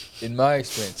In my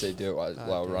experience, they do it while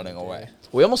damn, running dude. away.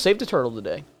 we almost saved a turtle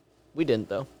today. We didn't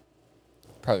though.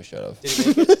 Probably should have.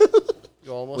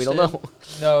 You almost We don't did? know.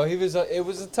 No, he was. It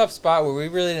was a tough spot where we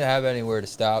really didn't have anywhere to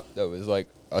stop. That was like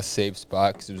a safe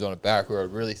spot because it was on a back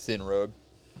road, really thin road.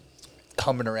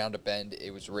 Coming around a bend,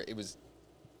 it was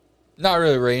not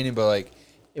really raining, but like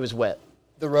It was wet.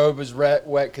 the road was wet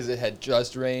because it had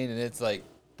just rained, and it's like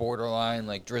borderline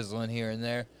like drizzling here and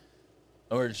there.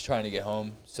 And we're just trying to get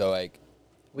home, so like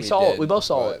We saw it. did, We both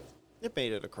saw but, it. It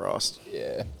made it across.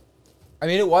 Yeah, I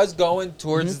mean it was going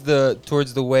towards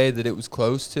the way that it was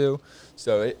close to,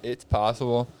 so it's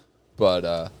possible,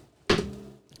 but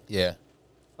yeah.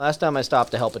 Last time I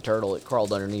stopped to help a turtle, it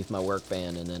crawled underneath my work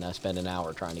van, and then I spent an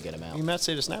hour trying to get him out. You might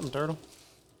say to snapping turtle.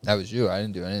 That was you. I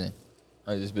didn't do anything.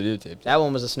 I just videotaped it. That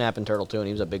one was a snapping turtle too, and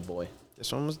he was a big boy.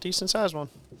 This one was a decent sized one.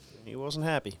 He wasn't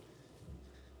happy.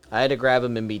 I had to grab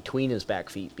him in between his back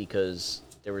feet because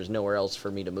there was nowhere else for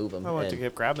me to move him. I went to and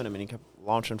keep grabbing him and he kept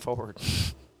launching forward.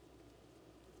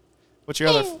 What's your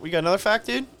other? We got another fact,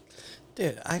 dude?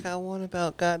 Dude, I got one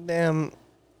about goddamn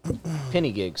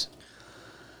Penny gigs.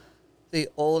 the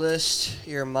oldest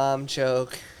your mom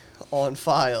joke on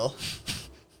file.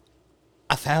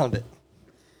 I found it.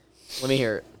 Let me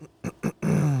hear it.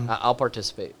 I'll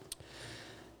participate.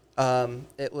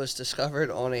 It was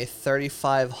discovered on a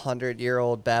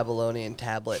 3,500-year-old Babylonian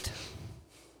tablet.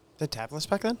 The tablets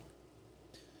back then?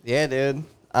 Yeah, dude.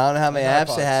 I don't know how many And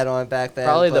apps it iPods. had on it back then.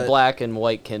 Probably the but black and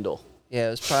white Kindle. Yeah,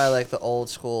 it was probably like the old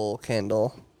school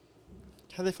Kindle.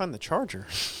 How'd they find the charger?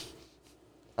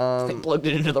 They plugged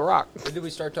it into the rock. When did we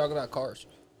start talking about cars?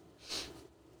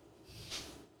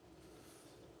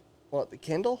 What, the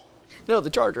Kindle? No, the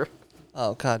charger.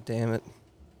 Oh, god damn it.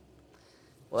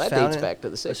 Well, that Found dates in- back to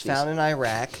the It was 60s. found in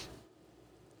Iraq.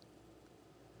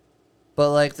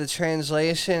 But, like, the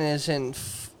translation isn't...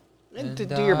 Do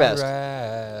your best.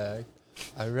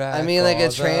 Iraq, I mean, like, it all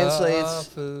the translates-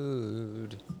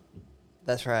 food.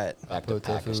 That's right. I put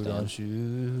the food on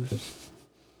shoes.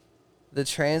 The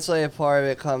translated part of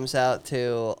it comes out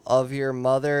to, of your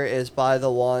mother is by the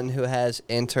one who has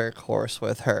intercourse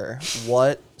with her.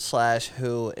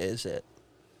 What/who is it?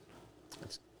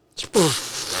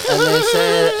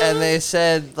 and they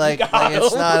said like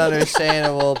it's not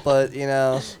understandable, but you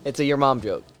know, It's a your mom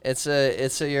joke. it's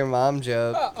a your mom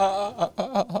joke.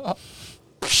 That's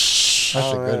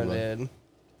a good one. Dude.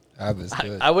 That was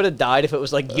good. I would have died if it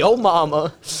was like, yo,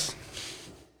 mama.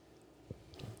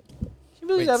 Can you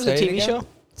believe that was a say it TV again? show?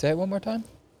 Say it one more time.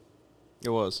 It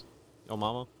was. Yo,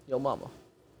 mama. Yo, mama.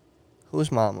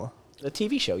 Who's mama? The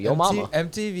TV show, Yo, mama.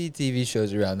 MTV TV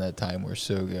shows around that time were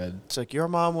so good. It's like your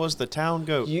mom was the town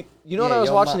goat. You know what Yeah, I was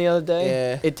Yo, watching Ma- the other day?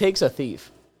 yeah. It Takes a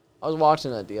Thief. I was watching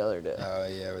that the other day. Oh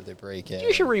yeah, where they break in.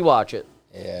 You should rewatch it.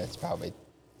 Yeah, it's probably.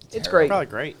 It's terrible. great. Probably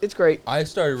great. It's great. I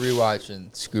started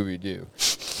rewatching Scooby Doo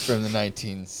from the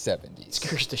 1970s.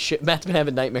 Scares the shit. Matt's been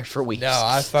having nightmares for weeks. No,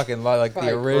 I fucking love like the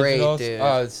Probably great, originals. dude.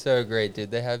 Oh, it's so great, dude.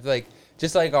 They have like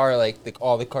just like our like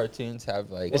all the cartoons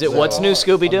have like. Is it What's New,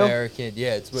 Scooby-Doo? American,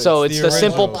 yeah. So it's the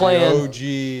Simple original, Plan.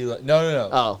 the OG. Like, no.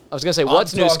 Oh, I was gonna say, I'm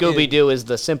What's New talking- Scooby Doo is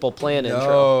the Simple Plan intro.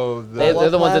 No, They're What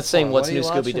the ones that sing platform? What's What are New you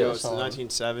watching Scooby-Doo. this It's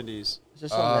the 1970s. Is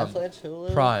this on Um, Netflix,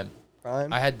 Hulu? Prime.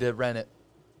 Prime. I had to rent it,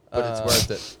 but it's Uh,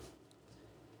 worth it.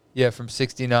 Yeah, from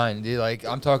 '69. Dude, like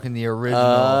I'm talking the original.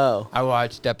 Oh. I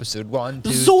watched episode 1, 2,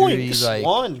 3. Zoinks! Like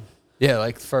One. yeah,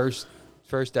 like first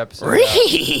episode.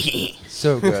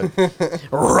 So good.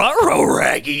 Ruh-roh,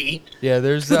 Raggy. Yeah,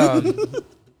 there's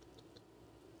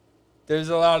there's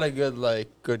a lot of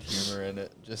good humor in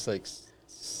it. Just like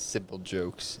simple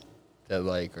jokes that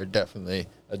like are definitely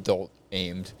adult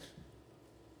aimed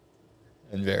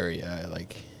and very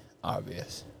like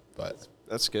obvious. But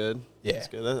That's good. yeah. That's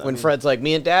good. That- I When mean, Fred's like,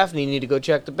 me and Daphne need to go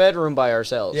check the bedroom by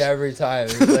ourselves. Yeah, every time.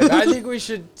 It's like, I think we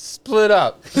should split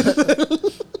up.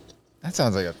 That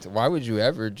sounds like why would you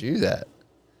ever do that?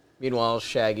 Meanwhile,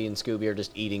 Shaggy and Scooby are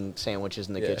just eating sandwiches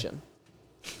in the Yeah. kitchen.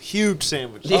 huge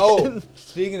sandwich. Oh,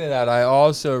 speaking of that, I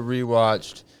also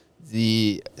rewatched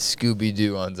the Scooby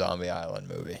Doo on Zombie Island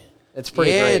movie. It's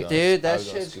pretty yeah, great. dude, I that was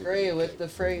on shit's Scooby great Doo. with the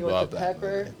with Love the that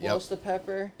pepper. movie. Yep. What's the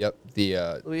pepper? Yep,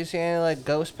 the Louisiana, like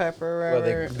ghost pepper or well,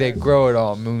 whatever. they grow it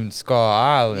on Moon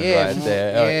Scar Island Yeah, right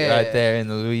there, yeah. right there in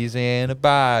the Louisiana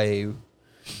Bayou.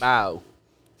 Wow.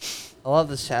 I love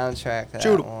the soundtrack of that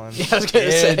Shoot 'em. one. Yeah, I was gonna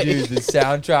Yeah, say. dude, the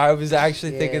soundtrack. I was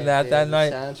actually thinking Yeah, that dude, that the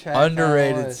night. soundtrack of that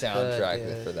Underrated one is good, soundtrack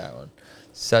dude. for that one.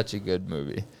 Such a good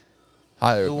movie.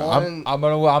 Highly The recommend. one- I'm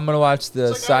gonna watch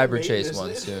the It's like Iron Cyber Maiden, Chase isn't one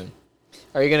it? soon.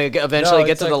 Are you gonna eventually No,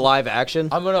 get it's to the like- live action?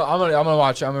 I'm gonna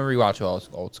rewatch all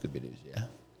old Scooby Doo's. Yeah,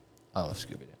 I love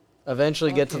Scooby Doo.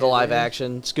 Eventually get to the yeah, live dude.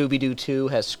 action. Scooby Doo 2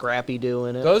 has Scrappy Doo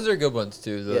in it. Those are good ones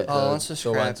too. Yeah. Oh, once the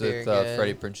the ones Scrappy with are good.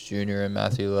 Freddie Prinze Jr. and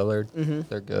Matthew Lillard. Mhm.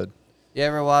 They're good. You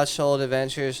ever watch Old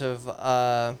Adventures of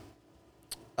like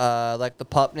the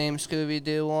pup named Scooby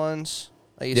Doo ones?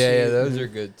 Like you Yeah, see those are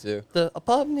good too. a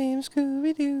pup named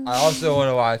Scooby Doo. I also want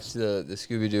to watch the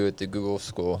Scooby Doo at the Google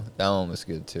School. That one was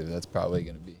good too. That's probably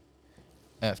gonna be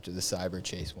after the Cyber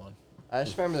Chase one. I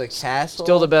just remember the castle.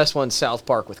 Still the best one, South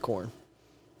Park with Corn.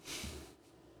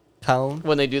 Cone.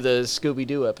 When they do the Scooby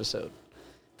Doo episode.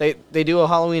 They do a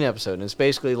Halloween episode, and it's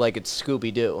basically like it's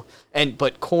Scooby Doo.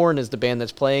 But Korn is the band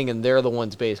that's playing, and they're the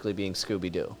ones basically being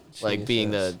Scooby Doo. Like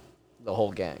being Jesus. the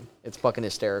whole gang. It's fucking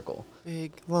hysterical.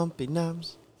 Big lumpy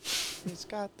nums. It's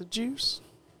got the juice.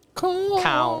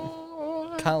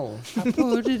 Cow. Cone. I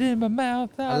put it in my mouth.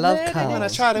 I love cone. When I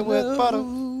tried it with butter,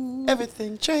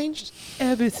 everything changed.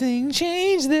 Everything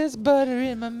changed. There's butter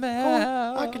in my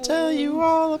mouth. I could tell you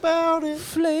all about it.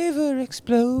 Flavor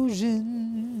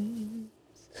explosion.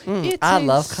 I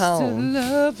love cone.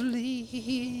 Lovely.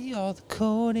 all the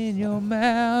corn in your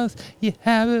mouth. You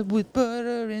have it with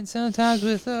butter and sometimes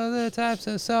with other types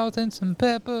of salt and some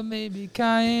pepper, maybe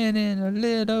cayenne and a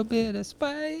little bit of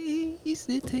spice.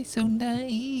 It tastes so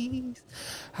nice.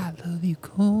 I love you,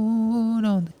 corn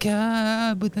on the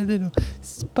cob with a little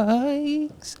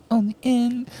spikes on the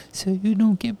end, so you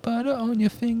don't get butter on your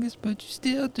fingers, but you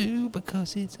still do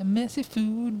because it's a messy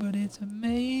food, but it's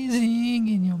amazing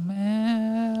in your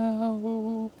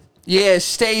mouth. Yeah,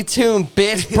 stay tuned,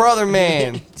 bitch. Brother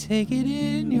man. Take it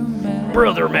in your mouth.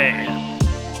 Brother man.